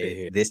like to Hey,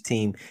 hear. this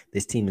team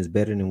is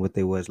better than what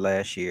they was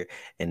last year,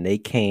 and they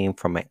came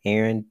from an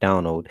Aaron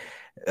Donald,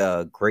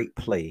 great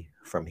play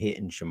from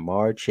hitting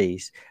Jamar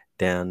Chase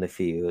down the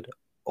field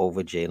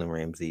over Jalen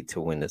Ramsey to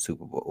win the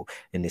Super Bowl,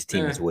 and this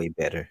team Eh, is way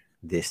better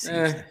this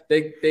season.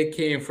 they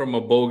came from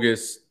a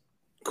bogus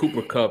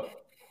Cooper Cup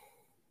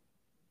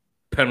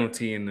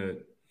penalty in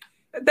the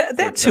That for a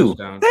that too,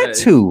 touchdown. that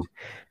too,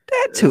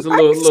 that too. It's a I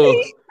see, little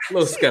see. There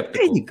you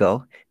skeptical.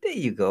 go, there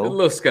you A go,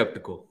 little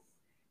skeptical.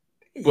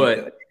 there you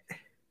go.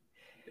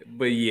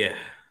 But yeah,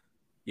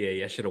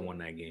 I should have won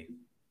that game.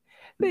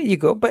 There you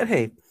go. But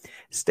hey,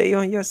 stay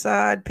on your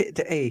side.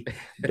 Hey,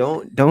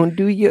 don't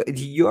do you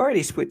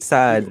already switched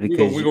sides We're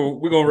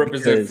gonna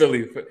represent because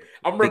Philly.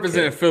 I'm because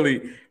representing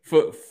Philly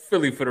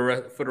for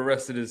the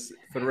rest of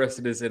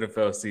this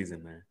NFL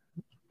season, man.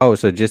 oh,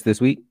 so just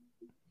this week?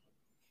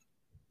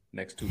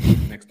 Next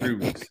 3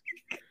 weeks.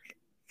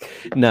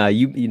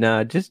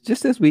 Nah, just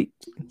this week.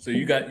 So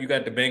you got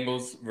the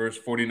Bengals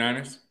versus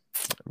 49ers.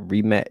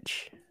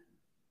 Rematch.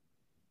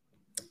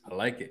 I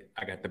like it.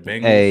 I got the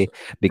Bengals Hey,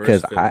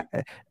 because versus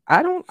Philly.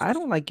 I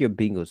don't like your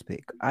Bengals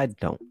pick. I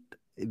don't,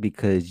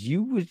 because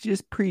you was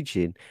just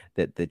preaching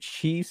that the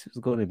Chiefs was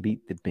going to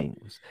beat the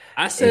Bengals.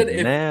 I said if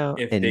And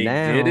they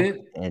now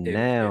didn't, and if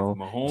now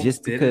Mahomes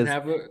just didn't because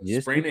have a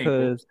just sprained ankle,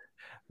 because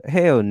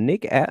hell,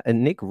 Nick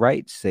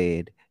Wright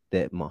said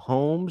that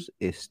Mahomes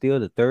is still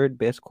the third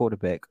best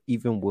quarterback,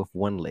 even with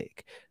one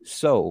leg.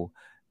 So,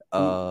 who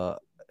uh,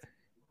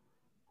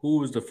 who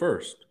was the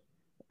first?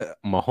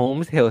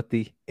 Mahomes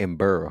healthy and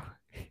Burrow.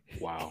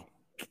 Wow.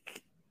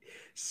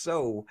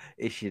 So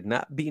it should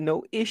not be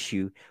no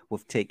issue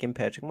with taking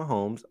Patrick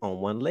Mahomes on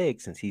one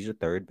leg since he's your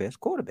third best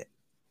quarterback.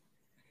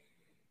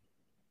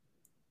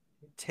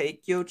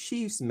 Take your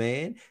Chiefs,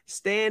 man.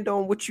 Stand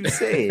on what you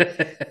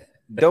said.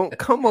 Don't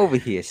come over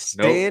here. Nope.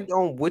 Stand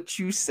on what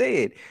you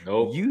said.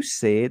 Nope. You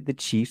said the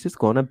Chiefs is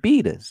going to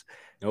beat us.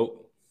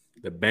 Nope.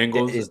 The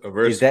Bengals Is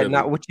versus that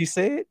not Philly. what you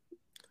said?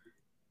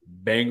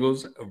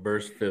 Bengals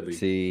versus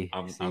Philly.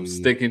 I'm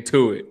See, sticking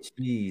to it.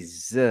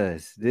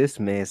 Jesus, this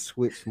man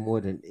switched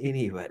more than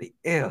anybody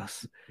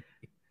else.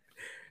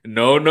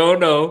 No.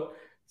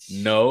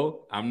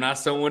 I'm not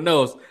someone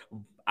else.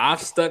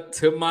 I've stuck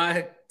to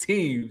my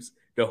teams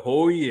the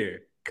whole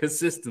year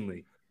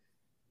consistently.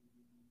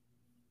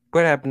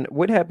 What happened?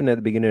 What happened at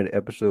the beginning of the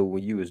episode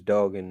when you was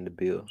dogging the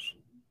Bills?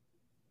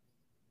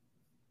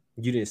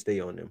 You didn't stay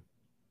on them.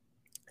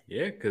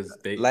 Yeah, because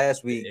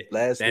Last that week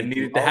you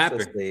needed to also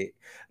happen. stayed.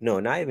 No,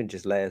 not even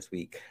just last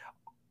week.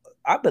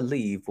 I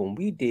believe when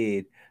we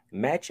did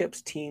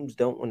matchups teams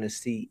don't want to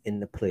see in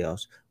the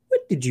playoffs.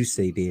 What did you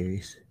say,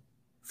 Darius,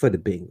 for the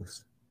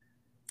Bengals?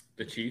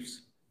 The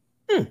Chiefs.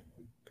 Who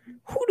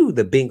do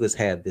the Bengals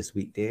have this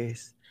week,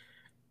 Darius?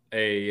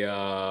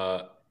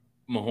 A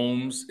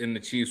Mahomes and the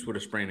Chiefs with a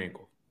sprained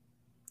ankle.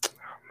 Oh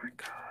my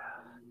god!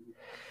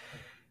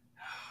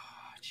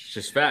 It's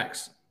just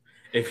facts.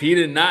 If he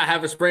did not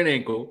have a sprained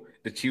ankle,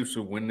 the Chiefs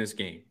would win this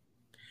game.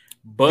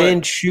 Then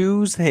But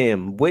choose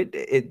him. What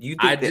you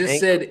I think the just ankle?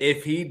 said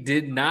if he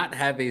did not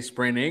have a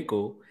sprained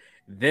ankle,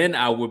 then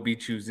I would be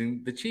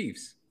choosing the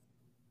Chiefs.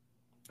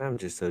 I'm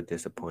just so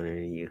disappointed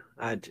in you.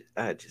 I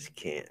just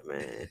can't,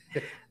 man.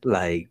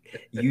 Like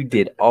you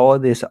did all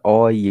this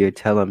all year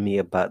telling me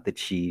about the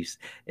Chiefs,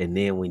 and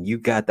then when you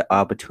got the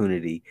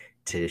opportunity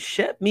to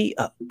shut me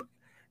up,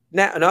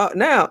 now,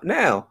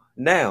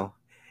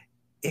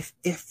 if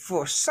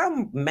for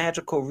some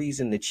magical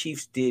reason the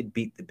Chiefs did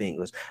beat the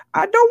Bengals,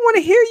 I don't want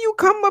to hear you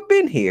come up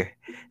in here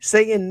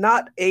saying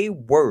not a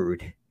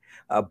word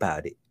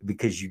about it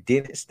because you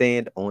didn't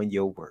stand on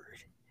your word.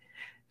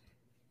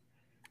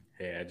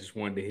 Hey, I just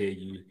wanted to hear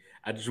you.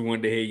 I just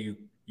wanted to hear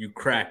you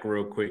crack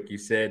real quick. You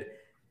said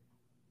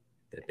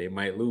that they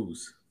might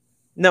lose.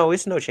 No,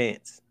 it's no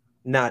chance.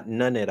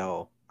 None at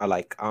all.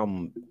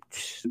 I'm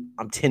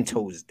 10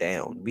 toes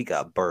down. We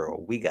got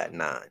Burrow. We got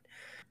 9.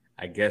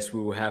 I guess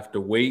we will have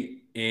to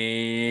wait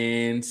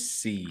and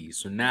see.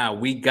 So now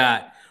we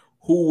got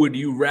who would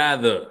you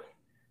rather?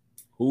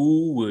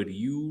 Who would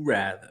you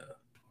rather?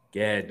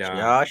 Yeah, Don.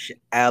 Josh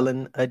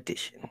Allen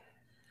edition.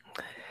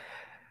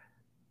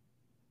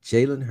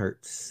 Jalen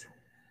Hurts.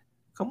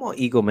 Come on,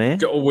 Eagle man.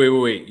 Oh,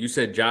 wait. You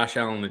said Josh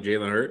Allen and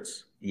Jalen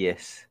Hurts?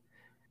 Yes.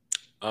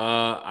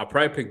 I'll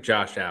probably pick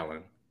Josh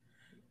Allen.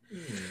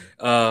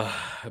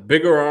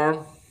 Bigger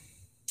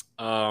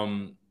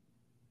arm.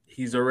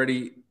 He's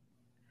already.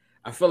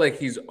 I feel like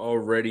he's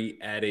already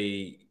at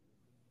a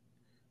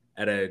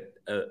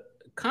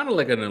kind of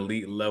like an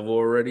elite level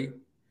already.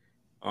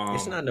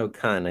 It's not no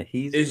kind of.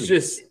 He's It's elite.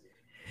 just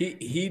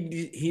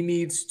he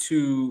needs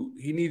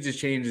to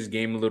change his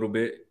game a little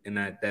bit, and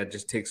that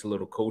just takes a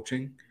little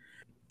coaching.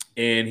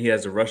 And he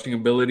has a rushing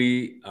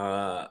ability.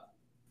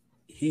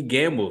 he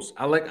gambles.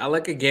 I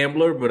like a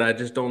gambler, but I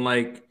just don't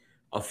like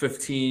a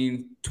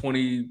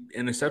 15-20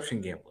 interception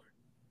gambler.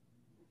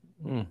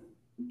 Mm.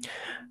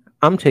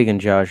 I'm taking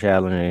Josh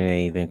Allen, and it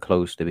ain't even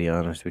close, to be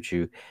honest with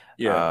you.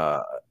 Yeah.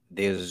 Uh,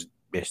 there's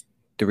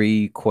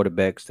three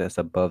quarterbacks that's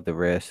above the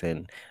rest,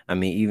 and I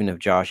mean, even if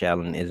Josh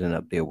Allen isn't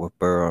up there with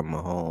Burrow and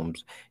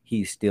Mahomes,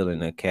 he's still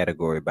in a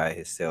category by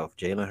himself.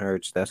 Jalen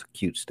Hurts, that's a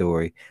cute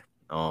story.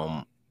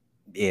 Um,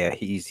 yeah,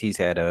 he's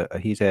had a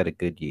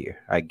good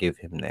year. I give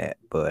him that,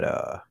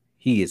 but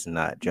he is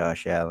not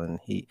Josh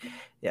Allen.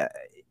 Yeah,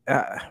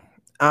 uh,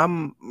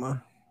 I'm.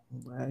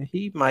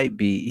 He might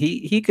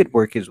be. He could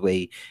work his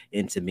way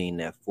into being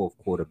that fourth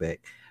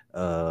quarterback.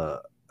 Uh,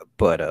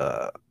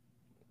 but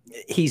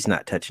he's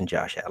not touching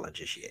Josh Allen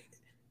just yet.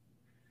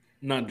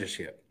 Not just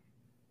yet.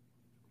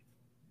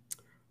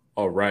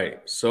 All right.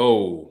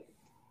 So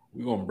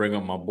we're gonna bring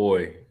up my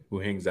boy who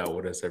hangs out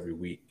with us every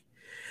week.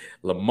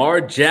 Lamar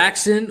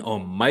Jackson or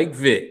Mike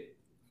Vick?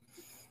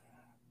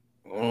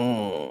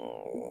 Mm.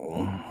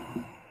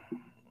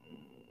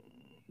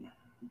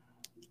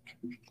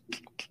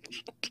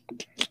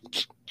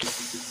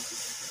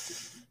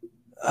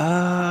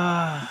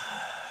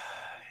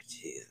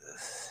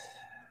 Jesus,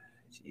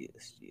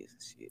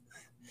 Jesus.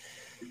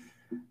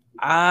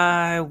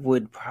 I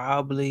would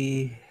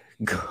probably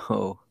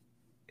go.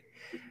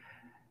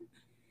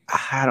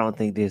 I don't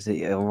think there's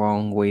a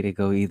wrong way to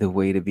go either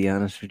way, to be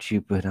honest with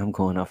you, but I'm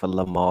going off of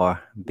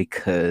Lamar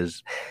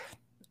because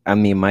I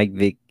mean Mike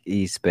Vick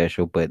he's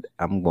special, but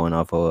I'm going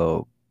off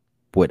of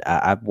what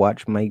I've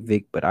watched Mike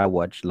Vick, but I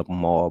watch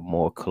Lamar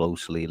more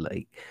closely.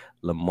 Like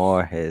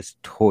Lamar has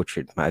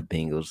tortured my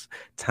Bengals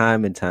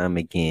time and time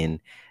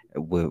again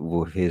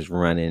with his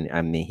running.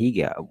 I mean, he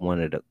got one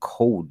of the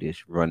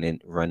coldest running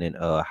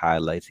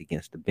highlights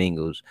against the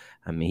Bengals.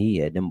 I mean, he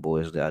had them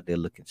boys out there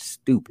looking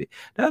stupid.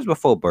 That was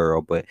before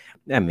Burrow, but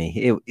I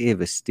mean, it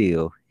was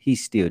still he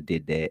still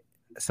did that.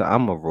 So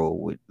I'm a roll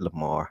with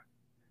Lamar.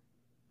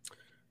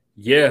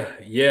 Yeah.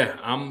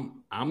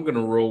 I'm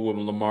gonna roll with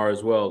Lamar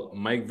as well.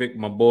 Mike Vick,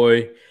 my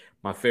boy,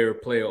 my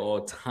favorite player of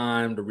all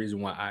time. The reason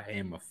why I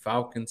am a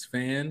Falcons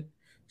fan.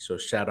 So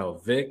shout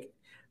out Vic.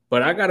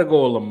 But I gotta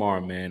go with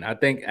Lamar, man. I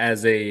think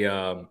as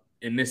a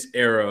in this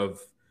era of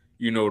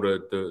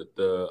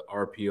the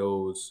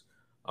RPOs,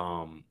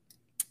 um,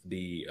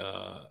 the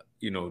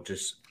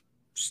just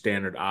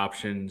standard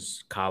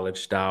options,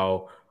 college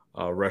style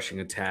rushing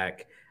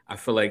attack. I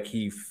feel like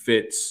he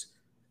fits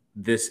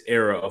this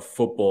era of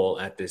football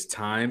at this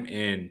time.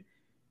 And,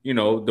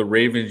 the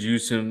Ravens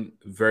use him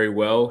very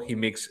well. He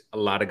makes a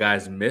lot of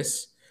guys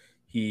miss.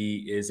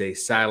 He is a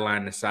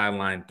sideline to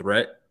sideline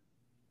threat.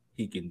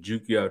 He can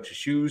juke you out your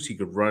shoes. He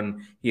could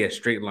run. He has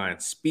straight line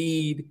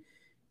speed.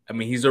 I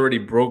mean, he's already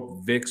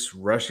broke Vic's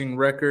rushing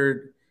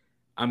record.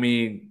 I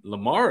mean,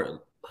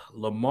 Lamar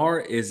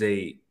is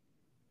a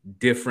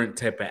different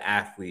type of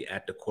athlete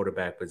at the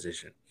quarterback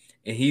position.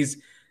 And he's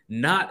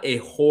not a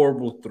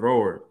horrible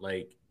thrower.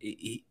 Like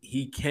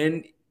he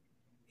can,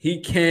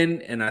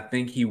 and I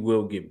think he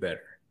will get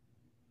better.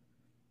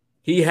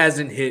 He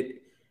hasn't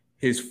hit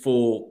his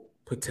full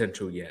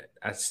potential yet.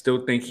 I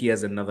still think he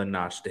has another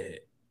notch to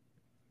hit.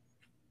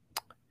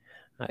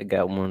 I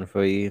got one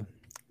for you.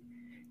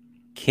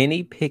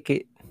 Kenny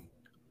Pickett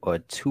or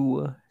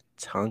Tua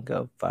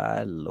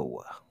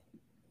Tagovailoa?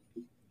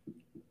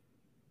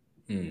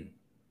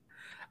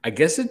 I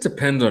guess it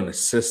depends on the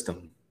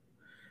system.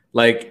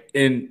 Like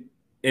in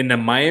the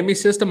Miami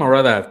system, I'd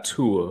rather have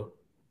Tua.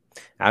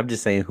 I'm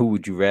just saying, who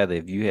would you rather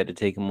if you had to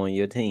take him on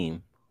your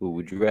team? Who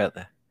would you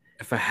rather?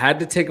 If I had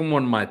to take him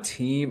on my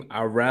team,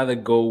 I'd rather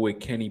go with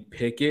Kenny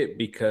Pickett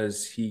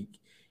because he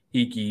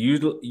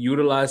can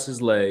utilize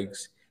his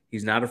legs.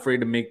 He's not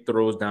afraid to make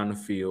throws down the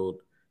field.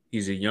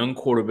 He's a young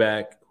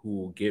quarterback who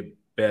will get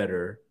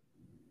better.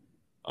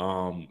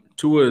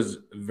 Tua is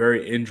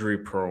very injury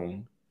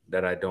prone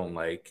that I don't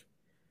like.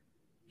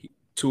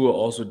 Tua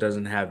also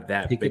doesn't have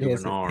that big of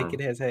an arm. Pickett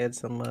has had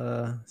some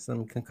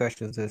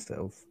concussions and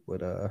stuff,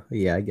 but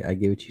yeah, I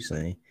get what you're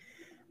saying.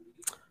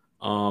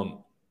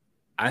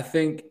 I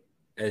think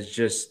as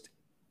just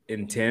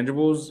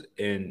intangibles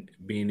and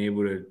being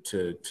able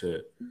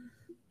to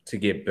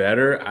get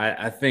better,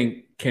 I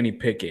think Kenny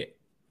Pickett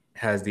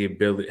has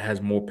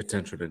more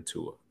potential than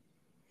Tua.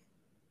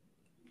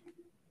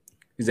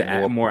 He's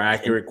a more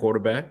accurate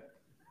quarterback.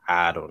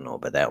 I don't know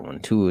about that one.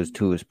 Two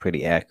is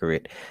pretty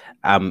accurate.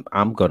 I'm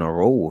gonna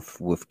roll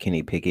with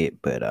Kenny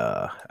Pickett, but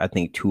I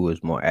think Tua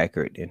is more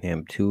accurate than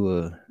him.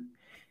 Tua,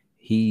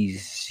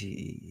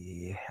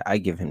 I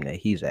give him that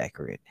he's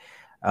accurate.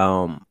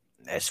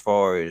 As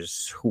far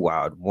as who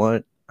I would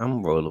want,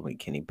 I'm rolling with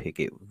Kenny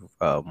Pickett.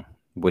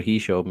 What he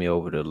showed me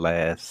over the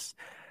last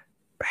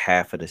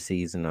half of the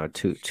season or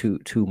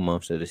two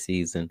months of the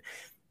season,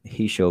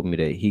 he showed me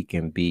that he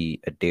can be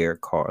a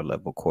Derek Carr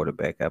level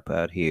quarterback up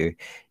out here.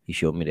 He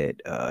showed me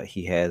that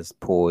he has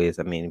poise.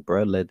 I mean,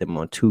 bro led them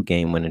on 2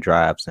 game-winning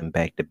drives in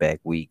back-to-back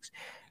weeks.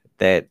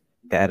 That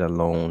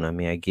alone, I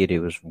mean, I get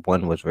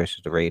one was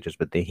versus the Raiders,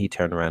 but then he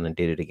turned around and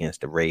did it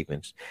against the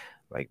Ravens.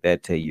 Like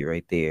that tell you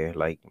right there.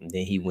 Like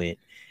then he went.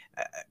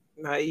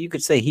 You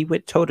could say he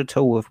went toe to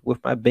toe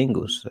with my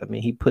Bengals. I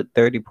mean, he put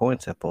 30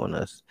 points up on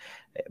us,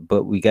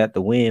 but we got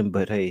the win.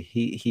 But hey,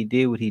 he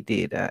did what he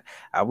did.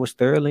 I was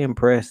thoroughly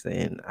impressed,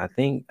 and I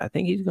think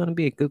he's going to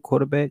be a good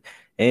quarterback,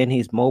 and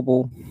he's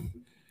mobile,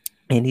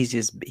 and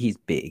he's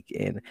big,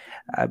 and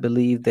I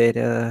believe that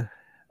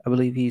I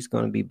believe he's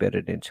going to be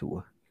better than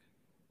Tua.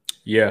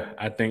 Yeah,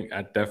 I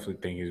definitely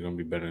think he's going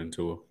to be better than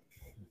Tua.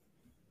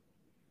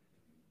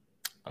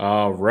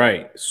 All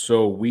right,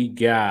 so we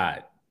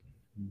got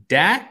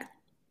Dak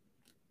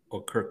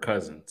or Kirk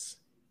Cousins.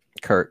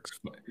 Kirk.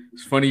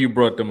 It's funny you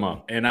brought them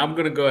up, and I'm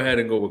gonna go ahead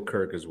and go with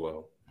Kirk as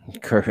well.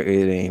 Kirk,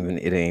 it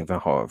ain't even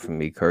hard for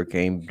me. Kirk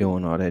ain't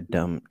doing all that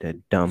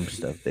dumb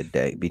stuff that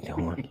Dak be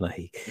doing.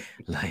 Like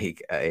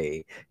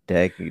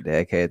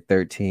Dak had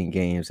 13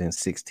 games and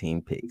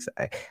 16 picks.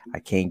 I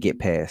can't get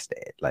past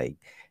that. Like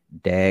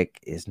Dak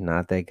is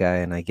not that guy,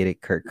 and I get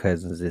it. Kirk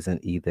Cousins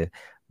isn't either,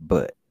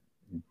 but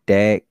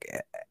Dak.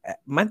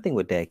 My thing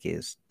with Dak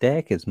is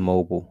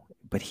mobile,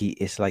 but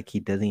it's like he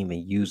doesn't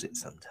even use it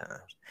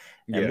sometimes.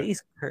 Yeah,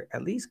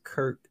 At least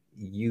Kirk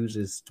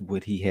uses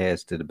what he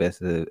has to the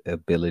best of the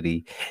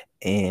ability.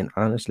 And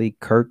honestly,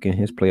 Kirk in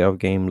his playoff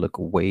game look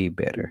way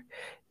better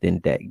than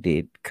Dak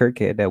did. Kirk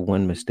had that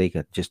one mistake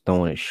of just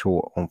throwing it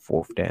short on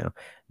fourth down.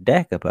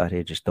 Dak up out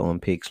here just throwing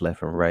picks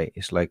left and right.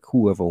 It's like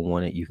whoever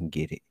won it, you can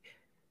get it.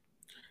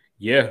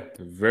 yeah,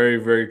 very,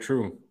 very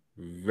true,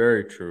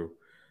 very true.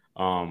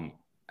 Um,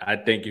 I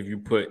think if you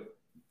put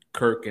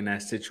Kirk in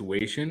that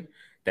situation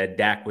that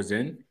Dak was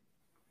in,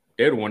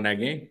 they'd have won that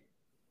game.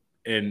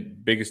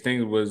 And biggest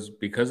thing was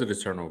because of the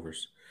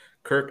turnovers.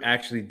 Kirk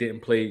actually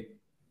didn't play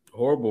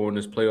horrible in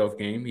this playoff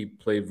game. He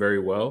played very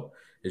well.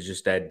 It's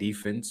just that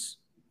defense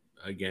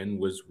again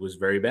was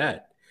very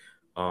bad.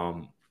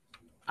 Um,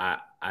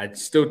 I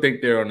still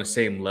think they're on the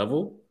same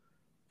level,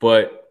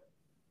 but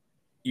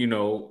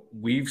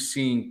we've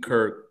seen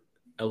Kirk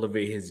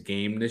elevate his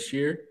game this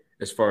year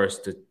as far as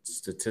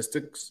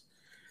statistics.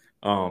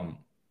 Um,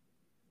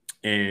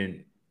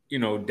 and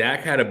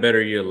Dak had a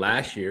better year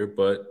last year,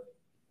 but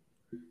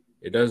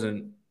it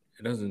doesn't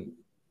it doesn't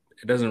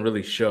it doesn't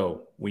really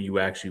show when you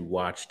actually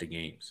watch the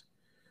games.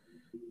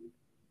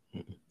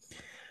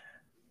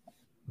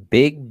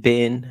 Big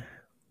Ben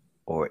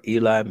or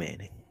Eli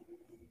Manning?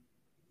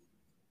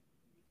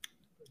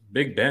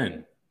 Big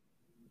Ben.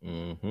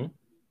 Mm-hmm.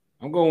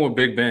 I'm going with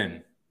Big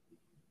Ben.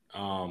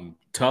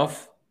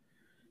 Tough.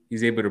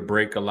 He's able to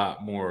break a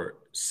lot more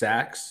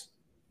sacks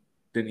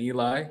than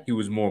Eli. He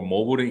was more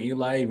mobile than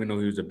Eli, even though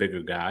he was a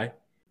bigger guy.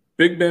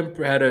 Big Ben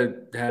had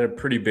a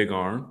pretty big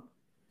arm.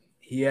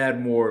 He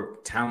had more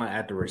talent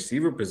at the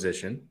receiver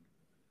position,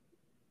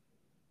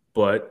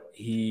 but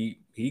he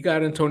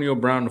got Antonio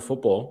Brown the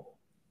football.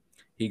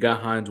 He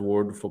got Hines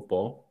Ward the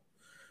football.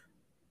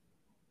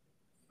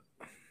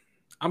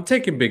 I'm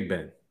taking Big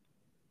Ben.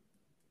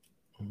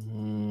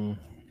 Mm,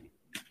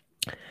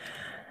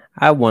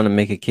 I want to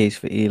make a case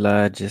for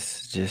Eli,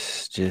 just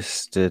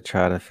to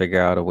try to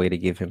figure out a way to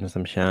give him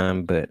some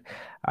shine, but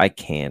I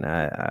can't.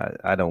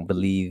 I don't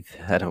believe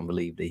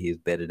that he's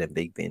better than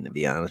Big Ben. To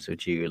be honest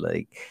with you,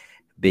 like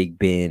Big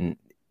Ben,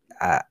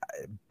 I,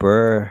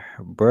 Burr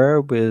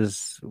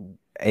was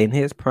in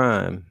his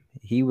prime.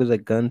 He was a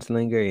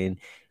gunslinger, and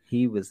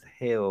he was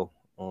hell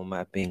on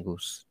my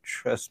Bengals.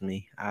 Trust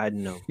me, I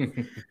know.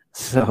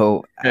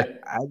 So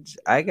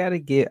I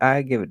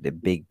give it to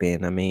Big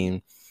Ben. I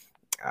mean,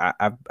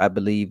 I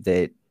believe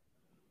that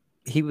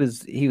he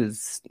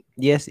was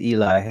yes,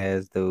 Eli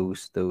has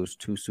those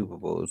two Super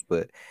Bowls,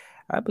 but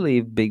I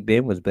believe Big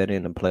Ben was better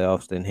in the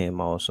playoffs than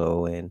him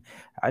also. And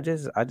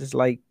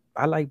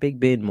I like Big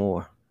Ben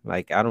more.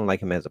 Like I don't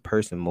like him as a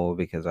person more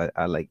because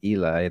I like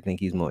Eli. I think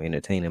he's more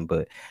entertaining.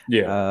 But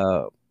Yeah.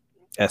 uh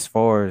as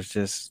far as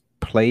just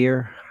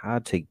player,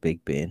 I'll take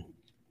Big Ben.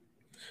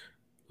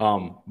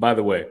 By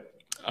the way,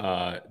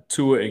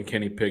 Tua and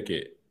Kenny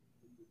Pickett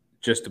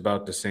just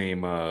about the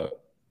same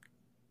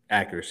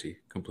accuracy,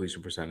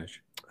 completion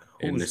percentage,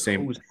 and the Who's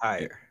same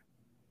higher?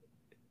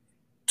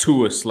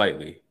 Tua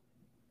slightly.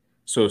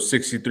 So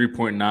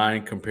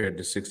 63.9 compared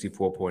to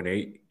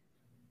 64.8.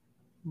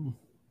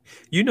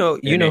 You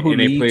And know they, who and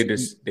they leads played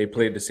this they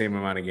played the same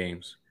amount of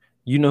games.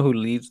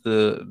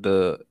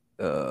 the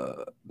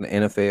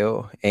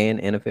NFL and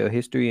NFL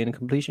history in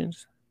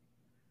completions?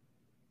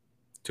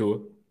 Tua.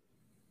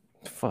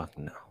 Fuck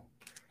no.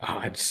 Oh,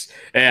 I just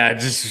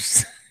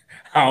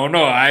I don't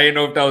know. I didn't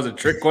know if that was a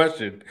trick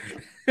question.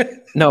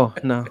 No,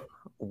 no.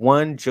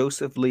 One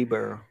Joseph Lee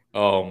Burrow.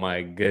 Oh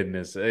my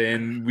goodness.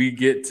 And we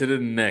get to the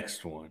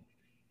next one.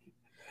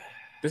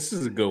 This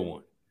is a good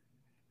one.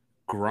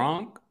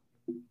 Gronk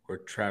or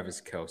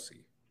Travis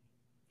Kelsey?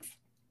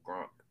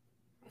 Gronk.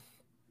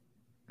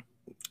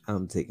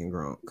 I'm taking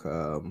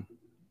Gronk.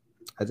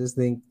 I just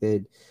think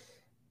that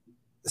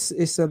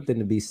it's something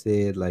to be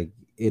said, like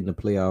in the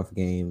playoff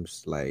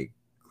games, like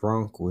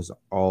Gronk was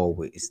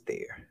always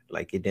there.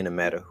 Like it didn't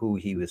matter who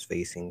he was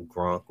facing,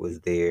 Gronk was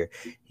there.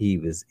 He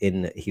was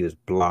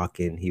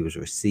blocking, he was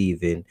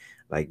receiving.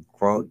 Like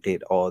Gronk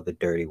did all the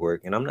dirty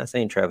work, and I'm not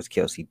saying Travis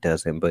Kelce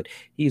doesn't, but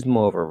he's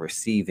more of a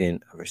receiving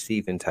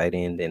tight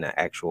end than an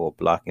actual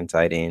blocking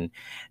tight end.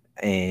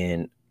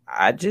 And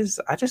I just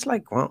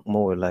like Gronk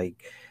more.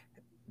 Like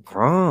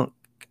Gronk,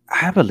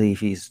 I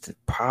believe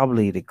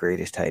probably the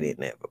greatest tight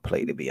end ever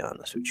played. To be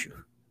honest with you,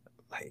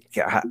 like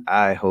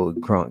I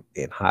hold Gronk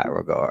in high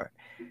regard.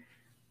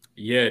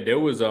 Yeah, there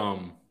was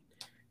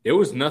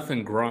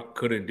nothing Gronk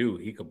couldn't do.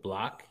 He could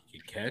block, he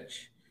could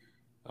catch.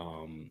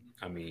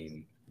 I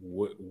mean,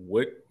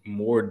 what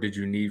more did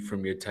you need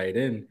from your tight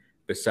end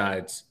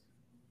besides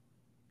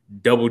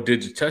double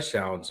digit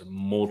touchdowns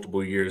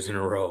multiple years in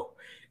a row,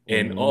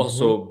 and Mm-hmm.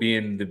 also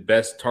being the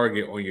best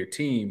target on your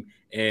team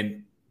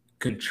and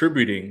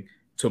contributing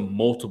to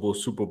multiple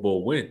Super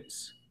Bowl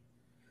wins?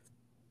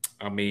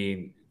 I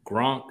mean,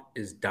 Gronk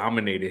has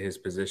dominated his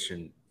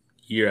position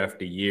year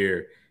after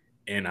year.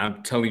 And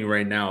I'm telling you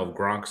right now, if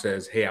Gronk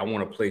says, "Hey, I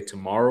want to play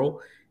tomorrow,"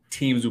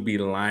 teams will be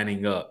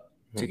lining up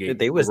to get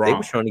They was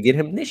Gronk. trying to get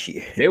him this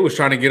year. They was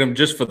trying to get him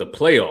just for the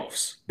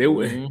playoffs. They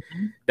were,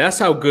 Mm-hmm. that's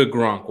how good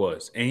Gronk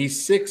was. And he's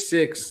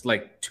 6'6",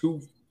 like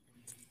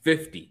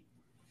 250.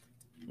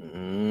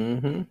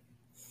 Mm-hmm.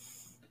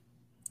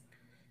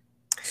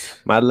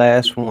 My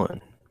last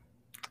one.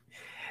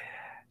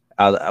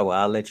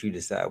 I'll let you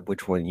decide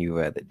which one you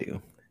rather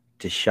do.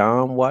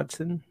 Deshaun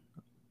Watson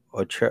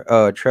or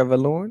Trevor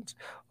Lawrence,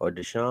 or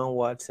Deshaun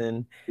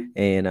Watson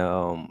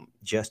and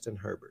Justin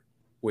Herbert.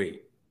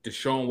 Wait,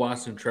 Deshaun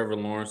Watson, Trevor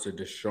Lawrence, or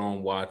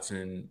Deshaun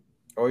Watson,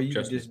 Or you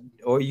Justin? just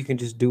or you can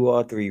just do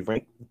all three.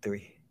 Rank the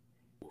three.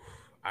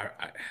 I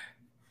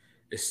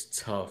it's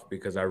tough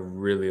because I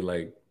really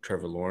like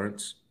Trevor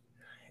Lawrence.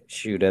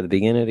 Shoot, at the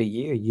beginning of the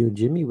year, you and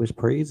Jimmy was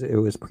praising, it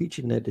was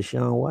preaching that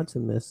Deshaun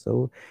Watson missed.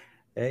 So,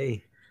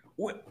 hey,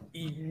 What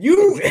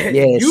you yes,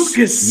 yes,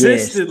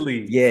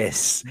 consistently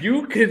yes,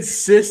 you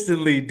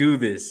consistently do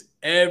this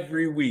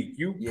every week.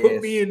 You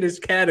put me yes. in this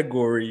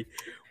category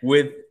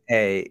with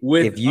Hey,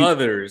 with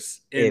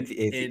others if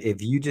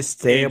you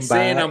just and stand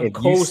saying by, I'm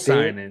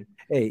co-signing.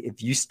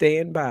 if you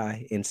stand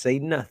by and say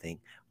nothing,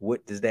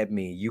 what does that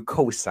mean? You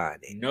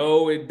co-signing.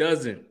 No, it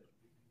doesn't.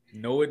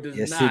 No, it does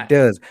Yes, it not.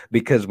 does.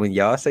 Because when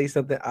y'all say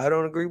something I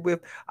don't agree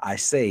with, I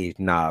say,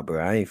 nah,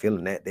 bro, I ain't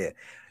feeling that there.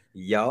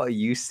 Y'all,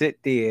 you sit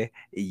there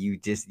and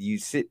you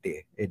sit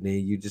there, and then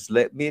you just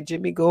let me and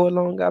Jimmy go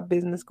along our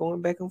business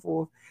going back and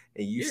forth,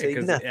 and you Yeah, say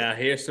because nothing. I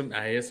hear some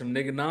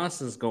nigga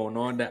nonsense going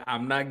on that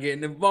I'm not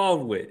getting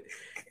involved with.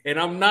 And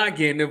I'm not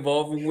getting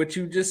involved in what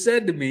you just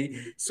said to me.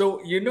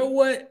 So you know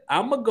what?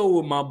 I'm gonna go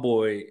with my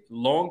boy.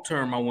 Long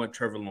term, I want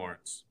Trevor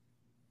Lawrence.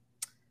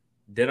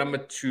 Then I'm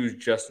gonna choose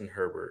Justin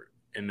Herbert,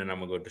 and then I'm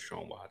gonna go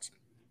Deshaun Watson.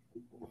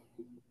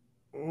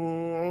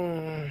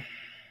 Mm,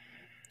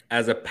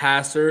 As a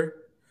passer,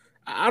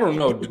 I don't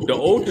know. The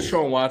old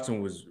Deshaun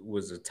Watson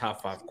was a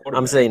top five I'm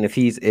quarterback. saying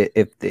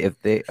if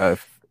they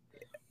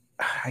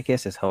I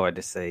guess it's hard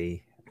to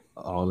say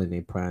all in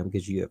their prime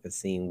because you haven't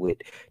seen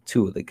what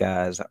two of the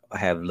guys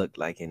have looked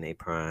like in their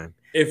prime.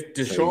 If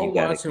So you Deshaun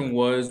gotta Watson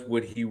was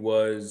what he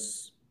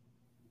was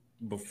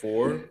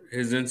before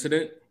his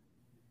incident,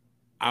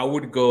 I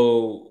would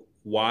go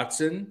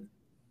Watson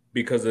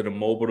because of the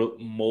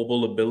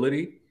mobile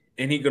ability,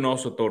 and he can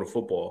also throw the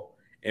football.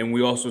 And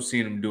we also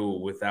seen him do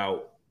it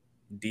without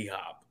D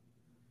Hop.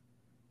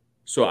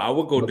 So I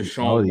would go all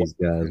Deshaun these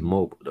guys Watson,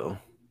 mobile though.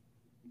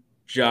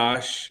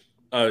 Josh,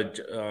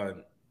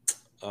 Trevor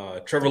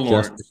Justin.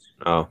 Lawrence,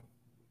 Oh.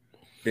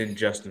 then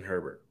Justin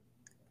Herbert.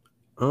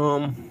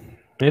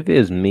 If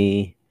it's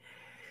me,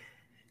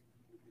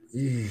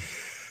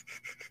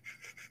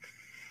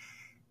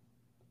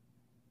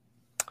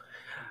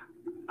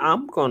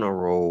 I'm gonna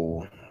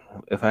roll.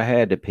 If I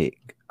had to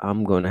pick,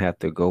 I'm gonna have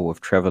to go with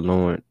Trevor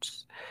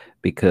Lawrence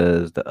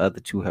because the other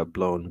two have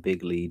blown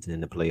big leads in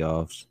the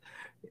playoffs.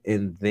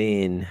 And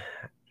then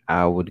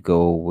I would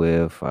go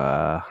with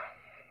I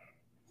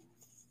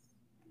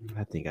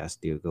think I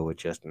still go with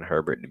Justin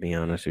Herbert to be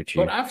honest with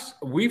But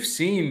you. we've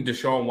seen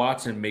Deshaun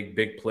Watson make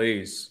big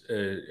plays.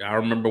 I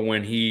remember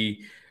when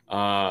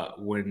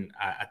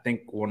I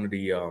think one of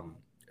the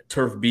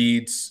turf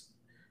beads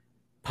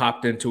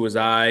popped into his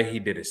eye.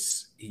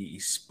 He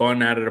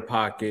spun out of the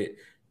pocket,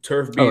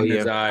 turf Oh bead in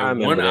his yeah, eye, I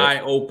one remember that.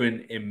 eye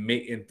open,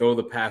 and throw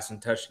the pass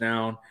and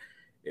touchdown.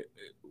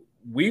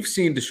 We've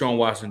seen Deshaun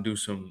Watson do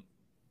some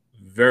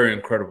very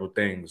incredible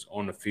things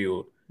on the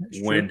field That's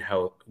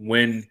true.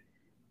 when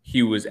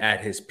he was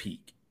at his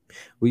peak.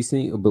 We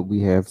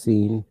have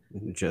seen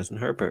Justin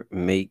Herbert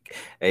make.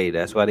 Hey,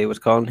 that's why they was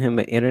calling him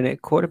an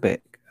internet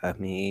quarterback. I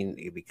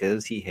mean,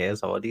 because he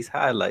has all these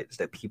highlights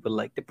that people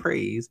like to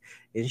praise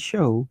and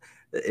show,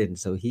 and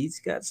so he's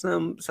got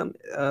some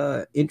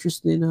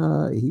interesting.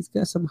 He's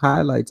got some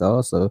highlights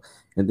also,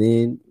 and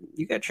then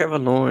you got Trevor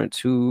Lawrence,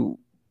 who,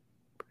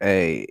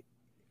 hey,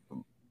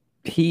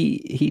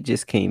 he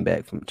just came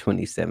back from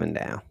 27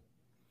 down,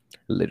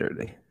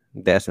 literally.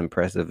 That's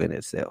impressive in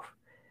itself,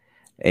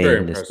 Very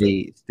and to impressive.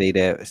 He stay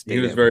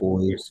was that very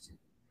poised. poised.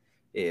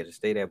 Yeah, to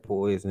stay that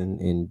poised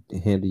and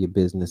handle your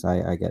business,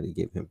 I got to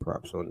give him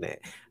props on that.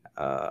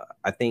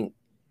 I think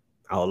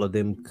All of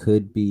them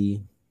could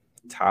be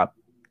top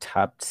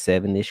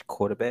 7-ish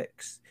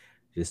quarterbacks.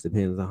 Just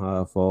depends on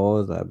how it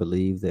falls. I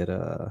believe that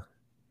I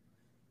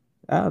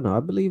don't know. I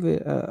believe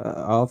it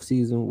off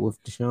season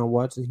with Deshaun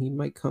Watson, he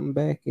might come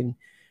back and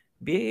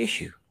be an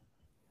issue.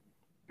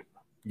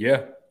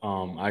 Yeah,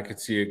 I could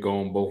see it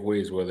going both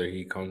ways. Whether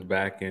he comes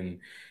back and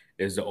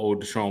is the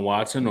old Deshaun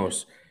Watson, or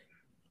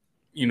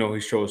he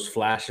shows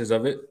flashes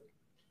of it.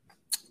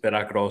 But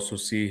I could also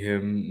see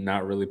him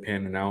not really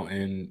panning out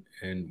and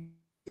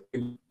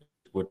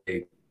what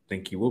they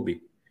think he will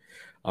be.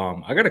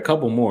 I got a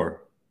couple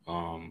more.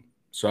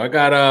 So I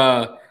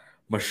got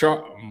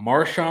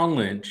Marshawn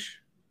Lynch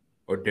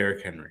or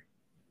Derrick Henry.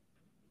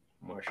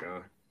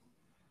 Marshawn.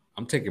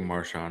 I'm taking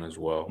Marshawn as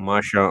well.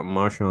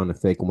 Marshawn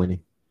effect winning.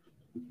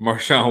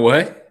 Marshawn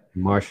what?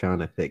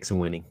 Marshawn effects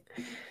winning.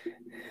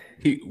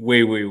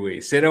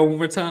 Wait. Say that one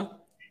more time.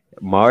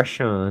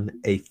 Marshawn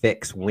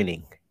affects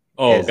winning.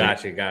 Oh,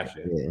 gotcha.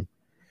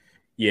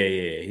 Yeah.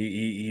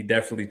 He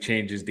definitely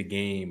changes the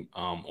game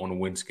on the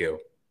win scale.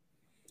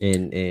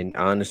 And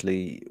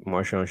honestly,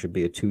 Marshawn should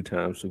be a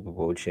 2-time Super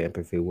Bowl champ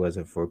if it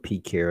wasn't for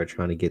Pete Carroll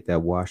trying to get that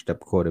washed up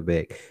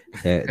quarterback,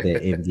 that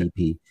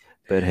MVP.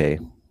 But hey,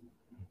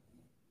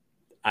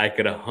 I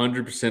could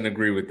 100%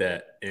 agree with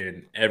that.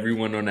 And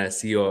everyone on that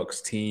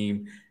Seahawks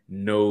team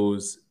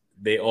knows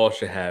they all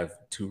should have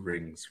 2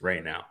 rings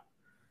right now.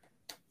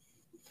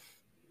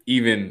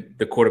 Even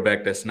the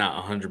quarterback that's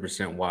not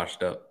 100%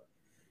 washed up.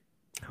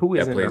 Who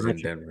is that plays in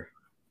Denver?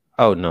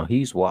 Oh no,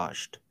 he's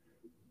washed.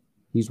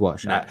 He's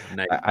washed. I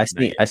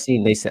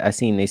seen they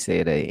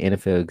said a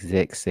NFL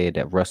exec said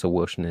that Russell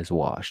Wilson is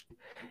washed.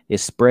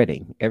 It's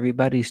spreading.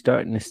 Everybody's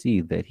starting to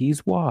see that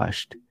he's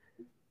washed.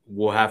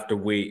 We'll have to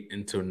wait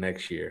until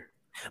next year.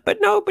 But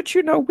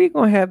we're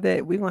gonna have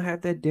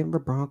that Denver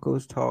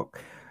Broncos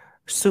talk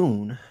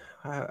soon.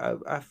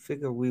 I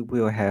figure we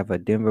will have a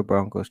Denver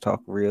Broncos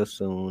talk real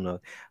soon,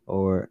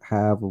 or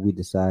however we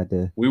decide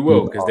to. We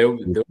will, because they'll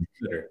be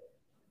better.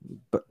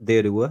 But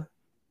they'll do what?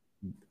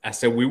 I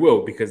said we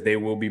will, because they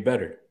will be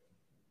better.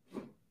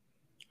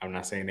 I'm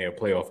not saying they're a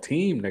playoff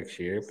team next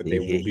year, but they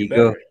will be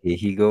better. Here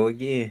he go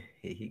again.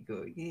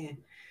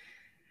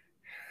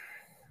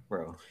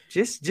 Bro,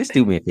 just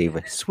do me a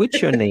favor.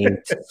 Switch your name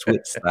to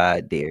Switch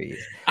Side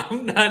Darius.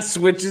 I'm not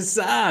switching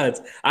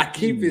sides. I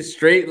keep it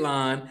straight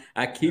line.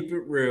 I keep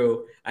it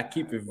real. I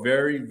keep it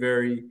very,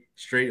 very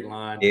straight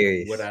line.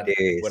 Darius, what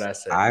I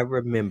said. I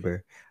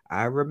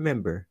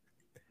remember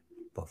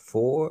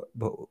before,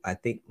 but I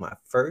think my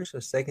first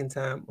or second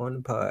time on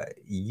the pod,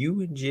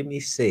 you and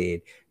Jimmy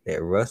said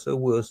that Russell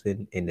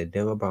Wilson and the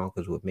Denver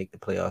Broncos would make the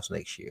playoffs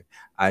next year.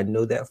 I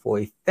know that for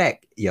a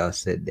fact. Y'all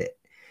said that.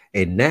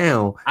 And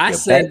now I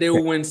said they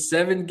will win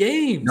 7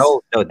 games.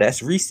 No,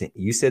 that's recent.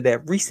 You said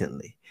that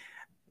recently.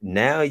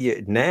 Now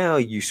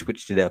you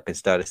switched it up and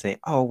started saying,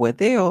 "Oh, well,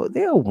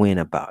 they'll win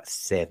about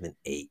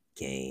 7-8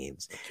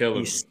 games."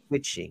 You're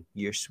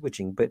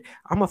switching, but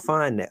I'm gonna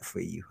find that for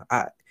you.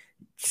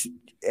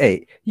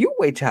 Hey, you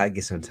wait till I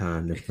get some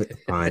time to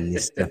find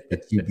this stuff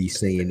that you be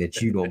saying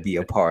that you don't be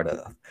a part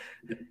of.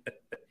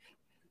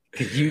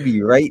 Cause you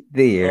be right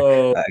there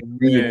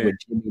agreeing with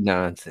Jimmy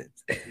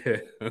nonsense.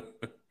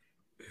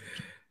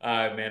 All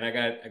right, man.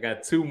 I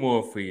got 2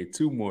 more for you.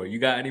 2 more. You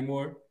got any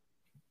more?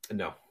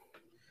 No.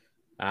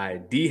 All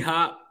right,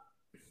 D-Hop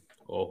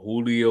or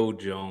Julio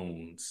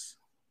Jones?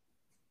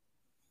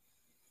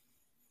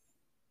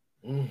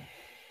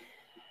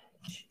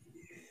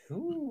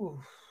 Ooh.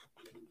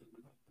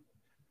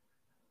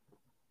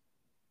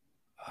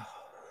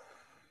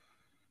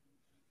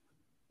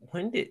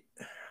 When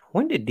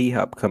did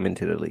D-Hop come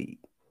into the league?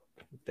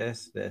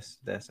 That's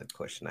a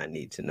question I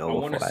need to know. I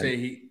want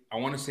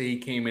to say he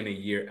came in a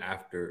year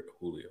after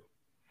Julio.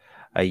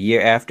 A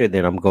year after,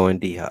 then I'm going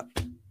D-Hop,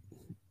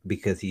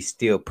 because he's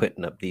still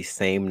putting up these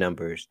same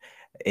numbers,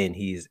 and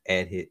he's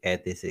at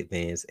this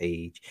advanced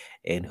age.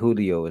 And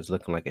Julio is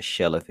looking like a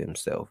shell of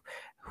himself.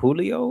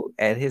 Julio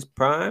at his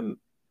prime,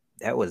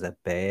 that was a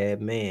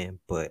bad man,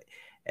 but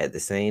at the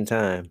same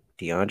time,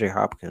 DeAndre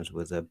Hopkins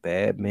was a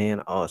bad man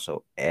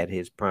also at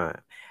his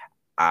prime.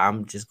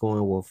 I'm just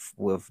going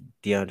with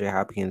DeAndre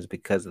Hopkins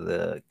because of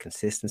the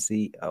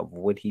consistency of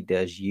what he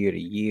does year to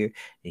year,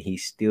 and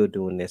he's still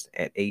doing this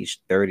at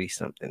age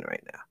 30-something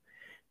right now.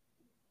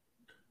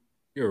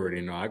 You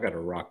already know I got to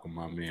rock with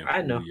my man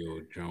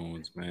Julio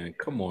Jones, man.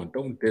 Come on,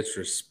 don't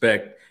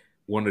disrespect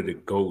one of the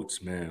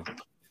GOATs, man.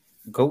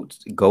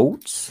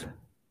 Goats?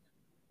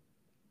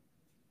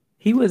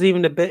 He wasn't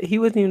even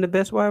the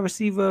best wide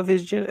receiver of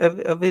his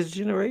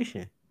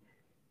generation.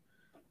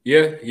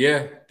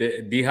 Yeah.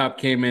 D-Hop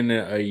came in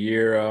a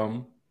year.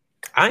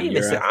 I ain't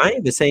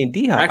even saying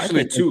D-Hop.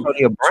 Actually, 2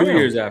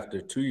 years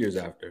after. 2 years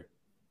after.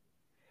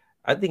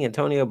 I think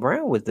Antonio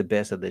Brown was the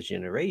best of this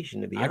generation.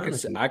 To be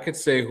honest, I could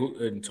say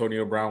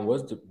Antonio Brown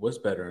was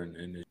better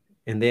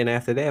and then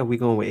after that, we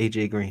going with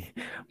AJ Green.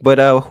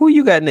 But who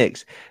you got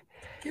next?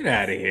 Get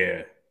out of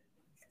here.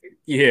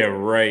 Yeah,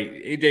 right.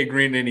 AJ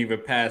Green didn't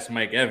even pass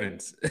Mike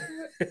Evans.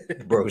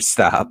 Bro,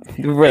 stop.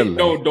 Really?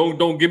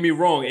 Don't get me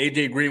wrong.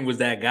 AJ Green was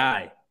that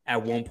guy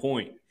at one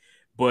point,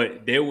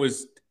 but there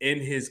was in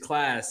his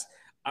class.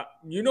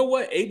 You know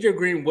what? AJ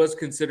Green was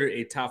considered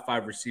a top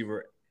 5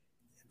 receiver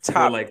for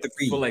Top like for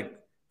three. like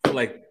for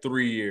like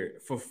 3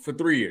 years for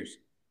 3 years.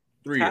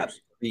 3 years. Top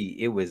three.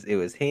 It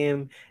was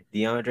him,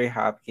 DeAndre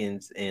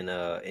Hopkins, and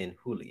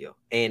Julio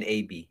and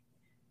AB.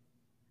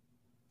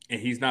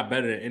 And he's not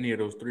better than any of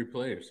those 3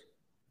 players.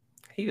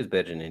 He was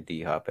better than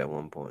D Hop at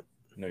one point.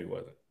 No, he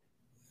wasn't.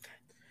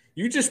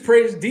 You just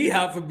praised D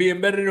Hop for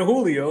being better than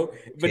Julio,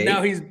 but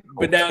now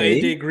now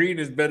AJ Green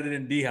is better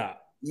than D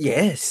Hop.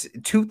 Yes,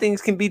 two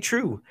things can be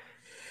true.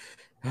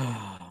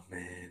 Oh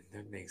man,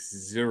 that makes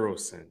 0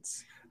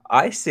 sense.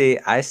 I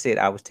said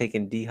I was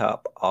taking D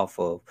Hop off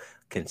of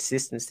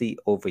consistency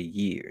over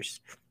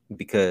years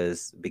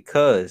because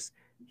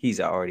he's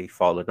already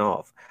fallen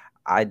off.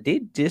 I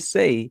did just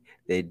say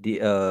that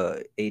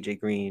AJ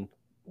Green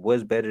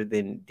was better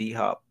than D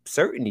Hop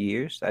certain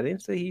years. I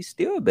didn't say he's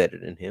still better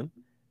than him.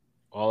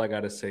 All I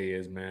gotta say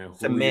is, man,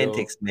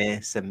 Semantics,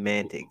 man,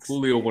 semantics.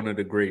 Julio, one of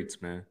the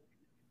greats, man.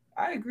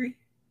 I agree.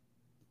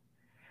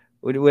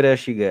 What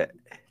else you got?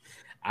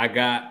 I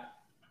got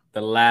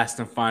the last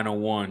and final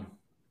one.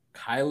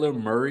 Kyler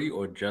Murray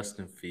or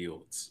Justin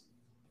Fields?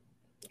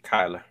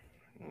 Kyler.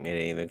 It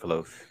ain't even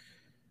close.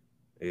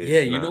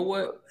 You know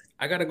what?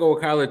 I gotta go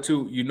with Kyler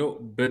too.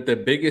 But the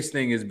biggest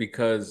thing is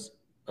because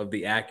of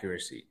the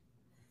accuracy.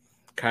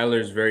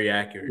 Kyler is very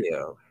accurate.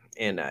 Yeah,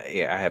 and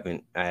I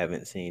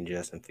haven't seen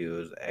Justin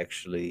Fields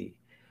actually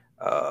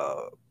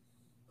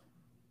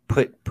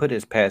put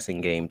his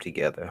passing game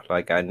together.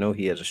 Like, I know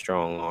he has a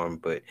strong arm,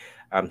 but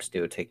I'm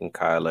still taking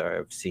Kyler.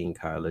 I've seen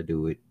Kyler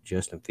do it.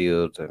 Justin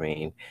Fields, I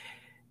mean,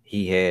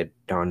 he had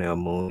Darnell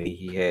Mooney,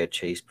 he had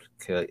Chase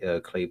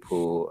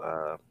Claypool.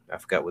 I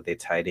forgot what their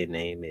tight end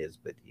name is,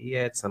 but he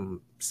had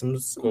some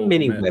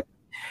mini weapons.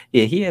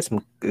 Yeah, he had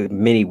some good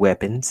mini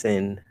weapons,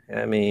 and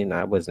I mean,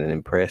 I wasn't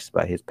impressed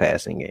by his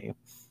passing game.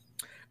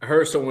 I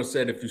heard someone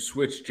said if you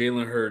switch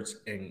Jalen Hurts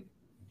and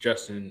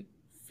Justin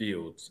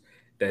Fields,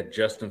 that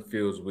Justin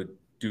Fields would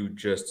do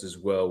just as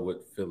well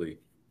with Philly.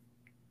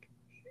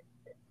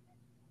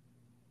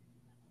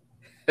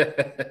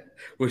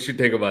 What you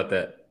think about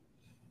that?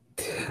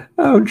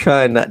 I'm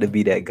trying not to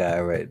be that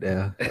guy right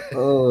now.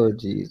 Oh,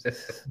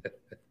 Jesus.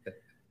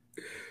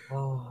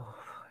 Oh,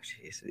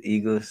 jeez.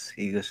 Eagles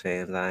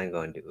fans, I ain't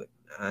gonna do it.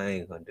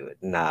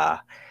 Nah.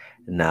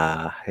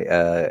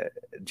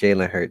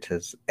 Jalen Hurts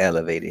has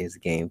elevated his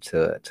game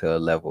to a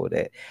level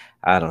that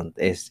I don't.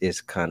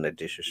 It's kind of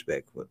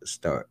disrespectful to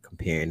start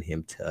comparing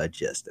him to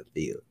Justin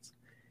Fields.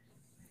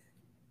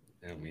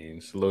 I mean,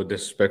 it's a little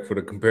disrespectful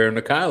to compare him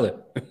to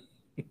Kyler.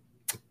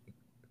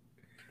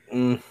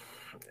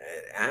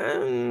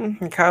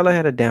 Kyler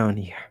had a down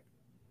year.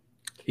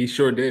 He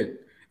sure did.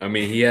 I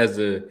mean, he has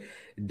a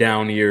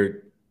down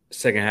year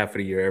second half of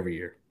the year every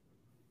year.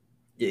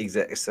 Yeah,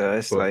 exactly. So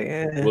it's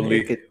we'll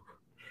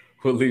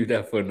leave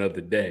that for another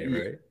day,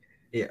 right?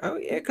 Yeah. Oh,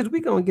 yeah, because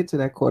we're going to get to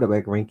that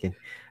quarterback ranking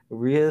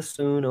real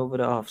soon over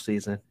the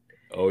offseason.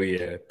 Oh,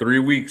 yeah. 3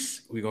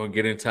 weeks, we're going to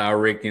get into our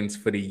rankings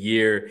for the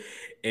year.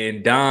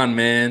 And Don,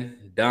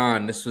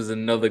 this was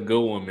another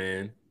good one,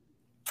 man.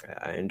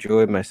 I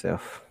enjoyed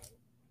myself.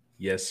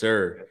 Yes,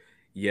 sir.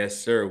 Yes,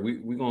 sir.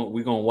 We're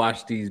gonna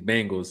watch these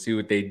Bengals, see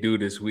what they do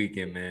this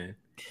weekend, man.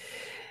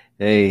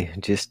 Hey,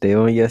 just stay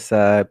on your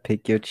side,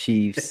 pick your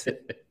Chiefs.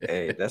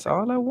 Hey, that's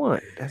all I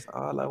want. That's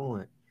all I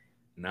want.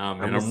 Nah,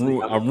 man,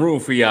 I'm rooting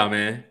for y'all,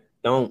 man.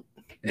 Don't.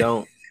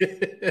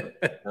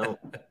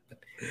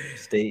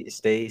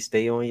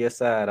 Stay on your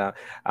side.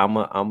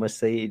 I'ma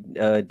say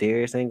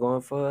Darius ain't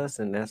going for us,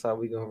 and that's how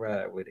we gonna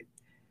ride with it.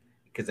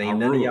 Because ain't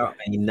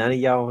none of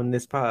y'all on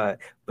this pod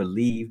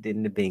believed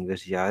in the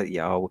Bengals.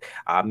 Y'all.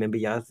 I remember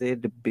y'all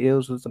said the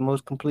Bills was the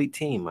most complete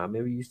team. I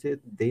remember you said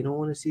they don't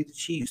want to see the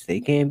Chiefs.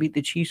 They can't beat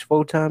the Chiefs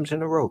 4 times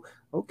in a row.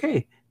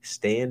 Okay,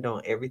 stand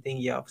on everything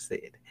y'all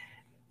said.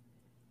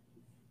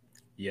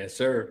 Yes,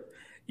 sir.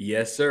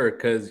 Yes, sir.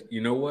 Because you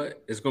know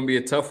what? It's gonna be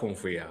a tough one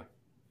for y'all.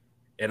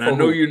 And I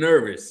know you're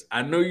nervous.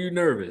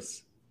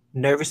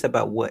 Nervous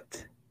about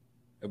what?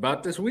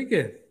 About this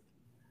weekend.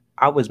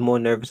 I was more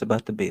nervous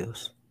about the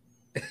Bills.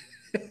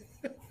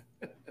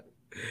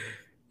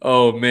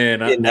 Oh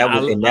man, I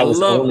love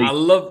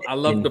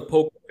the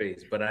poker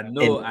face, but I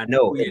know. I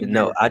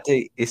tell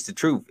you, it's the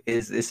truth.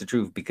 It's the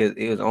truth because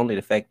it was only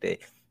the fact that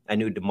I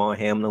knew DeMar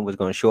Hamlin was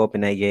going to show up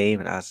in that game,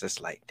 and I was just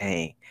like,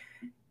 dang,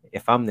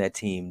 if I'm that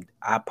team,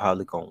 I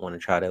probably gonna want to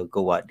try to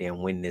go out there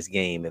and win this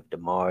game. If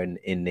DeMar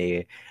in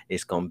there,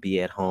 it's gonna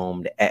be at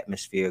home. The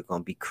atmosphere is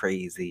gonna be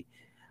crazy.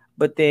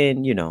 But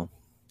then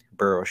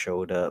Burrow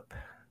showed up,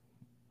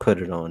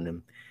 put it on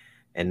them,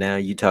 and now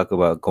you talk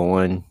about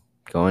going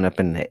up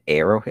in the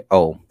Arrowhead.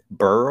 Oh,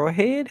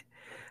 Burrowhead?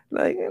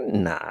 Like,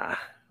 nah,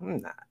 I'm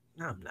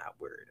not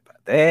worried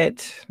about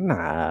that.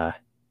 Nah.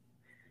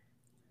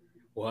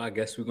 Well, I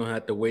guess we're gonna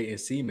have to wait and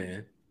see,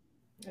 man.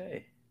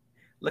 Hey,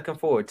 looking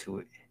forward to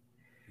it.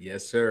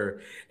 Yes,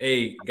 sir.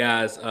 Hey,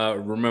 guys,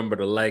 remember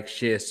to like,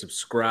 share,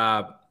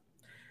 subscribe.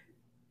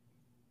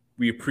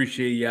 We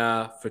appreciate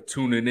y'all for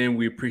tuning in.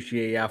 We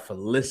appreciate y'all for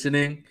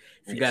listening.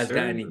 If you guys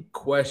got any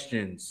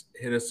questions,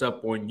 hit us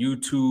up on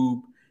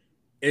YouTube,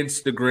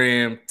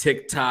 Instagram,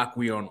 TikTok.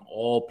 We on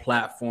all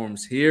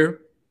platforms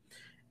here.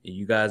 And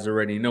you guys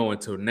already know.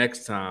 Until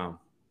next time,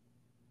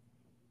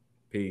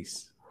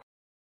 peace.